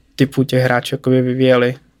typů těch hráčů jakoby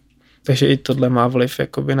vyvíjely. Takže i tohle má vliv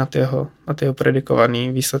jakoby na tyho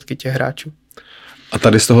predikovaný výsledky těch hráčů. A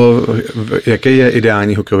tady z toho, jaký je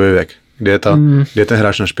ideální hokejový věk? Kde je ten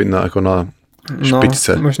hráč na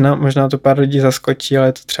špičce? No, možná to pár lidí zaskočí, ale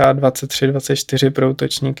je to třeba 23-24 pro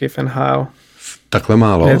útočníky v NHL. Takhle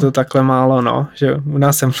málo? Je to takhle málo, no. Že u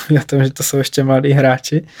nás se mluví o tom, že to jsou ještě mladí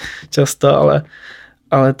hráči často,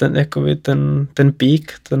 ale ten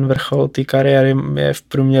pík, ten vrchol té kariéry je v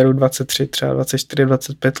průměru 23, třeba 24,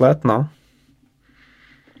 25 let, no.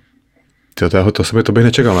 To bych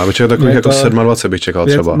nečekal, já bych čekal takových jako 27 bych čekal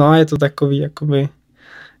třeba. No, je to takový, jakoby,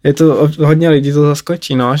 hodně lidí to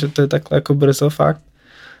zaskočí, no, že to je takhle jako brzo fakt.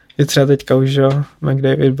 Je třeba teďka už, jo,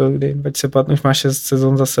 McDavid byl 2015, už má 6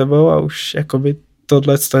 sezon za sebou a už jakoby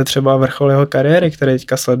tohle je třeba vrchol jeho kariéry, který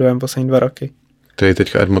teďka sledujeme poslední 2 roky. Který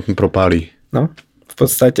teďka Edmonton propálí. No, v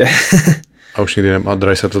podstatě. A už nikdy nemá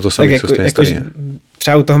Draisaitl to samé, co stejně.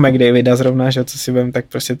 Třeba u toho McDavida zrovna, že co si budem, tak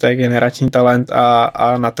prostě to je generační talent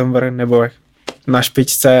a na tom nebo na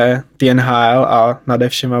špičce NHL a nade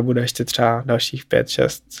všema bude ještě třeba dalších 5,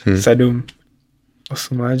 6, 7,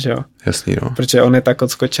 8 let, že jo. Jasný, no. Protože on je tak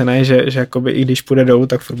odskočený, že jakoby i když půjde dolů,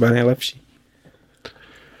 tak furt bude nejlepší.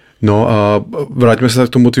 No a vrátíme se tak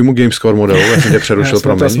k tomu týmu GameScore modelu, já jsem tě přerušil,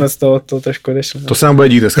 promiň. To jsme z toho trošku odešli. To se nám bude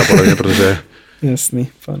dít dneska podle mě, protože... Jasný,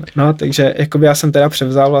 pane. No, takže jakoby já jsem teda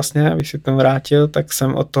převzal vlastně, abych si tam vrátil, tak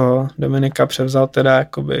jsem od toho Dominika převzal teda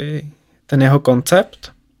jakoby ten jeho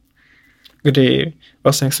koncept, kdy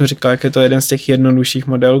vlastně, jak jsem říkal, jak je to jeden z těch jednodušších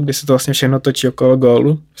modelů, kdy se to vlastně všechno točí okolo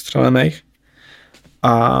gólu vstřelených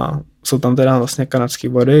a jsou tam teda vlastně kanadský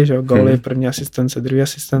body, že jo, góly, první asistence, druhé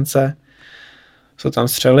asistence, jsou tam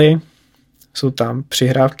střely, jsou tam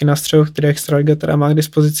přihrávky na střelu, které Extraliga teda má k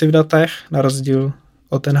dispozici v datech, na rozdíl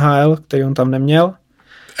od NHL, který on tam neměl.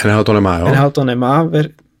 NHL to nemá, jo? NHL to nemá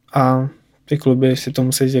a ty kluby si to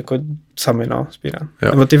musí jako sami, no, sbírat.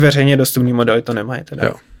 Nebo ty veřejně dostupný modely to nemají teda.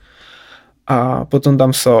 Jo. A potom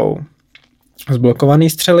tam jsou zblokovaný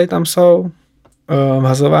střely, tam jsou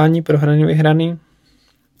vhazování prohraný, vyhraný.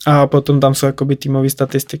 A potom tam jsou jakoby týmové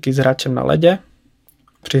statistiky s hráčem na ledě.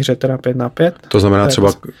 Při hře teda 5-5. To znamená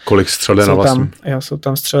třeba kolik střel jde na vlastní. Jsou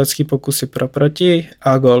tam střelecký pokusy pro proti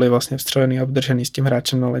a góly vlastně vstřelený a obdržený s tím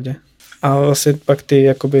hráčem na ledě. A vlastně pak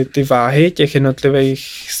ty váhy těch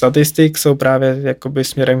jednotlivých statistik jsou právě jakoby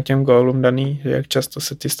směrem k těm gólům daný, že jak často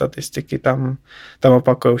se ty statistiky tam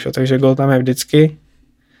opakují. Takže gól tam je vždycky,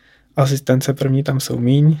 asistence první tam jsou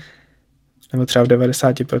míň, nebo třeba v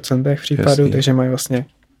 90% případů, jasný. Takže mají vlastně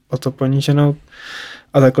o to poníženou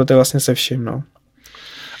a takhle to je vlastně se vším, no.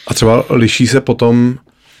 A třeba liší se potom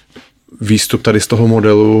výstup tady z toho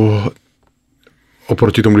modelu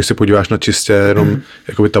oproti tomu, když se podíváš na čistě jenom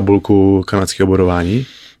jakoby tabulku kanadského bodování?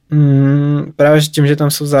 Právě tím, že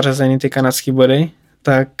tam jsou zařazeny ty kanadské body,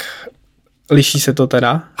 tak liší se to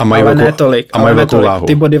teda, ale ne tolik. A mají velkou váhu.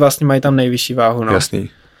 Ty body vlastně mají tam nejvyšší váhu. No. Jasný.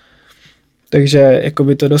 Takže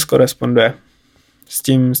jakoby to dost koresponduje s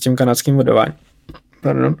tím kanadským bodováním.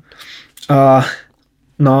 Pardon.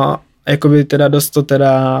 No, jakoby teda dost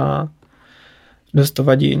to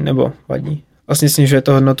vadí, nebo vadí. Vlastně snižuje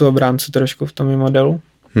to hodnotu obránců trošku v tom modelu.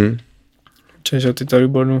 Čiže ty tolik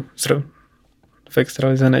bodů v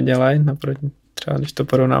extralize nedělají, naproti třeba když to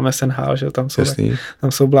porovnáme s NHL, že tam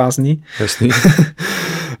jsou blázni. Jasný.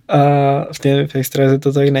 A v extralize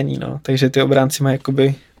to tak není, no. Takže ty obránci mají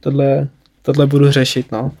jakoby tohle budu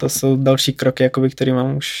řešit, no. To jsou další kroky, jakoby, který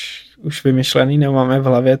mám už vymyšlený, nebo máme v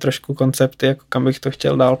hlavě trošku koncepty, jako kam bych to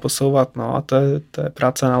chtěl dál posouvat, no. A to je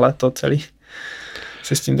práce na léto celý.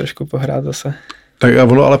 Si s tím trošku pohrát zase. Tak a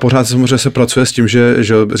ono ale pořád samozřejmě se pracuje s tím, že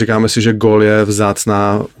říkáme si, že gól je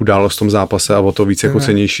vzácná událost v tom zápase a o to víc jako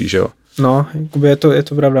cenější, že jo? No, je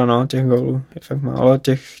to pravda, no, těch gólů je fakt málo,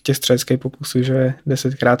 těch střeleckých pokusů, že je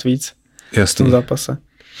 10krát víc. Jasný. V tom zápase.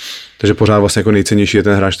 Takže pořád vlastně jako nejcennější je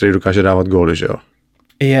ten hráč, který dokáže dávat góly, že jo?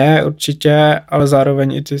 Je určitě, ale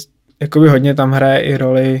zároveň i ty, jakoby hodně tam hraje i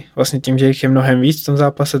roli, vlastně tím, že jich je mnohem víc v tom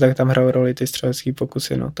zápase, tak tam hrajou roli ty střelecký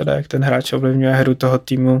pokusy, no, teda jak ten hráč ovlivňuje hru toho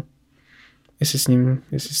týmu, jestli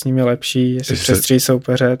s ním je lepší, jestli přestří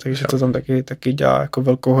soupeře, takže to tam taky dělá jako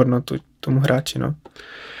velkou hodnotu tomu hráči, no.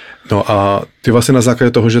 No a ty vlastně na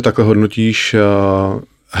základě toho, že takhle hodnotíš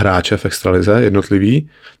hráče v extralize jednotlivý,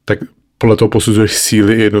 tak podle toho posuzuješ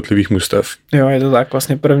síly jednotlivých mužstev. Jo, je to tak,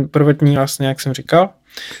 vlastně prvotní, vlastně, jak jsem říkal,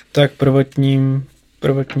 tak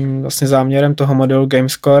prvotním vlastně záměrem toho modelu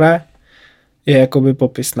GameScore je jakoby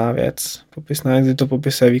popisná věc, kdy to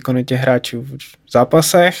popisuje výkony těch hráčů v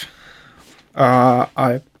zápasech a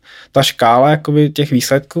ta škála jakoby těch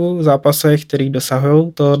výsledků v zápasech, kterých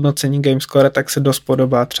dosahují to hodnocení GameScore, tak se dost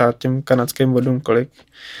podobá třeba těm kanadským bodům,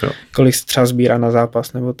 kolik se třeba sbírá na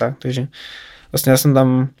zápas nebo tak. Takže vlastně já jsem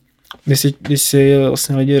tam, když si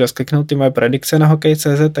vlastně lidi rozkliknou ty moje predikce na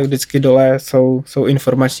hokej.cz, tak vždycky dole jsou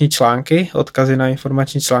informační články, odkazy na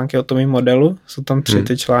informační články o tom modelu, jsou tam 3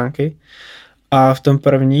 ty články. A v tom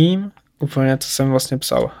prvním, úplně co jsem vlastně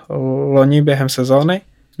psal, loni během sezóny,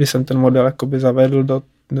 když jsem ten model jakoby zavedl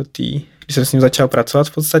když jsem s ním začal pracovat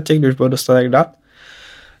v podstatě, když byl dostatek dat,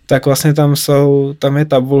 tak vlastně tam je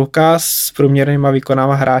tabulka s průměrnýma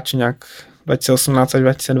výkonama hráčů nějak 2018 až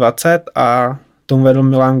 2020 a tomu vedl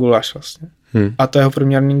Milan Gulaš vlastně. A to jeho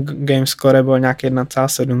průměrný game score byl nějak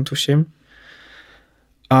 1,7 tuším.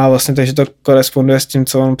 A vlastně takže to koresponduje s tím,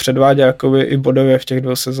 co on předváděl jakoby i bodově v těch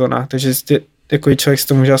 2 sezónách. Takže jako člověk si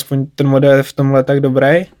to může aspoň ten model je v tomhle tak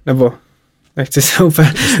dobrý, nebo nechci se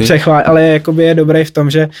úplně přechválit, ale jakoby je dobrý v tom,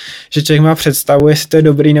 že člověk má představu, jestli to je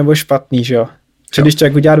dobrý nebo špatný, že jo. Že když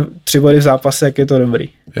člověk udělá 3 body v zápase, jak je to dobrý.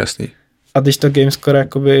 Jasný. A když to game score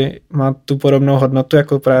jakoby má tu podobnou hodnotu,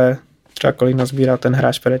 jako právě třeba kolik nazbírá ten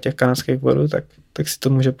hráč právě těch kanadských bodů, tak si to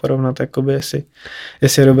může porovnat, jakoby jestli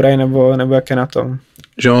je dobrý nebo jak je na tom.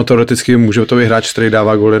 Že on teoreticky může to být hráč, který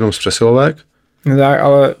dává gól jenom z přesilovek? Tak,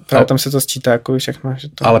 ale právě tam se to sčítá jako všechno. Že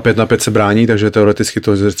to... Ale 5-5 se brání, takže teoreticky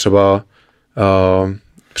to je třeba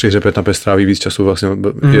při hře 5-5 stráví víc času, vlastně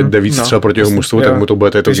jde víc střel proti jeho mužstvu, tak mu to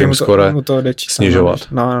bude to game score snižovat.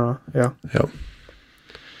 No, jo.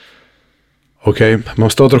 OK, mám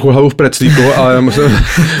z toho trochu hlavu v preclíku, ale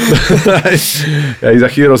já ji za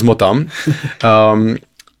chvíli rozmotám.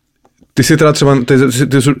 Ty si teda třeba,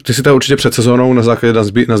 ty si teda určitě před sezónou na základě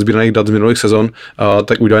nazbíraných dat z minulých sezon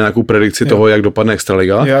tak udělal nějakou predikci toho, jak dopadne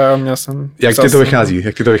Extraliga. Jo, měl jsem. Jak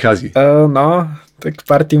ti to vychází? No, tak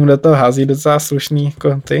pár týmů do toho hází docela slušný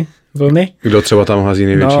jako ty vlny. Kdo třeba tam hází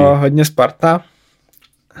největší? No, hodně Sparta.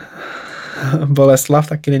 Boleslav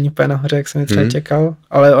taky není úplně nahoře, jak jsem třeba čekal,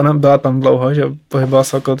 ale ona byla tam dlouho, že pohybovala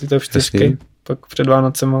se okolo tyto 4, pak před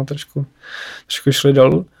Vánocema trošku šli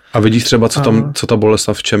dolů. A vidíš třeba, co ta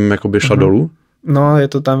Boleslav v čem jakoby šla dolů? No, je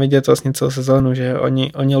to tam vidět vlastně celou sezónu, že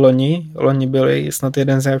oni loni byli snad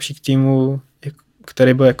jeden z nejlepších týmů,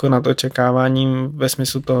 který byl jako nad očekáváním ve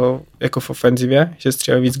smyslu toho, jako v ofenzivě, že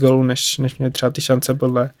stříleli víc gólů, než měli třeba ty šance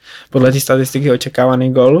podle té statistiky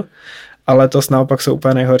očekávaný gól, ale to naopak jsou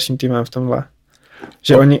úplně nejhorším týmem v tomhle.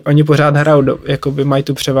 Že oni pořád hrajou, jakoby mají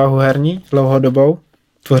tu převahu herní dlouhodobou,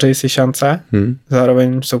 tvoří si šance,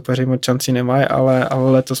 zároveň soupeři moc šancí nemají, ale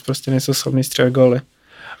letos prostě nejsou schopni střílet góly.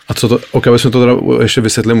 A co to, jsme to teda ještě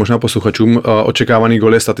vysvětlili možná posluchačům, očekávaný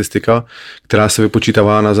gól je statistika, která se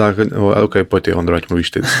vypočítává na základě, pojď ty Hondro, ať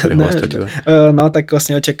mluvíš ty. No tak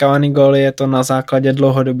vlastně očekávaný gól je to na základě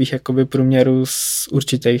dlouhodobých jakoby průměrů z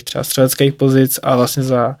určitých třeba střeleckých pozic a vlastně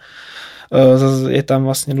je tam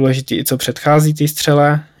vlastně důležitý i co předchází té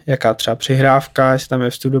střele, jaká třeba přihrávka, jestli tam je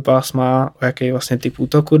vstup do pásma, o jaký vlastně typ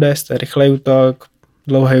útoku jde, jestli je rychlej útok,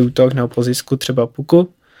 dlouhý útok nebo po zisku, třeba puku.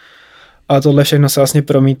 A tohle všechno se vlastně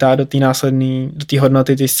promítá do té následné, do té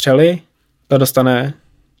hodnoty ty střely. Ta dostane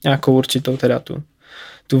nějakou určitou teda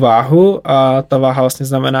tu váhu a ta váha vlastně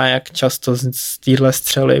znamená, jak často z téhle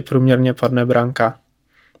střely průměrně padne branka.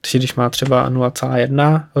 Takže když má třeba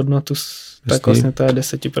 0,1 hodnotu, tak vlastně to je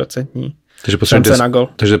 10%.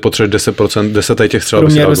 Takže potřebuje 10 těch střel.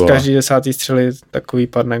 Průměru z každý 10. střely takový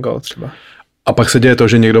padne gol třeba. A pak se děje to,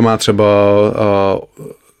 že někdo má třeba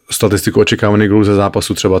statistiku očekávaných gólů ze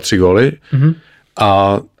zápasu třeba 3 góly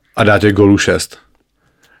a dá těch gólů 6.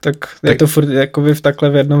 Tak je to furt jakoby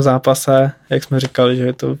v jednom zápase, jak jsme říkali,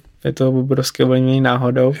 že je to obrovské ovlivnění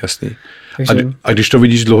náhodou. Jasný. Takže... A když to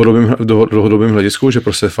vidíš v dlouhodobém hledisku, že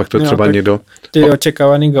prostě fakt to třeba někdo... Ty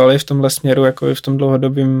očekávaný góly v tomhle směru, jako v tom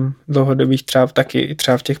dlouhodobých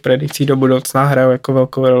třeba v těch predikcích do budoucna hrajou jako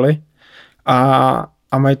velkou roli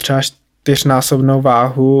a mají třeba 4násobnou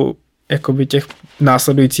váhu jakoby těch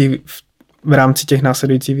následujících v rámci těch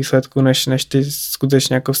následujících výsledků, než ty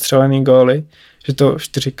skutečně jako vstřelený góly, že to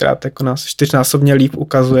 4násobně líp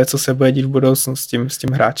ukazuje, co se bude dít v budoucnu s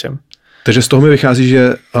tím hráčem. Takže z toho mi vychází,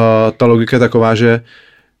 že ta logika je taková, že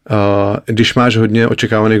když máš hodně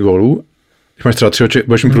očekávaných gólů, když máš třeba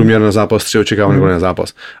budeš mít průměr na zápas 3 očekávané góly na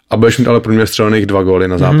zápas a budeš mít ale průměr střelených 2 góly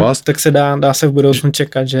na zápas. Tak se dá se v budoucnu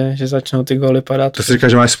čekat, že začnou ty góly padat. To si říká,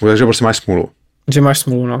 že máš smůlu, takže prostě máš smůlu. Že máš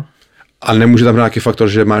smůlu, no. A nemůže tam nějaký faktor,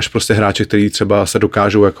 že máš prostě hráče, kteří třeba se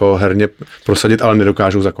dokážou jako herně prosadit, ale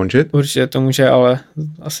nedokážou zakončit? Určitě to může, ale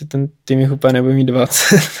asi ten tým jich úplně nebude mít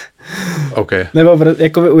 20. Okay. Nebo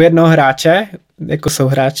jako u jednoho hráče, jako jsou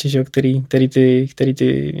hráči, že, který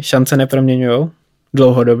ty šance neproměňujou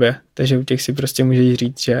dlouhodobě, takže u těch si prostě můžeš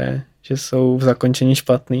říct, že jsou v zakončení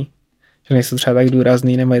špatný, že nejsou třeba tak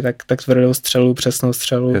důrazný, nemají tak tvrdou střelu, přesnou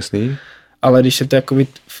střelu. Jasný. Ale když je to jakoby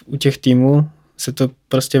u těch týmů, se to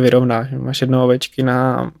prostě vyrovná. Máš jednoho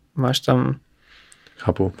Ovečkina, máš tam...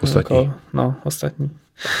 Chápu, ostatní. Ostatní.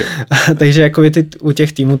 Okay. Takže jako u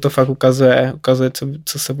těch týmů to fakt ukazuje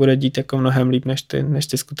co se bude dít jako mnohem líp, než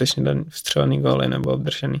ty skutečně vstřelený góly nebo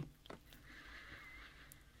obdržený.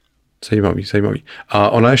 Zajímavý. A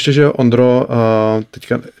ona ještě, že Ondro,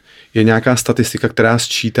 teďka je nějaká statistika, která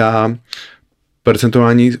sčítá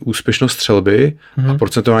percentuální úspěšnost střelby a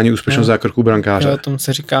percentuální úspěšnost zákroků brankáře. Jo, tomu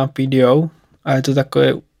se říká PDO a je to takový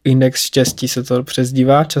index štěstí, se to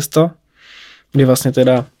přezdívá často, kdy vlastně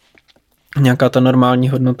teda nějaká ta normální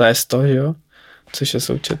hodnota je 100, že jo? Což je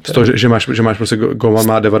součet. 100, že máš prostě golman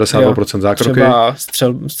má 92% zákroky.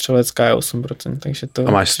 Třeba střelecká je 8%, takže to...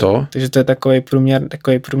 A máš 100? Takže to je takový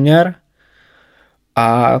průměr.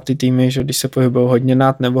 A ty týmy, že když se pohybují hodně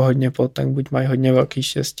nad nebo hodně pod, tak buď mají hodně velký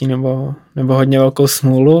štěstí nebo hodně velkou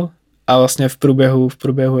smůlu a vlastně v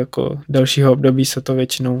průběhu jako dalšího období se to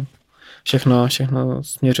většinou všechno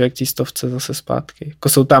směřuje k té 100 zase zpátky. Jako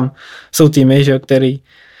jsou týmy, že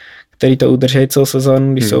který to udržejí celou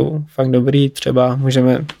sezónu, když jsou fakt dobrý, třeba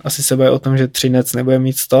můžeme asi se bavit o tom, že Třinec nebude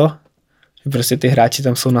mít 100, že prostě ty hráči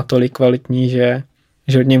tam jsou natolik kvalitní, že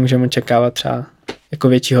od něj můžeme očekávat třeba jako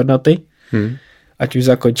větší hodnoty. Ať už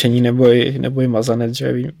zakončení nebo i Mazanec, že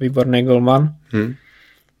je výborný golman.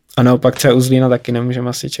 A naopak třeba u Zlína taky nemůžeme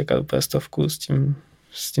asi čekat úplně 100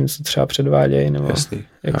 s tím, co třeba předvádějí, nebo jasný,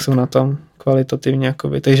 jak tak. Jsou na tom kvalitativně.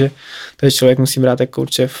 Jakoby. Takže člověk musí brát jako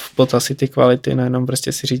určitě v potaz ty kvality, nejenom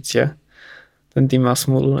prostě si říct, že ten tým má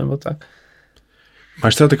smůlu nebo tak.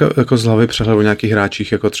 Máš třeba jako z hlavy přehled o nějakých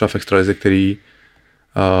hráčích, jako třeba v extralize, který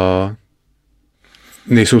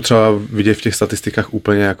nejsou třeba vidět v těch statistikách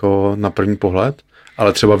úplně jako na první pohled,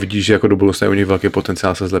 ale třeba vidíš, že jako do budoucna je u nich velký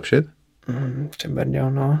potenciál se zlepšit? Třeba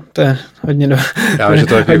no, to je hodně,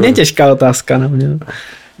 hodně těžká otázka na mě.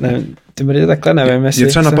 Nevím, ty Brdě takhle nevím, jestli...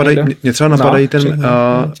 Mě třeba napadají ten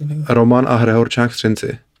Roman a Hrehorčák v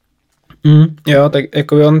Třinci. Jo, tak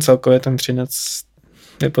jako on celkově ten Třinec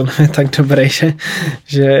je podle mě tak dobrý,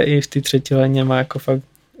 že i v té třetí léně má jako fakt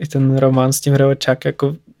i ten Roman s tím Hrehorčák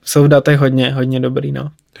jako jsou v datech hodně dobrý,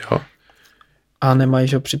 no. Jo. A nemají,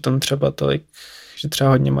 že přitom třeba tolik, že třeba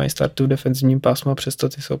hodně mají startů v defenzivním pásmu a přesto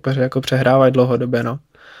ty soupeře jako přehrávají dlouhodobě, no.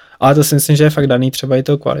 Ale to si myslím, že je fakt daný třeba i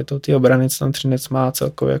tou kvalitou ty obrany, co tam Třinec má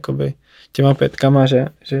celkově jakoby těma pětkama, že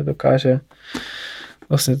dokáže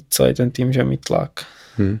vlastně celý ten tým, že mít tlak.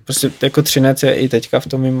 Prostě jako Třinec je i teďka v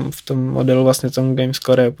tom modelu vlastně tomu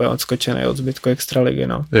Gamescore je úplně odskočený od zbytku extraligy,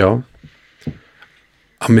 no. Jo.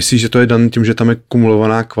 A myslíš, že to je daný tím, že tam je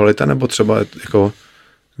kumulovaná kvalita, nebo třeba jako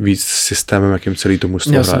víc systémem, jakým celý to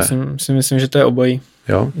mužstvo hraje? Já si myslím, že to je obojí.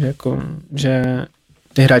 Jo? Že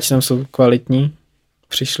ty hráči tam jsou kvalitní,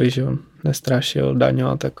 přišli, že on Nestrašil, Daňo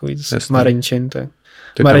a takový, Marinčin,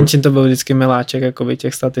 Marenčin to byl vždycky miláček jakoby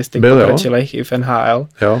těch statistik pokročilých i v NHL.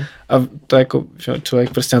 Jo. A to jako že člověk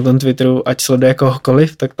prostě na tom Twitteru, ať sleduje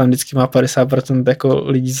kohokoliv, tak tam vždycky má 50% jako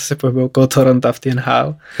lidí, co se pohybují okolo Toronto v té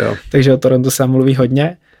NHL. Jo. Takže o Toronto se mluví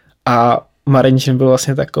hodně. A Marenčin byl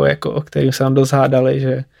vlastně takový, jako, o kterým se nám dost hádali,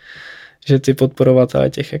 že ty podporovatelé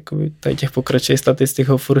těch pokročilých statistik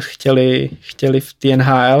ho furt chtěli v té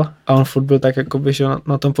NHL a on furt byl tak jakoby, že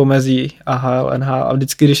na tom pomezí AHL, NHL a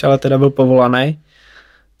vždycky, když ale teda byl povolaný,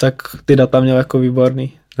 tak ty data měl jako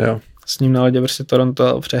výborný. Jo. S ním na ledě prostě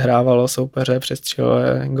Toronto přehrávalo soupeře,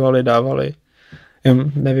 přestřelové góly dávali.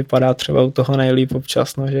 Jim nevypadá třeba u toho nejlíp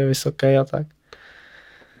občas, no, že je vysoký a tak.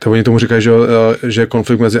 To oni tomu říkají, že je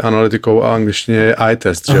konflikt mezi analytikou a angličtině je eye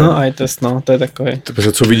test, že jo? Aha, eye test, no, to je takový.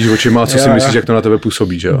 Protože co vidíš očima a co si myslíš, jak to na tebe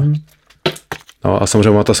působí, že jo? Mm-hmm. No a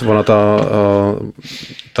samozřejmě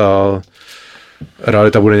ta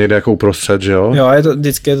realita bude někde jako uprostřed, že jo? Jo,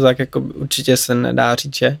 vždycky je to tak, jako určitě se nedá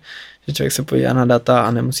říct, že člověk se podívá na data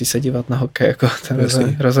a nemusí se dívat na hokej, jako to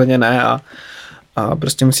rozhodně ne a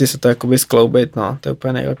prostě musí se to jakoby skloubit, no, to je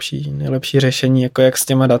úplně nejlepší řešení, jako jak s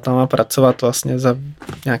těma datama pracovat vlastně za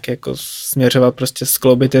nějaké jako směřovat, prostě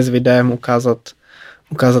skloubit je s videem, ukázat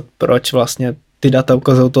proč vlastně ty data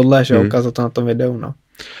ukazují tohle, že ukázat to na tom videu, no.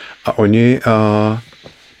 A oni,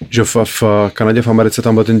 že v Kanadě, v Americe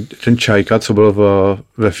tam byl ten Čajka, co byl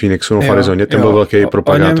ve Phoenixu, no v Arizoně, ten byl velký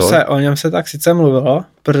propagátor. O něm se tak sice mluvilo,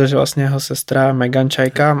 protože vlastně jeho sestra Megan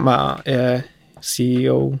Čajka je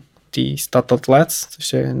CEO StatAthletes,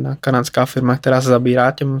 což je jedna kanadská firma, která se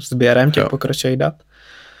zabírá tím sběrem těch pokročilých dat.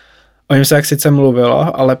 O něm se jak sice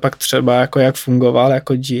mluvilo, ale pak třeba jako jak fungoval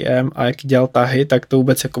jako GM a jak dělal tahy, tak to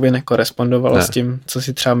vůbec jakoby nekorespondovalo s tím, co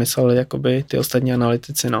si třeba mysleli jakoby ty ostatní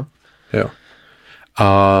analytici, no. Jo.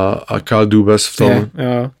 A Kyle Dubas v tom?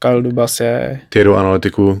 Jo, Kyle Dubas je... Ty jedou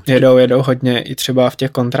analytiku? Jedou hodně i třeba v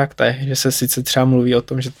těch kontraktech, že se sice třeba mluví o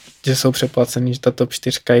tom, že jsou přeplacený, že ta top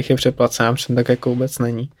 4 jich je přeplacená, protože tak jako vůbec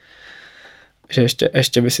není. Že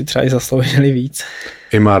ještě by si třeba i zasloužili víc.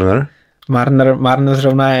 I Marner? Marner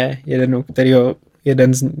zrovna je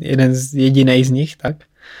jedinej z nich, tak,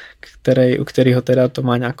 u kterého teda to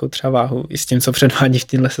má nějakou třeba váhu i s tím, co předvádí v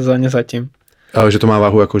téhle sezóně zatím. Ale že to má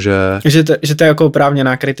váhu jako, že... Že to je jako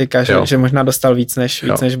oprávněná kritika, že možná dostal víc, než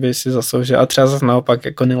by si zasloužil. A třeba zase naopak,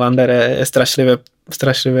 jako Nylander je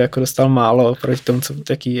strašlivě jako dostal málo proti tomu,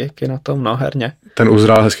 jak je na tom herně. Ten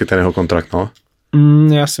uzrál hezky ten jeho kontrakt, no?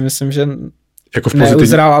 Já si myslím, že jako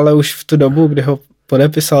neuzrál, ale už v tu dobu, kdy ho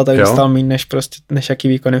podepisal, tak dostal méně, než jaký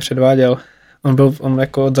výkony předváděl. On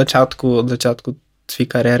jako od začátku své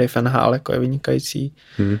kariéry v NHL jako je vynikající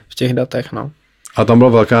v těch datech, no. A tam byla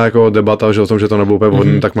velká jako debata, že o tom, že to nebyl úplně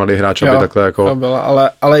vhodný tak mladý hráč, aby takhle jako... To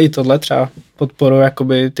byla, ale i tohle třeba podporuje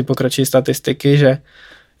jakoby ty pokročilé statistiky, že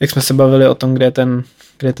jak jsme se bavili o tom, kde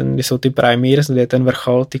jsou ty prime years, kde je ten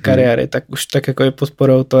vrchol ty kariéry, tak už tak jako je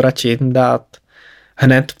podporou to radši dát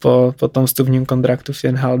hned po tom vstupním kontraktu v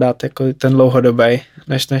NHL dát jako ten dlouhodobý,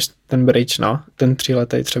 než ten bridge, no, ten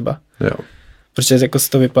 3letý třeba. Jo. Protože jako se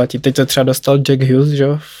to vyplatí. Teď to třeba dostal Jack Hughes, že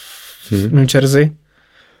v New Jersey.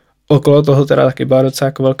 Okolo toho teda taky byla docela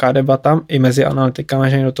jako velká debata i mezi analytikama,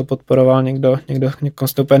 že někdo to podporoval, někomu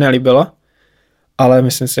se to úplně nelíbilo. Ale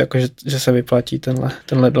myslím si, jako, že se vyplatí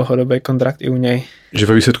tenhle dlouhodobý kontrakt i u něj. Že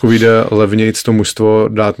ve výsledku vyjde levnějc to mužstvo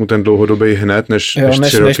dát mu ten dlouhodobý hned, než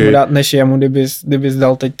 3 roky. Než jemu, kdyby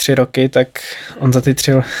dal teď 3 roky, tak on za ty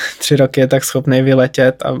 3 roky je tak schopný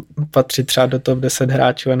vyletět a patří třeba do top 10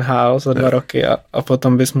 hráčů NHL za 2 roky a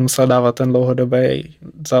potom bys mu musel dávat ten dlouhodobý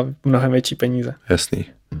za mnohem větší peníze. Jasný.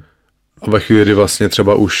 A ve chvíli, kdy vlastně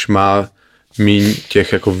třeba už má míň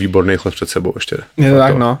těch jako výborných let před sebou ještě. Je to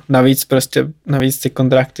tak, no. Navíc ty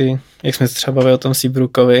kontrakty, jak jsme se třeba bavili o tom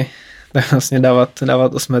Seabrookovi, tak vlastně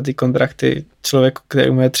dávat 8 ty kontrakty člověku,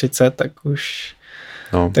 který mu je 30, tak už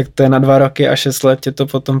tak to je na 2 roky a 6 let tě to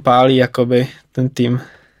potom pálí jakoby ten tým.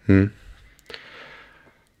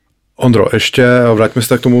 Ondro, ještě vraťme se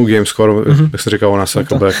tak k tomu GameScore, jak jsem říkal, ona se,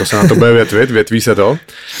 jako se na to bude větví se to.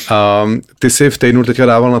 Ty jsi v týdnu teďka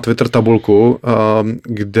dával na Twitter tabulku,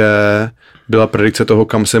 kde byla predikce toho,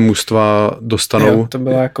 kam se mužstva dostanou. Jo, to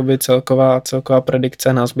byla jakoby celková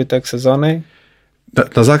predikce na zbytek sezony.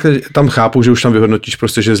 Na základě, tam chápu, že už tam vyhodnotíš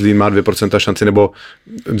prostě, že Zlín má 2% šanci, nebo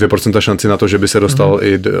 2% šanci na to, že by se dostal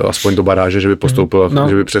i aspoň do baráže, že by postoupil,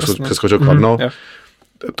 že by přeskočil Kladno.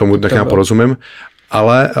 Tomu tak nějak porozumím.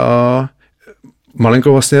 Ale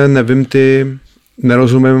malinko vlastně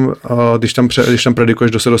nerozumím, když tam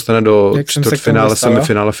predikuješ, kdo se dostane do čtvrtfinále,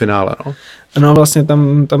 semifinále, finále. No vlastně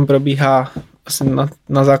tam probíhá vlastně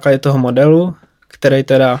na základě toho modelu, který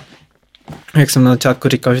teda, jak jsem na začátku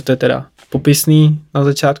říkal, že to je teda popisný na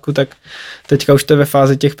začátku, tak teďka už to je ve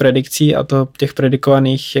fázi těch predikcí a těch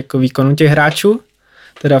predikovaných jako výkonů těch hráčů,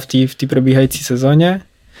 teda v té probíhající sezóně,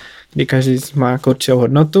 kdy každý má jako určitou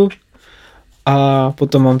hodnotu. A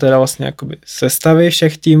potom mám teda vlastně jakoby sestavy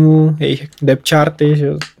všech týmů, jejich depth charty, že,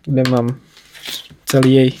 kde mám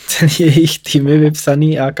celý jejich týmy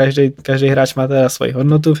vypsaný a každý hráč má teda svoji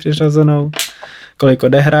hodnotu přiřazenou, kolik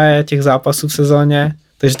odehraje těch zápasů v sezóně,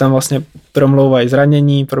 takže tam vlastně promlouvají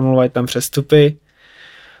zranění, promlouvají tam přestupy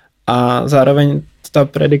a zároveň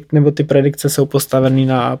ty predikce jsou postavený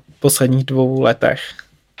na posledních 2 letech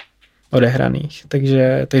odehraných.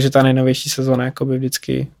 Takže ta nejnovější sezóna jakoby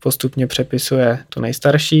vždycky postupně přepisuje tu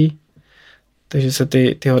nejstarší, takže se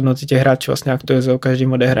ty hodnoty těch hráčů vlastně aktualizují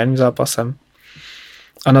každým odehraným zápasem.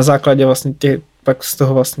 A na základě vlastně pak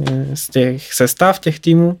z těch sestav těch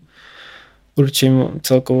týmů určím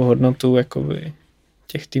celkovou hodnotu jakoby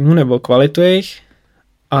těch týmů nebo kvalitu jejich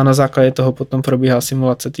a na základě toho potom probíhá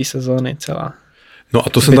simulace té sezóny celá. No a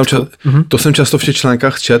to jsem často v těch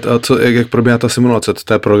článkách čet, a jak probíhá ta simulace,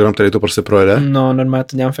 to je program, který to prostě projede? No, normálně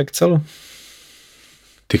to dělám v Excelu.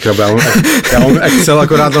 Ty krabě, já mám Excel,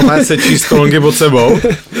 akorát normálně se číst kolonky pod sebou.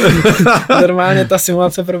 Normálně ta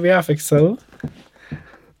simulace probíhá v Excelu.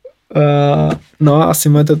 No a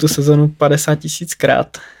simulujete tu sezonu 50 000krát.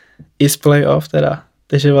 I z playoff teda.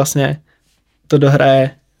 Takže vlastně to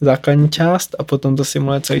dohraje základní část a potom to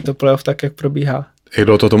simuluje celý to playoff tak, jak probíhá. Jak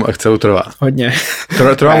dlouho to tomu Excelu trvá? Hodně.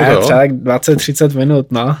 Trvá to, jo? Třeba 20-30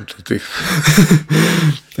 minut, no.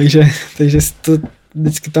 takže to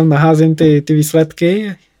vždycky tam naházím ty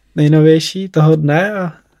výsledky nejnovější toho dne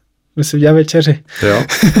a my si udělám večeři. Jo.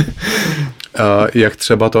 Jak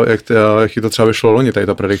to třeba vyšlo loni, tady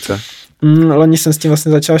ta predikce? Loni jsem s tím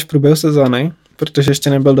vlastně začal až v průběhu sezóny, protože ještě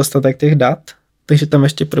nebyl dostatek těch dat, takže tam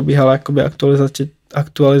ještě probíhala jakoby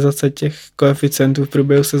aktualizace těch koeficientů v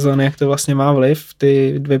průběhu sezóny, jak to vlastně má vliv,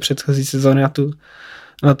 ty 2 předchozí sezóny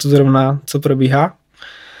na tu zrovna, co probíhá.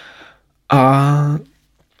 A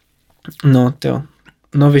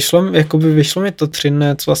vyšlo mi to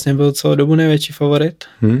Třinec, vlastně byl celou dobu největší favorit.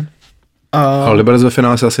 Ale Liberec ve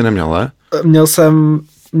finále se asi neměl, ne? Měl jsem,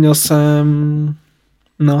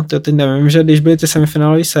 teď nevím, že když byly ty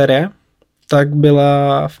semifinálové série, tak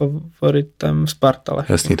byla favoritem Sparta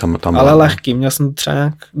lehký. Jasný, tam ale lehký, měl jsem třeba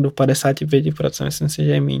nějak do 55%, myslím si,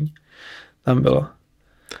 že je míň. Tam bylo.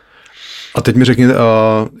 A teď mi řekni,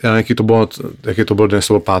 jaký to bylo dnes,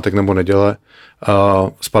 nebo pátek nebo neděle,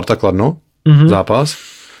 Sparta Kladno, zápas.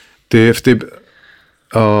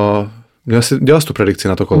 Dělal jsi tu predikci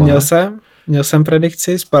na to kolo? Měl jsem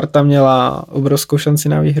predikci, Sparta měla obrovskou šanci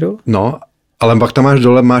na výhru. No, ale pak tam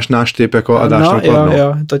máš náš tip jako a dáš tam Kladno.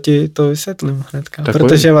 Jo, to vysvětlím hnedka,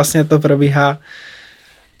 protože vlastně to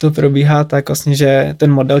probíhá tak vlastně, že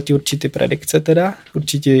ten model ti určí ty predikce teda,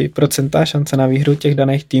 určí ti procenta šance na výhru těch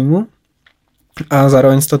daných týmů a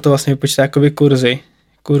zároveň to vlastně vypočítá jakoby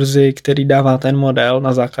kurzy, který dává ten model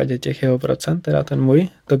na základě těch jeho procent, teda ten můj,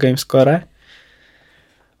 to game score.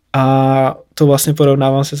 A to vlastně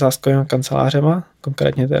porovnávám se sázkovými kancelářema,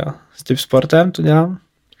 konkrétně teda s Tipsportem to dělám.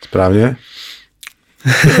 Správně.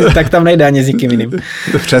 Tak tam nejde ani s nikým jiným.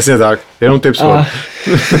 Přesně tak, jenom Tipsport.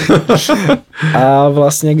 A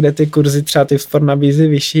vlastně, kde ty kurzy třeba Tipsport nabízí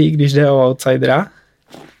vyšší, když jde o outsidera,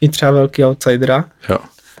 i třeba velký outsidera, jo.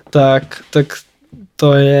 Tak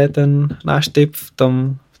to je ten náš tip v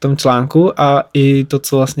tom článku a i to,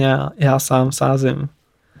 co vlastně já sám sázím.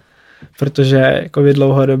 Protože jako v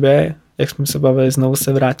dlouhodobě, jak jsme se bavili, znovu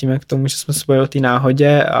se vrátíme k tomu, že jsme se bavili o té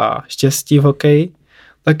náhodě a štěstí v hokeji,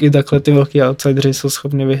 tak i takhle ty velký outsideri jsou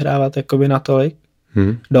schopni vyhrávat jakoby natolik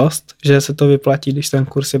dost, že se to vyplatí, když ten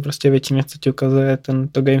kurz je prostě větší, než co ti ukazuje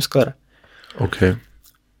to game score. OK.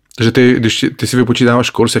 Takže když ty si vypočítáváš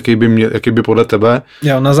kurz, jaký by podle tebe...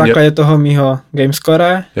 Jo, na základě toho mýho game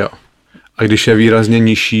score. Jo. A když je výrazně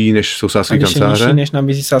nižší, než jsou sázky kanceláře? Když je nižší, než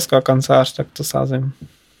nabízí sázková kancelář, tak to sázím.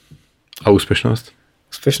 A úspěšnost?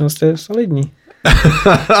 Úspěšnost je solidní.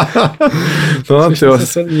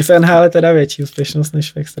 V NHL je teda větší úspěšnost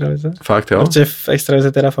než v extralize. Fakt, jo? Protože v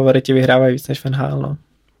extralize teda favoriti vyhrávají víc než v NHL, no.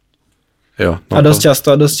 Jo. No a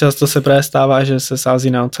dost často se právě stává, že se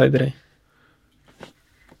sází na outsidery.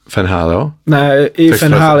 V NHL, jo? Ne, i v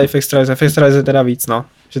NHL, i v extralize. V extralize teda víc, no.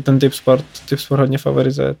 Že ten Tipsport hodně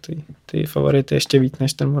favorizuje ty favority ještě víc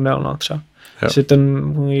než ten model, no třeba. Jo. Že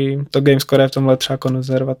to game score je v tomhle třeba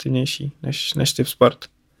konzervativnější než Tipsport.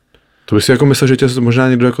 To by si jako myslel, že tě možná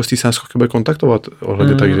někdo jako z té sázkovky bude kontaktovat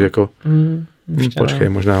ohledně takže jako počkej,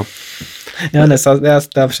 možná. Já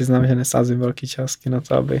teda přiznám, že nesázím velký částky na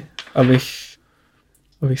to, abych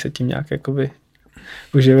se tím nějak jakoby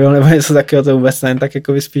uživil, nebo něco takového, to vůbec ne, tak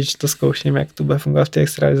jakoby spíš to zkouším, jak to bude fungovat v té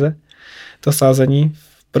extralize. to sázení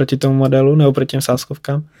proti tomu modelu nebo proti těm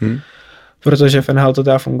sázkovkám. Protože v NHL to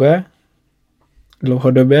teda funguje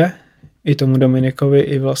dlouhodobě, i tomu Dominikovi,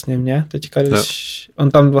 i vlastně mě. Teďka, když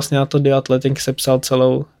on tam vlastně na to The Athletic sepsal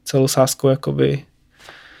celou sázku jakoby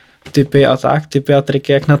typy a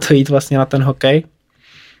triky, jak na to jít vlastně na ten hokej,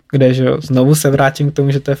 kde že znovu se vrátím k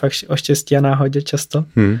tomu, že to je fakt o štěstí a náhodě často.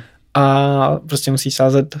 A prostě musíš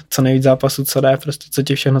sázet co nejvíc zápasů, co jde, prostě co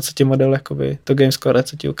ti všechno, co ti model, jakoby to game score,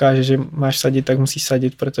 co ti ukáže, že máš sadit, tak musíš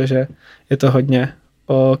sadit, protože je to hodně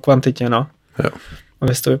o kvantitě, no. Jo.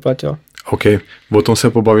 Aby se to vyplatilo. OK, o tom se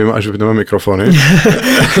pobavíme, až vypneme mikrofony.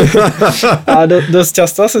 A dost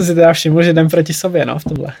často jsem si teda všiml, že jdem proti sobě, no, v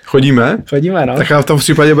tomhle. Chodíme, no. Tak v tom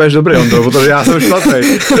případě budeš dobrý, Ondro, protože já jsem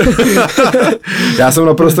špatný. Já jsem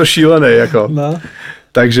naprosto šílený, jako. No.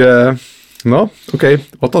 Takže, no, OK,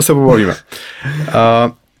 o tom se pobavíme.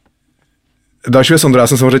 Další věc, Ondro, já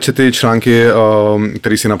jsem samozřejmě četl ty články,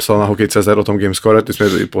 který jsi napsal na Hokej.cz o tom Gamescore, ty jsi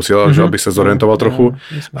mi posílal, že abych se zorientoval trochu.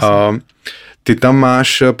 Ty tam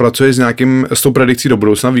pracuješ s tou predikcí do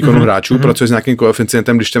budoucna výkonu hráčů, pracuješ s nějakým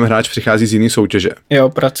koeficientem, když ten hráč přichází z jiný soutěže. Jo,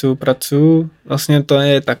 pracuju. Vlastně to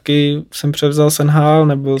je taky, jsem převzal z NHL,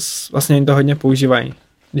 nebo vlastně oni to hodně používají.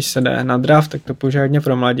 Když se jde na draft, tak to používají hodně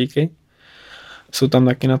pro mladíky. Jsou tam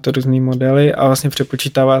taky na to různý modely a vlastně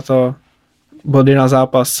přepočítává to body na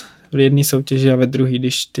zápas v jedné soutěži a ve druhé,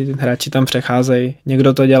 když ty hráči tam přecházejí.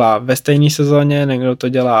 Někdo to dělá ve stejné sezóně, někdo to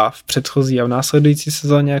dělá v předchozí a v následující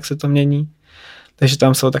sezóně, jak se to mění. Takže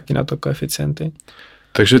tam jsou taky na to koeficienty.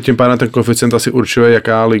 Takže tím pádem ten koeficient asi určuje,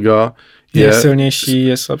 jaká liga je silnější,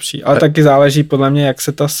 je slabší. Ale taky záleží podle mě, jak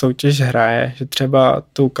se ta soutěž hraje. Že třeba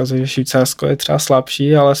to ukazuje, že Švýcarsko je třeba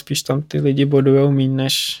slabší, ale spíš tam ty lidi bodujou míň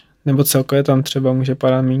než, nebo celkově tam třeba může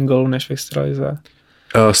padat míň gólů než v extralize.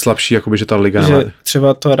 Slabší, jakoby, že ta liga nemá.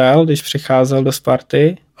 Třeba to Real, když přicházel do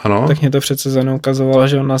Sparty, ano. Tak mě to před sezónou ukazovalo,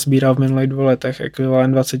 že on nazbíral v minulých 2 letech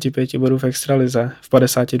ekvivalent 25 bodů v extralize, v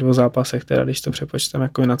 52 zápasech, teda když to přepočteme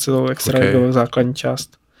jako na celou extraligovou základní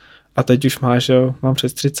část. A teď už mám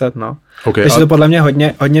přes 30, no. Okay, takže to podle mě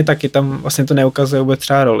hodně taky tam vlastně to neukazuje vůbec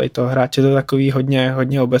třeba roli. To hráče to takový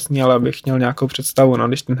hodně obecný, ale abych měl nějakou představu, no,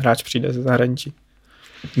 když ten hráč přijde ze zahraničí.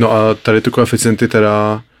 No a tady tu koeficienty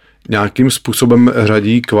teda nějakým způsobem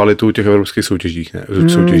řadí kvalitu těch evropských soutěží, ne?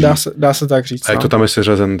 Dá se tak říct. A jak to tam je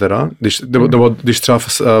seřazen teda? Když třeba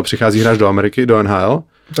přichází hráč do Ameriky, do NHL?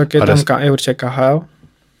 Tak je tam je určitě KHL,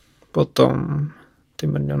 potom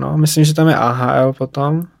myslím, že tam je AHL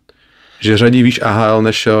potom. Že řadí víš AHL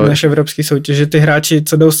než evropský soutěže, ty hráči,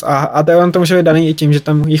 co jdou z AHL, a to může být daný i tím, že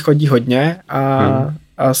tam jich chodí hodně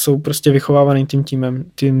a jsou prostě vychovávaný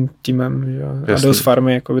tím týmem, že? A jdou z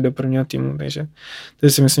farmy jakoby do prvního týmu, takže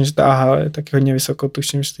si myslím, že ta AHL je taky hodně vysoko,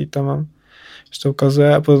 tuším, že tam mám, že to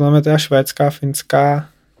ukazuje, a potom je teda švédská, finská,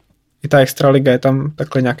 i ta extraliga je tam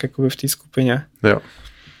takhle nějak jakoby v té skupině. Jo.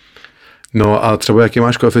 No a třeba jaký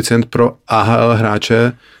máš koeficient pro AHL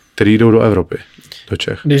hráče, který jdou do Evropy, do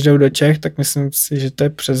Čech? Když jdou do Čech, tak myslím si, že to je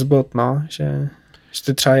přes bod, no, že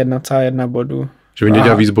to je třeba 1,1 bodu. Že by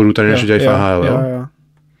dělá víc bodů tady, než dělají v AHL, jo?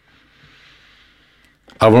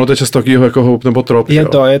 A ono to je často takovýho jako houp nebo trop, je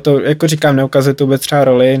to, jako říkám, neukazuje to vůbec třeba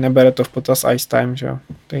roli, nebere to v potaz ice time, že jo,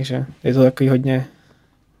 takže je to takový hodně,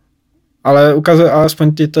 ale ukazuje,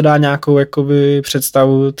 alespoň ti to dá nějakou jakoby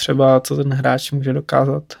představu třeba, co ten hráč může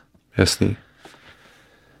dokázat. Jasný.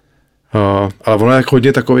 Ale ono je jako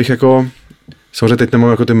hodně takových jako, samozřejmě teď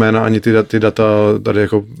nemám jako ty jména, ani ty data tady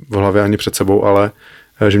jako v hlavě, ani před sebou, ale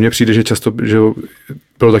že mně přijde, že často, že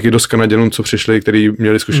bylo taky dost Kanaděnů, co přišli, kteří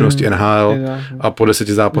měli zkušenosti NHL a po 10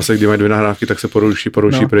 zápasech, kdy mají 2 nahrávky, tak se poruší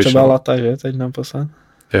pryč. Třeba Lata, že? Teď naposled.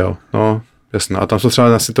 Jo, no, jasně. A tam to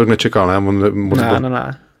třeba asi to nečekal,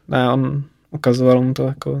 ne? Ne, on ukazoval mu to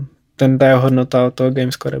jako, ta jeho hodnota od toho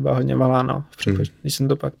gamescore byla hodně malá, no, když jsem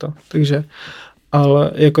to pak to. Takže,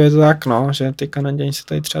 ale jako je to tak, no, že ty Kanaděni se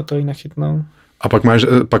tady třeba tolik nechytnou. A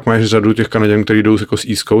pak máš řadu těch Kanaděnů, kteří jdou jako z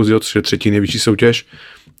East Coast, jo, což je 3. nejvyšší soutěž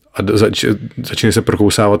a začínají se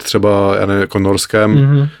prokousávat třeba, já nevím, jako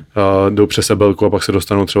Norskem, jdou přes Ebelku a pak se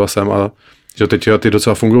dostanou třeba sem a že teď ty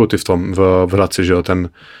docela fungují ty v Hradci, že jo, ten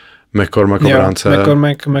McCormack obránce.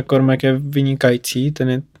 McCormack je vynikající, ten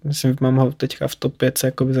je, myslím, mám ho teďka v top 5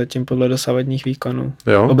 jakoby zatím podle dosavadních výkonů,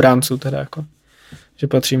 obránců teda jako, že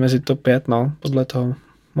patří mezi top 5, no, podle toho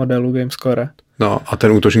modelu Gamescore. No a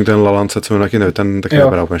ten útočník, ten Lalance, co taky nevím, ten taky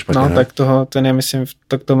nevypadá úplně špatně, no, ne? Tak ten je, myslím,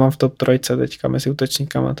 tak to mám v top 3 teďka mezi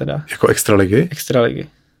útočníkama teda. Jako extraligy? Extraligy.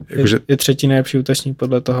 Je 3. nejlepší útočník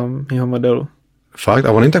podle toho mýho modelu. Fakt?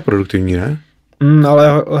 A on není tak produktivní, ne?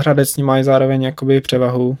 Ale Hradec s ním má zároveň jakoby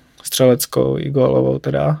převahu střeleckou i gólovou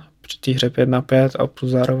teda při té hře 5-5 a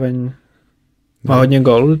plus zároveň má hodně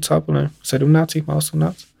gólů docela, 17, má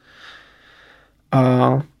 18.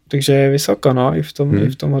 A takže je vysoko, no, i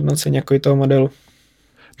v tom hodnocení jako i toho modelu.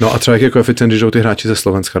 No a třeba jaký je koeficient, když jdou ty hráči ze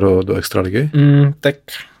Slovenska do extraligy? Tak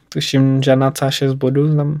tuším žádná C6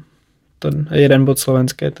 bodů, tam to jeden bod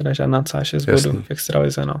slovenské, teda žádná C6 bodů v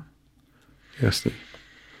extralize, no. Jasný.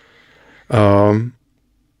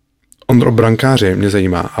 Ondro, brankáři mě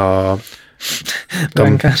zajímá.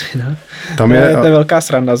 Brankáři, no. Tam to je velká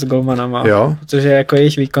sranda s golmanama, jo? Protože jako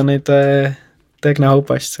jejich výkony, to je jak na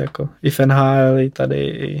houpačce, jako i v NHL, i tady,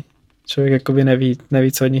 i člověk jakoby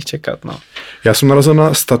neví, co od nich čekat, no. Já jsem narazil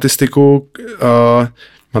na statistiku,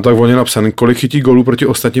 mám tak volně napsaný, kolik chytí gólů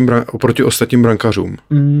proti ostatním brankařům.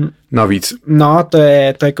 Navíc. No, to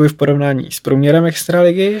je jakoby v porovnání s průměrem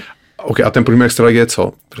extraligy. OK, a ten průměr extraligy je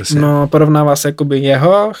co? Přesně. No, porovnává se jakoby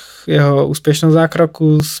jeho úspěšnost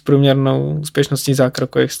zákroku s průměrnou úspěšností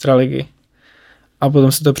zákroku extraligy. A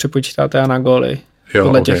potom se to přepočítáte na góly.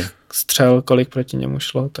 Podle těch střel, kolik proti němu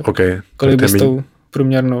šlo, tak kolik bys tou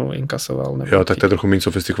průměrnou inkasoval. Jo, tak to je trochu méně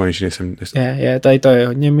sofistikovanější, než jsem... Je, tady to je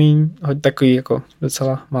hodně méně, takový jako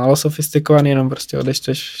docela málo sofistikovaný, jenom prostě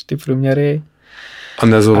odečteš ty průměry. A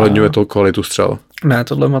nezohledňuje to kvalitu střel? Ne,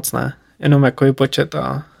 tohle moc ne. Jenom jako i počet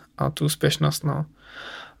a tu úspěšnost, no.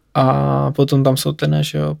 A potom tam jsou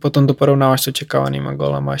že jo, potom to porovnáváš s očekávanýma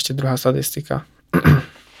gólama, ještě druhá statistika.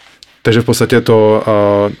 Takže v podstatě to,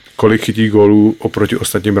 kolik chytí gólů oproti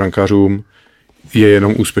ostatním brankářům, je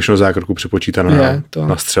jenom úspěšnost zákroku přepočítaná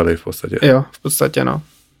na střely v podstatě. Jo, v podstatě no.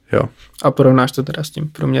 Jo. A porovnáš to teda s tím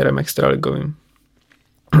průměrem extraligovým.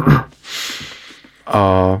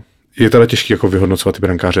 A je teda těžký jako vyhodnocovat ty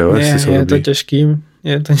brankáře, jo? Je to těžký,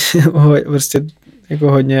 je to prostě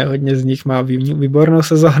jako hodně z nich má výbornou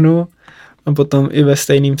sezónu a potom i ve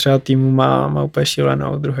stejným třeba týmu má úplně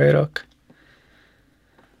šílenou druhý rok.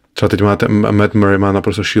 Třeba teď máte, Matt Murray má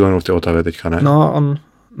naprosto šílenou v té Otavě teďka, ne? On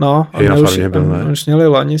už měli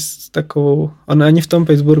loni takovou, on ani v tom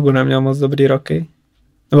Pittsburghu neměl moc dobrý roky.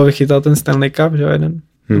 Nebo vychytal ten Stanley Cup, že jeden?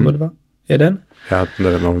 Nebo dva? Jeden? Já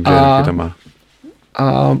nevím, kde roky tam má.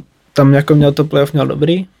 A tam jako měl to playoff, měl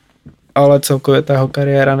dobrý, ale celkově ta jeho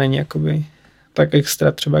kariéra není jakoby tak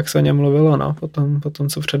extra, třeba jak se o něm mluvilo, no, potom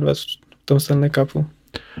co předvedl v tom Stanley Cupu.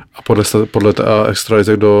 A podle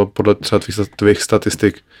extralize, podle třeba tvých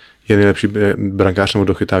statistik, je nejlepší brankář nebo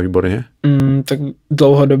dochytá výborně? Tak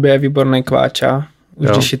dlouhodobě je výborný Kváča. Už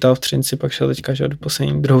když chytal v Třinci, pak šel teďka, že do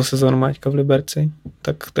poslední druhou sezónu má v Liberci.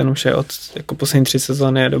 Tak ten už je jako poslední 3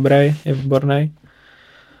 sezóny je dobrý, je výborný.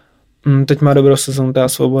 Teď má dobrou sezónu teda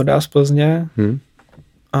Svoboda z Plzně.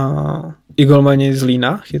 A i golmani z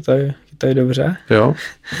Lína chytají dobře. Jo.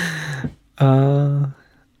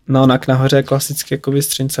 No, nahoře klasicky jako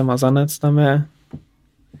Střince Mazanec tam je.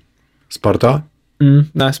 Sparta?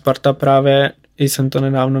 Ne, Sparta právě, i jsem to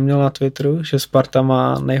nedávno měl na Twitteru, že Sparta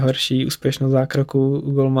má nejhorší úspěšnost zákroku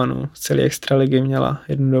u golmanů. Z celé extraligy měla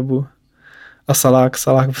jednu dobu. A Salák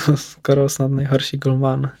byl skoro snad nejhorší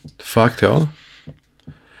golman. Fakt, jo?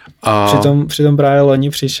 Přitom právě loni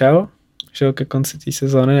přišel, že ke konci té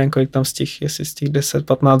sezóny, nevím, kolik tam jestli z těch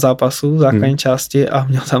 10-15 zápasů v základní části a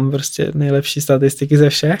měl tam prostě nejlepší statistiky ze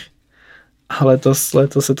všech. A letos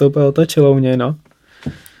se to úplně otočilo u něj, no.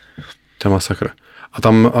 To je masakr. A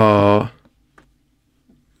tam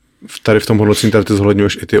tady v tom hodnocení tady ty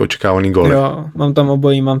zohledňuješ i ty očekávaný góly. Jo, mám tam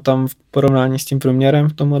obojí, mám tam v porovnání s tím průměrem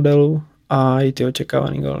v tom modelu a i ty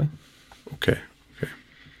očekávaný góly. OK.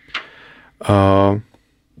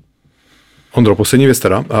 Ondro, poslední věc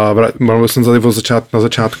teda. Mluvil jsem tady na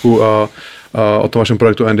začátku o tom vašem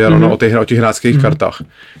projektu Andy Arona, o těch hráčských kartách.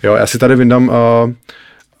 Jo, já si tady vyndám,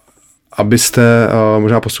 abyste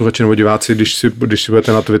možná posluchači nebo diváci, když si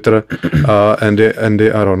budete na Twitter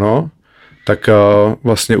Andy Arono, tak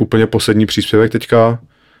vlastně úplně poslední příspěvek teďka,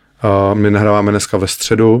 my nahráváme dneska ve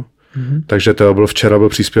středu, takže to byl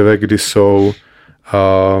příspěvek, kdy jsou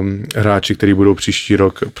hráči, kteří budou příští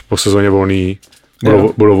rok po sezóně volný,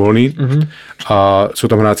 budou volný. A jsou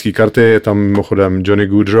tam hráčské karty, je tam mimochodem Johnny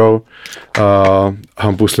Gaudreau,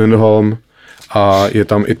 Hampus Lindholm a je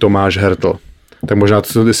tam i Tomáš Hertl. Tak možná,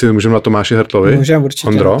 jestli můžeme na Tomáši Hertlovi. Můžeme určitě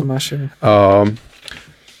Ondro. Na Tomáši.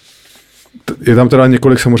 Je tam teda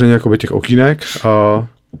několik samozřejmě jakoby těch okýnek.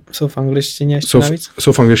 Jsou v angličtině ještě navíc?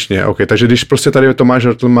 Jsou v angličtině, ok. Takže když prostě tady Tomáš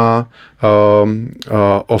Hertl má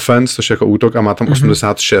offense, což je jako útok a má tam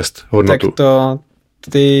 86 hodnotu. Tak to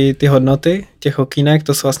ty hodnoty těch okýnek,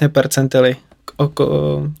 to jsou vlastně percentily.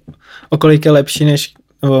 O kolik je lepší než,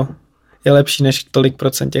 nebo je lepší než tolik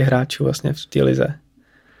procent těch hráčů vlastně v té lize.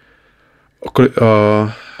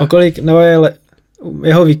 O kolik, nebo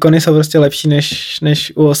jeho výkony jsou prostě lepší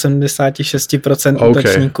než u 86%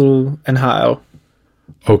 útočníků NHL.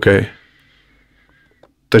 OK.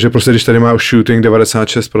 Takže prostě, když tady má už shooting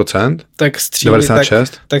 96%, tak střílí,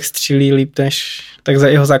 96? Tak střílí líp než, tak za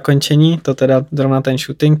jeho zakončení, to teda zrovna ten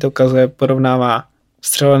shooting, to ukazuje, porovnává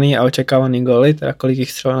střelený a očekávaný góly, teda kolik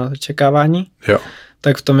jich střelil na očekávání, jo.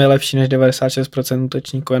 tak v tom je lepší než 96%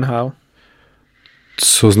 útočníků NHL.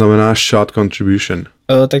 Co znamená shot contribution?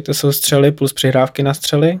 Tak to jsou střely plus přihrávky na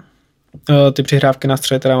střely. Ty přihrávky na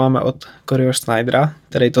střely teda máme od Coryho Snydera,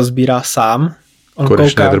 který to sbírá sám. Cory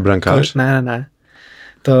Schneider brankář? Ne.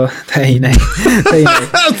 To je jiný.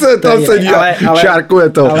 To se šárkuje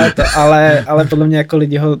to. Ale podle mě jako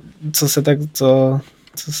lidi co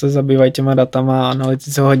se zabývají těma datama a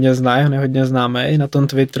analytici ho hodně znají, ho hodně známe i na tom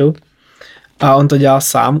Twitteru. A on to dělá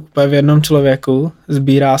sám, úplně v jednom člověku,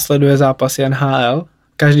 sleduje zápasy NHL,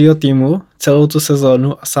 každýho týmu, celou tu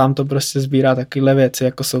sezónu a sám to prostě sbírá takovéhle věci,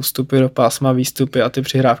 jako jsou vstupy do pásma, výstupy a ty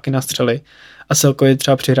přihrávky na střely. A celkově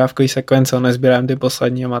třeba přihrávkový sekvence, on nezbírá jen ty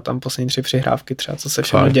poslední a má tam poslední 3 přihrávky třeba, co se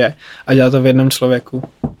všechno děje. A dělá to v jednom člověku.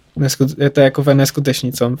 Je to jako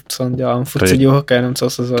neskutečný, co on dělá. On furt sedí u hokeje jenom celou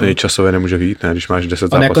sezónu. To časově nemůže vyjít, ne? Když máš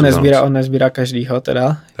 10 zápasů. On nezbírá každýho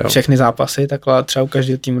teda, jo. Všechny zápasy, takhle třeba u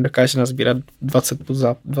každého týmu dokáže nazbírat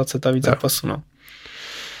 20 a víc zápasů. No.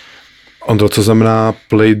 Ondro, co znamená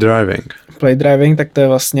play driving? Play driving, tak to je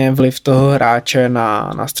vlastně vliv toho hráče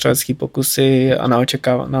na střelecké pokusy a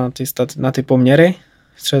na ty poměry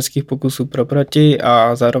střeleckých pokusů pro proti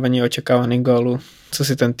a zároveň očekávaný gólu, co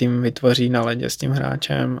si ten tým vytvoří na ledě s tím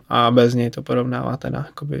hráčem a bez něj to porovnává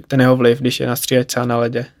ten jeho vliv, když je na střílečce na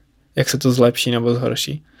ledě, jak se to zlepší nebo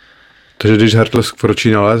zhorší. Takže když Hertles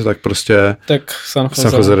kročí na led, tak prostě San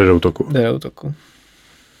Jose jde do útoku.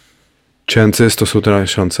 Chances, to jsou teda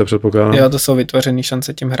šance, předpokládám? Jo, to jsou vytvořené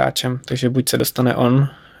šance tím hráčem, takže buď se dostane on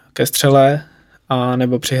ke střele, a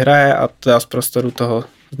nebo přihraje a to dá z prostoru toho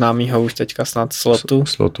známýho už teďka snad slotu.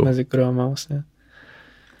 Mezi kruhama vlastně.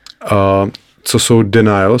 A co jsou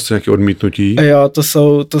denials, to nějaké odmítnutí? Jo,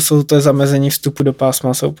 to je zamezení vstupu do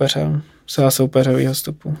pásma soupeře, soupeřového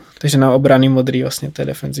vstupu. Takže na obrany modrý vlastně, to je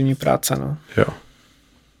defenzivní práce, no. Jo.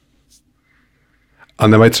 A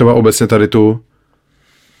nemají třeba obecně tady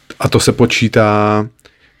a to se počítá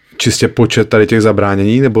čistě počet tady těch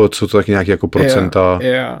zabránění, nebo co to taky nějaký jako procenta?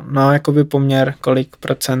 Jo, no jakoby poměr, kolik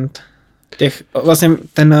procent těch, vlastně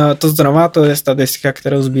to je statistika,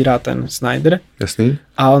 kterou sbírá ten Snyder. Jasný.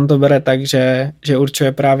 A on to bere tak, že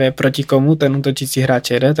určuje právě proti komu ten útočící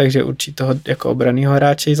hráč jede, takže určí toho jako obranného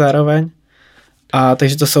hráče zároveň. A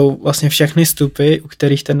takže to jsou vlastně všechny vstupy, u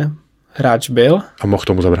kterých ten hráč byl. A mohl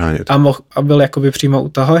tomu zabránit. A byl jakoby přímo u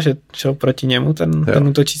toho, že šel proti němu ten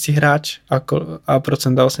útočící hráč a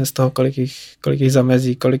procenta vlastně z toho, kolik jich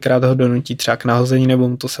zamezí, kolikrát ho donutí třeba k nahození, nebo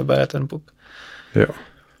mu to sebere ten puk. Jo.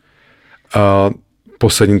 A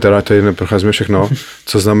poslední teda, tady neprocházíme všechno.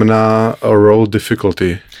 Co znamená role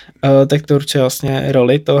difficulty? Tak to určuje vlastně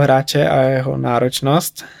roli toho hráče a jeho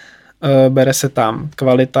náročnost. Bere se tam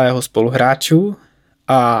kvalita jeho spoluhráčů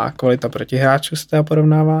a kvalita protihráčů se teda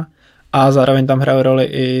porovnává. A zároveň tam hrají roli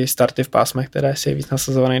i starty v pásmech, které si je víc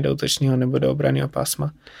nasazovaný do útočního nebo do obranného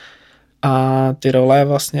pásma. A ty role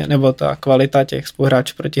vlastně, nebo ta kvalita těch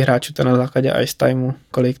spoluhráčů proti hráčů, to na základě ice timeu,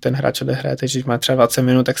 kolik ten hráč odehraje. Takže když má třeba 20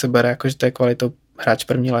 minut, tak se bere jako, že to je kvalitou hráč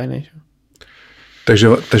první liney.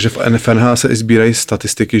 Takže v NFL se i sbírají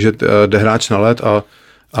statistiky, že jde hráč na led a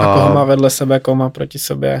koho má vedle sebe, koho má proti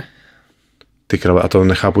sobě. Ty krave, a to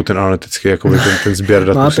nechápu ten analytický, jakoby ten sběr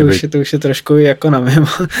dat musí být. To už je trošku jako na mimo,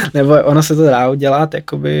 nebo ono se to dá udělat,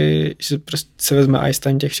 jakoby, že prostě se vezme ice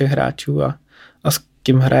time těch všech hráčů a s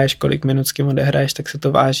kým hraješ, kolik minut s kým odehraješ, tak se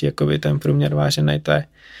to váží, jakoby ten průměr vážený, to je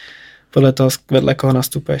podle toho, vedle koho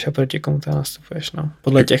nastupuješ a proti komu to nastupuješ, no.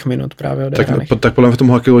 Podle těch minut právě odehraných. Tak podle mě v tom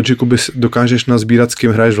Hockey Logicu dokážeš nazbírat, s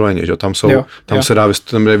kým hraješ v léně, že? Tam se dá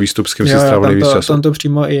výstup, s kým si strávil nejvíc času. Tam to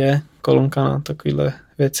přímo i je kolonka na takovýhle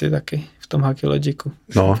věci taky. V tom Hockey Logicu.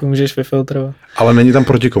 No. To můžeš vyfiltrovat. Ale není tam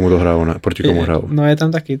proti komu to hrajou, ne? Proti komu hrajou? No je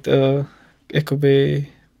tam taky jakoby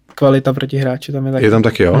kvalita proti hráči tam je taky. Je tam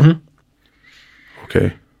taky, jo? Mhm.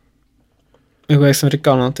 OK. Jako jak jsem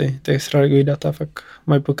říkal, no, ty extraligový data fakt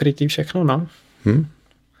mají pokrytí všechno, no.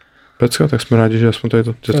 Pecka, tak jsme rádi, že aspoň tady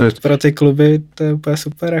to... Pro ty kluby to je úplně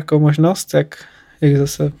super jako možnost, jak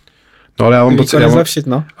zase no, ale já mám pocit, zlepšit,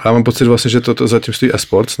 no. Já mám pocit vlastně, že to zatím stojí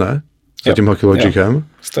eSports, ne? Za tím Hockey Logicem.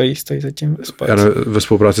 Stojí za tím eSports. Já nevím, ve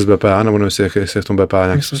spolupráci s BPA, nebo nevím, jestli je v tom BPA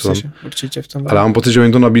nějak způsobem. Určitě v tom. Ale já mám pocit, že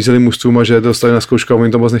oni to nabízeli mužstvům a že dostali na zkoušku a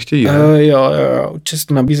oni to moc nechtějí. Jo, určitě se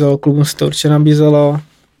to nabízelo, klubům se to určitě nabízelo.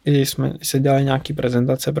 I jsme se dělali nějaký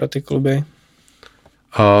prezentace pro ty kluby.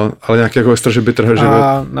 Ale nějaký jako extra, že by trhl, že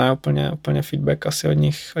ne, úplně feedback asi od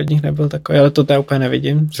nich nebyl takový, ale to já úplně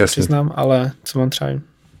nevidím, se přiznám, ale co mám třeba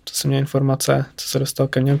co jsem měl informace, co se dostal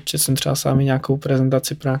ke mně, protože jsem třeba sám i nějakou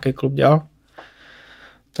prezentaci pro nějaký klub dělal,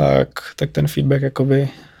 tak ten feedback jakoby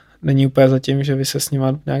není úplně zatím, že by se s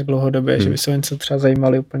nima nějak dlouhodobě, že by se něco třeba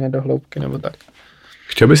zajímali úplně do hloubky nebo tak.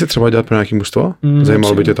 Chtěl by si třeba dělat pro nějaký mužstvo?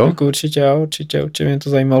 Zajímalo by tě to? Jako určitě mě to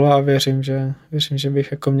zajímalo a věřím, že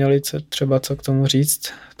bych jako měli třeba co k tomu říct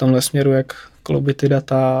v tomhle směru, jak kloubit ty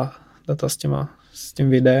data s tím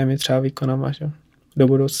videem i třeba výkonama, že? Do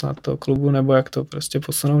budoucna toho klubu, nebo jak to prostě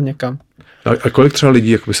posunout někam. A kolik třeba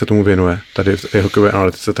lidí jakoby se tomu věnuje tady v hokejové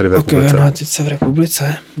analytice tady v republice? Hokejové analytice v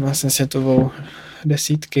republice? Vlastně světovou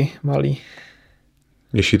desítky malý.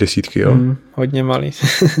 Nější desítky, jo? Hodně malý.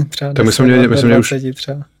 Třeba tak my jsme měli už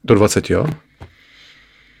třeba. Do 20, jo?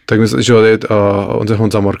 Tak myslím, že je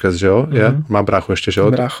Honza Morquez, že jo? Je? Má bráchu ještě, že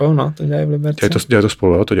jo? Brácho, no, to dělají v Liberci. Dělají to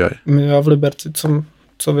spolu, jo? To dělají. Já v Liberci,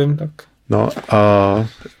 co vím, tak. No a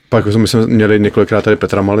pak my jsme měli několikrát tady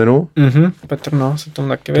Petra Malinu. Petr, no, se tomu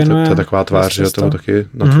taky věnuje. To je taková tvář, že tomu taky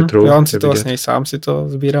na Twitteru. Jo, on si to vlastně sám si to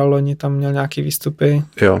sbíral loni, tam měl nějaký výstupy.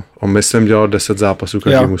 Jo, on myslím dělal 10 zápasů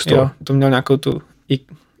každý mužstvo. Jo, to měl nějakou tu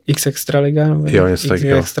X Extraliga, nebo jo, něco tak,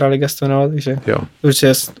 jo. Extraliga se to jmenovalo, takže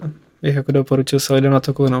určitě bych jako doporučil se lidem na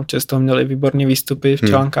to kouknout, že z toho měli výborný výstupy v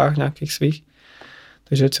článkách nějakých svých,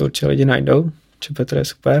 takže se určitě lidi najdou, že Petr je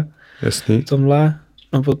super. Jasný. Tomhle,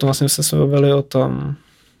 no potom vlastně jsme se bavili o tom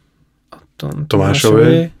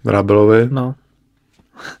Tomášovi, Rábelovi. No.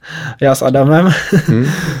 Já s Adamem.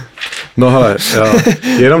 No hele,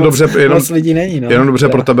 jenom dobře, lidí není, no. Jenom dobře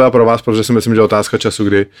pro tebe a pro vás, protože si myslím, že otázka času,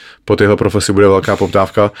 kdy po téhle profesi bude velká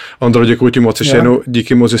poptávka. Ondro, děkuji ti moc ještě jednou,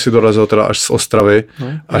 díky moc, že jsi dorazil teda až z Ostravy.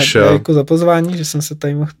 No, děkuji za pozvání, že jsem se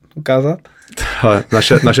tady mohl ukázat. Hele,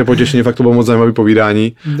 naše potěšení, fakt to bylo moc zajímavé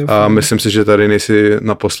povídání a myslím si, že tady nejsi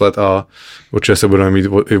naposled a určitě se budeme mít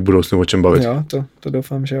i v budoucnu o čem bavit. Jo, to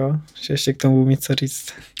doufám, že jo, že ještě k tomu budu mít co říct.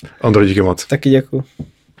 Ondro, díky moc. Taky děkuji.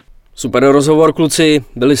 Super rozhovor, kluci,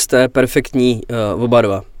 byli jste perfektní oba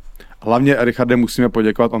dva. Hlavně, Richarde, musíme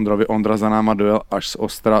poděkovat Ondrovi. Ondra za náma dojel až z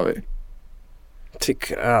Ostravy. Ty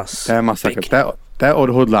krás. To je masakr, to je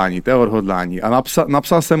odhodlání. A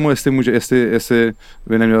napsal jsem mu, jestli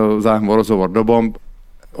by neměl zájem o rozhovor do Bomb,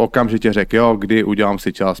 okamžitě řekl, jo, kdy udělám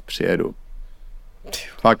si čas, přijedu.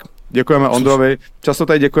 Fakt, děkujeme Ondrovi. Často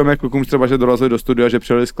tady děkujeme klukům třeba, že dorazili do studia, že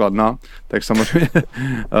přijeli z Kladna, tak samozřejmě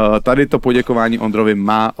tady to poděkování Ondrovi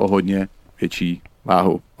má o hodně větší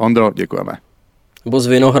váhu. Ondro, děkujeme. Nebo z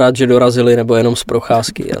Vinohrad, že dorazili, nebo jenom z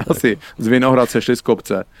procházky. Asi z Vinohrad sešli z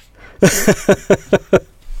kopce.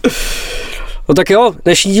 No tak jo,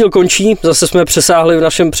 dnešní díl končí, zase jsme přesáhli v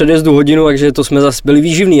našem předjezdu hodinu, takže to jsme zase byli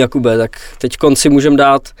výživní, Jakube, tak teď konci můžeme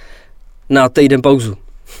dát na týden pauzu.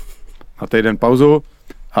 Na týden pauzu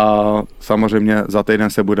a samozřejmě za týden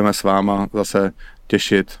se budeme s váma zase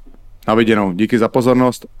těšit. Na viděnou. Díky za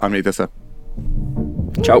pozornost a mějte se.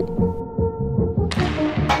 Čau.